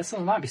be here, so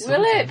there might be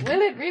something.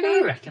 Will it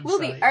really? I reckon will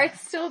the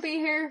Earth still be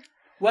here?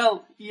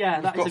 Well, yeah,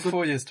 that is a good,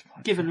 4 years to...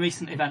 given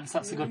recent events,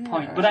 that's a good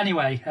point. But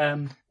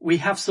anyway, we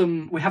have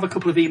a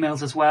couple of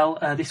emails as well.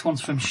 This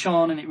one's from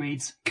Sean and it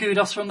reads,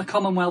 Kudos from the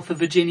Commonwealth of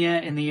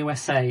Virginia in the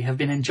USA. Have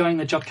been enjoying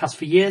the Jodcast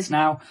for years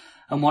now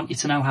and want you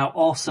to know how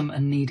awesome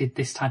and needed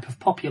this type of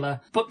popular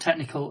but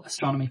technical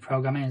astronomy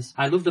program is.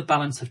 I love the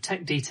balance of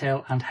tech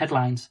detail and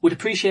headlines. Would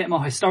appreciate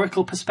more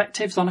historical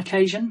perspectives on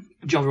occasion.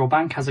 Jodrell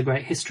Bank has a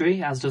great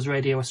history, as does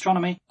radio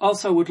astronomy.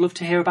 Also would love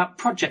to hear about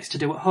projects to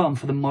do at home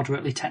for the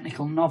moderately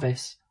technical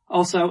novice.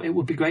 Also, it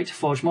would be great to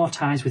forge more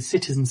ties with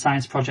citizen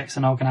science projects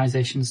and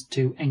organisations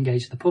to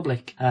engage the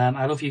public.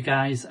 I love you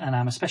guys, and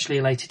I'm especially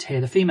elated to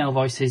hear the female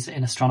voices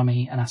in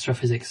astronomy and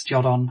astrophysics.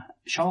 Jodon,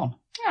 Sean.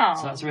 Aww.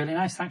 So that's really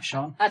nice. Thanks,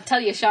 Sean. I'll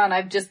tell you, Sean,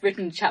 I've just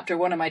written chapter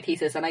 1 of my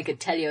thesis and I could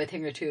tell you a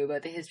thing or two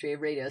about the history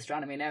of radio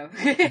astronomy now.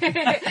 There's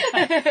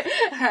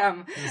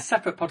a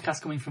separate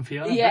podcast coming from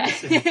Fiona.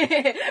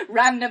 Yeah.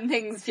 Random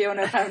things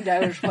Fiona found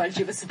out while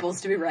she was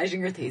supposed to be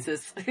writing her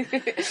thesis.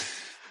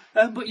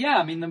 But yeah,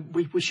 I mean,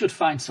 we should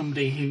find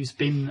somebody who's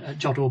been at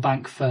Jodrell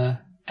Bank for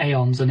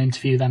aeons and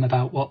interview them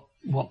about what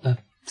the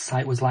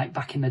site was like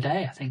back in the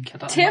day, I think.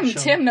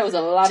 Tim knows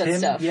a lot of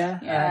stuff.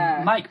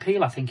 Yeah. Mike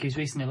Peel, I think, who's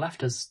recently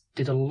left us,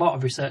 did a lot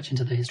of research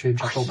into the history of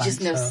Jodrell Bank. He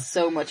just knows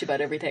so much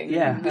about everything.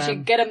 Yeah. We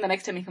should get him the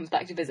next time he comes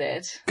back to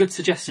visit. Good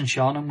suggestion,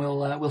 Sean, and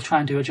we'll try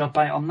and do a job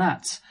bite on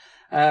that.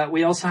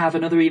 We also have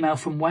another email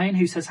from Wayne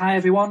who says, "Hi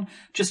everyone,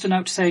 just a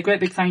note to say a great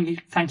big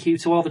thank you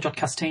to all the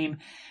Jodcast team.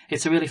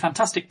 It's a really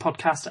fantastic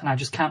podcast and I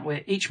just can't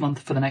wait each month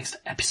for the next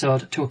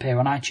episode to appear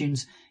on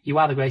iTunes. You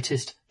are the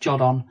greatest.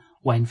 Jod on,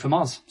 Wayne from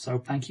Oz." So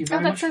thank you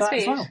very much for that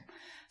as well.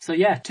 So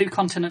yeah, 2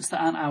 continents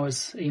that aren't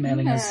ours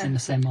emailing us in the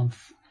same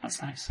month.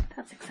 That's nice.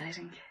 That's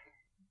exciting.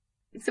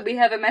 So we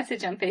have a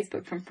message on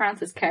Facebook from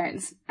Francis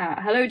Cairns.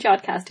 "Hello,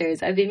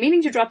 Jodcasters. I've been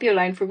meaning to drop you a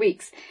line for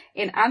weeks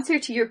in answer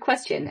to your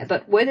question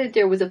about whether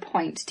there was a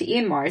point to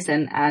Ian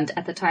Morison and,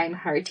 at the time,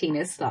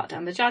 Haritina's slot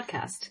on the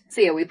Jodcast."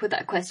 So yeah, we put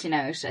that question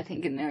out, I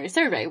think, in our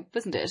survey,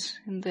 wasn't it?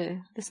 In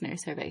the listener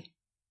survey.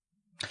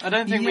 I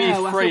don't think we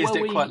phrased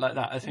it quite like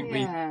that. I think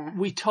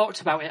we talked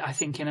about it, I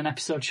think, in an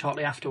episode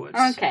shortly afterwards.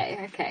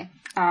 Okay.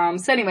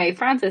 So anyway,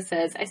 Francis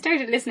says, "I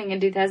started listening in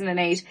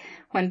 2008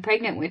 when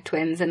pregnant with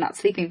twins and not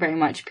sleeping very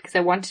much because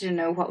I wanted to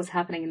know what was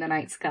happening in the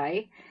night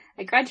sky.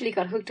 I gradually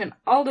got hooked on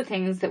all the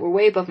things that were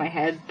way above my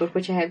head, but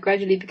which I have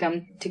gradually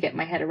begun to get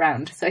my head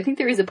around. So I think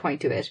there is a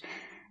point to it.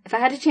 If I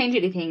had to change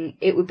anything,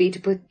 it would be to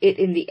put it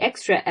in the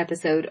extra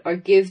episode or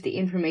give the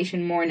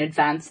information more in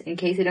advance in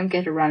case I don't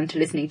get around to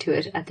listening to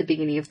it at the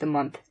beginning of the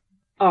month,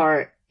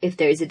 or if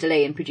there is a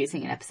delay in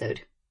producing an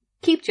episode.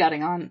 Keep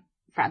jotting on,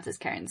 Francis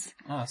Cairns."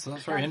 Oh, so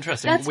that's very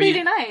interesting. That's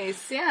really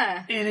nice,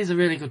 yeah. It is a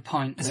really good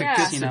point. It's a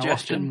good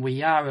suggestion. Often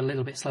we are a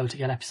little bit slow to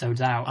get episodes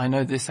out. I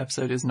know this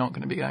episode is not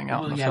going to be going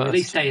out on the first.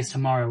 Release day is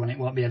tomorrow and it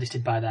won't be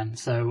edited by then.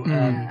 So,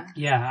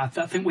 I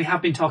think we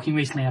have been talking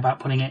recently about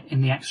putting it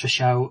in the extra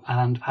show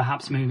and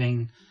perhaps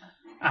moving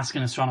Ask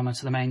an Astronomer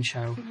to the main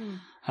show.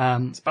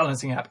 It's a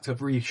balancing act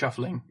of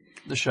reshuffling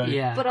the show,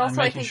 but also and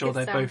making I think sure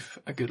they're both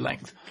a good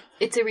length.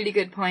 It's a really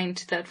good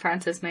point that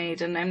Francis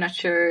made, and I'm not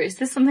sure, is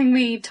this something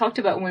we talked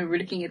about when we were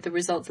looking at the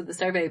results of the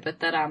survey, but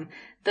that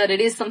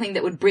it is something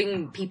that would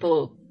bring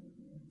people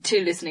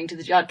to listening to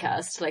the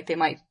Jodcast, like they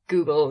might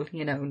Google,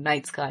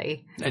 night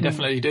sky. They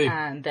definitely do.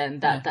 And then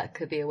that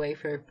could be a way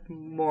for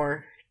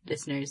more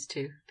listeners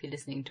to be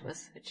listening to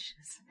us, which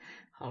is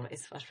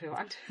always what we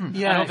want.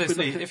 Yeah, and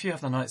obviously, if you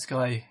have the night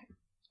sky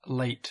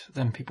late,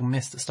 then people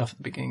miss the stuff at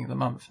the beginning of the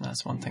month, and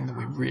that's one thing that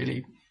we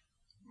really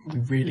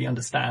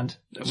understand,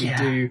 that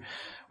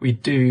we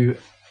do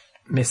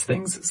miss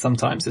things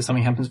sometimes if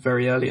something happens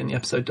very early and the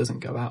episode doesn't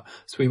go out.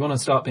 So we want to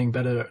start being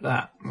better at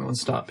that. We want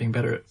to start being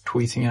better at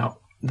tweeting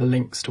out the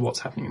links to what's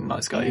happening in the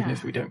night sky, even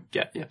if we don't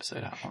get the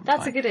episode out on time.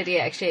 That's a good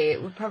idea, actually.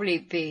 It would probably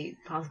be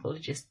possible to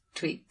just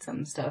tweet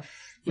some stuff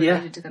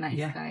related to the night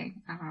sky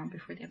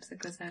before the episode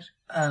goes out.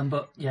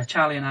 But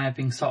Charlie and I have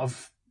been sort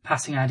of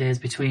passing ideas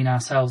between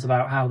ourselves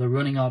about how the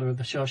running order of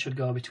the show should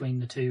go between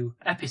the 2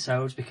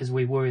 episodes, because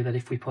we worry that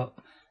if we put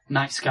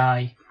Night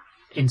Sky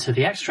into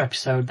the extra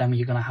episode, then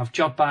you're going to have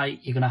Jod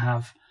Bite, you're going to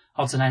have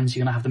Odds and Ends,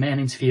 you're going to have the main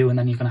interview, and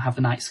then you're going to have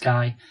the Night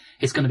Sky.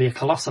 It's going to be a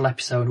colossal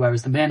episode,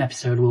 whereas the main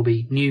episode will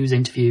be news,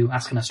 interview,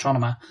 Ask an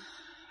Astronomer.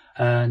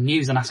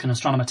 News and Ask an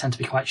Astronomer tend to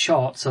be quite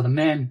short, so the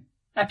main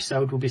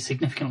episode will be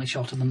significantly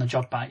shorter than the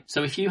Jod Bite.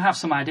 So if you have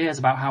some ideas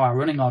about how our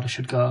running order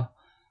should go,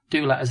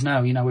 do let us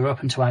know. We're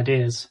open to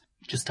ideas.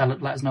 Just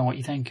let us know what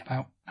you think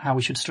about how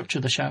we should structure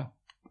the show.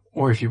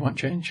 Or if you want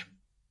change.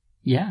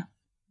 Yeah.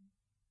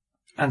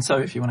 And so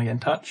if you want to get in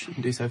touch, you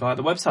can do so via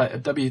the website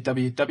at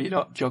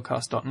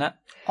www.jodcast.net.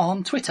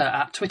 On Twitter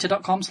at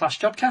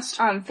twitter.com/Jodcast.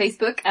 On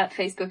Facebook at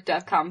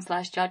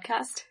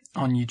facebook.com/Jodcast.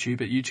 On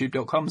YouTube at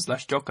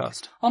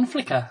youtube.com/Jodcast. On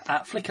Flickr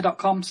at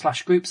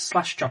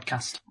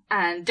flickr.com/groups/Jodcast.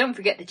 And don't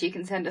forget that you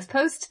can send us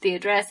posts. The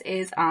address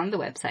is on the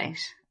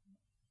website.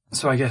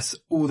 So I guess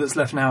all that's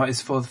left now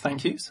is for the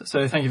thank yous.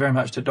 So thank you very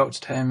much to Dr.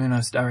 Teo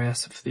Munoz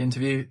Darias for the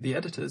interview. The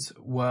editors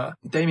were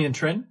Damien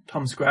Trin,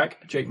 Tom Scragg,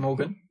 Jake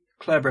Morgan,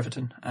 Claire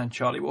Bretherton and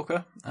Charlie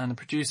Walker. And the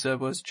producer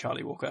was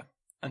Charlie Walker.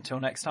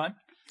 Until next time,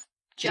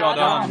 Jod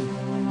on!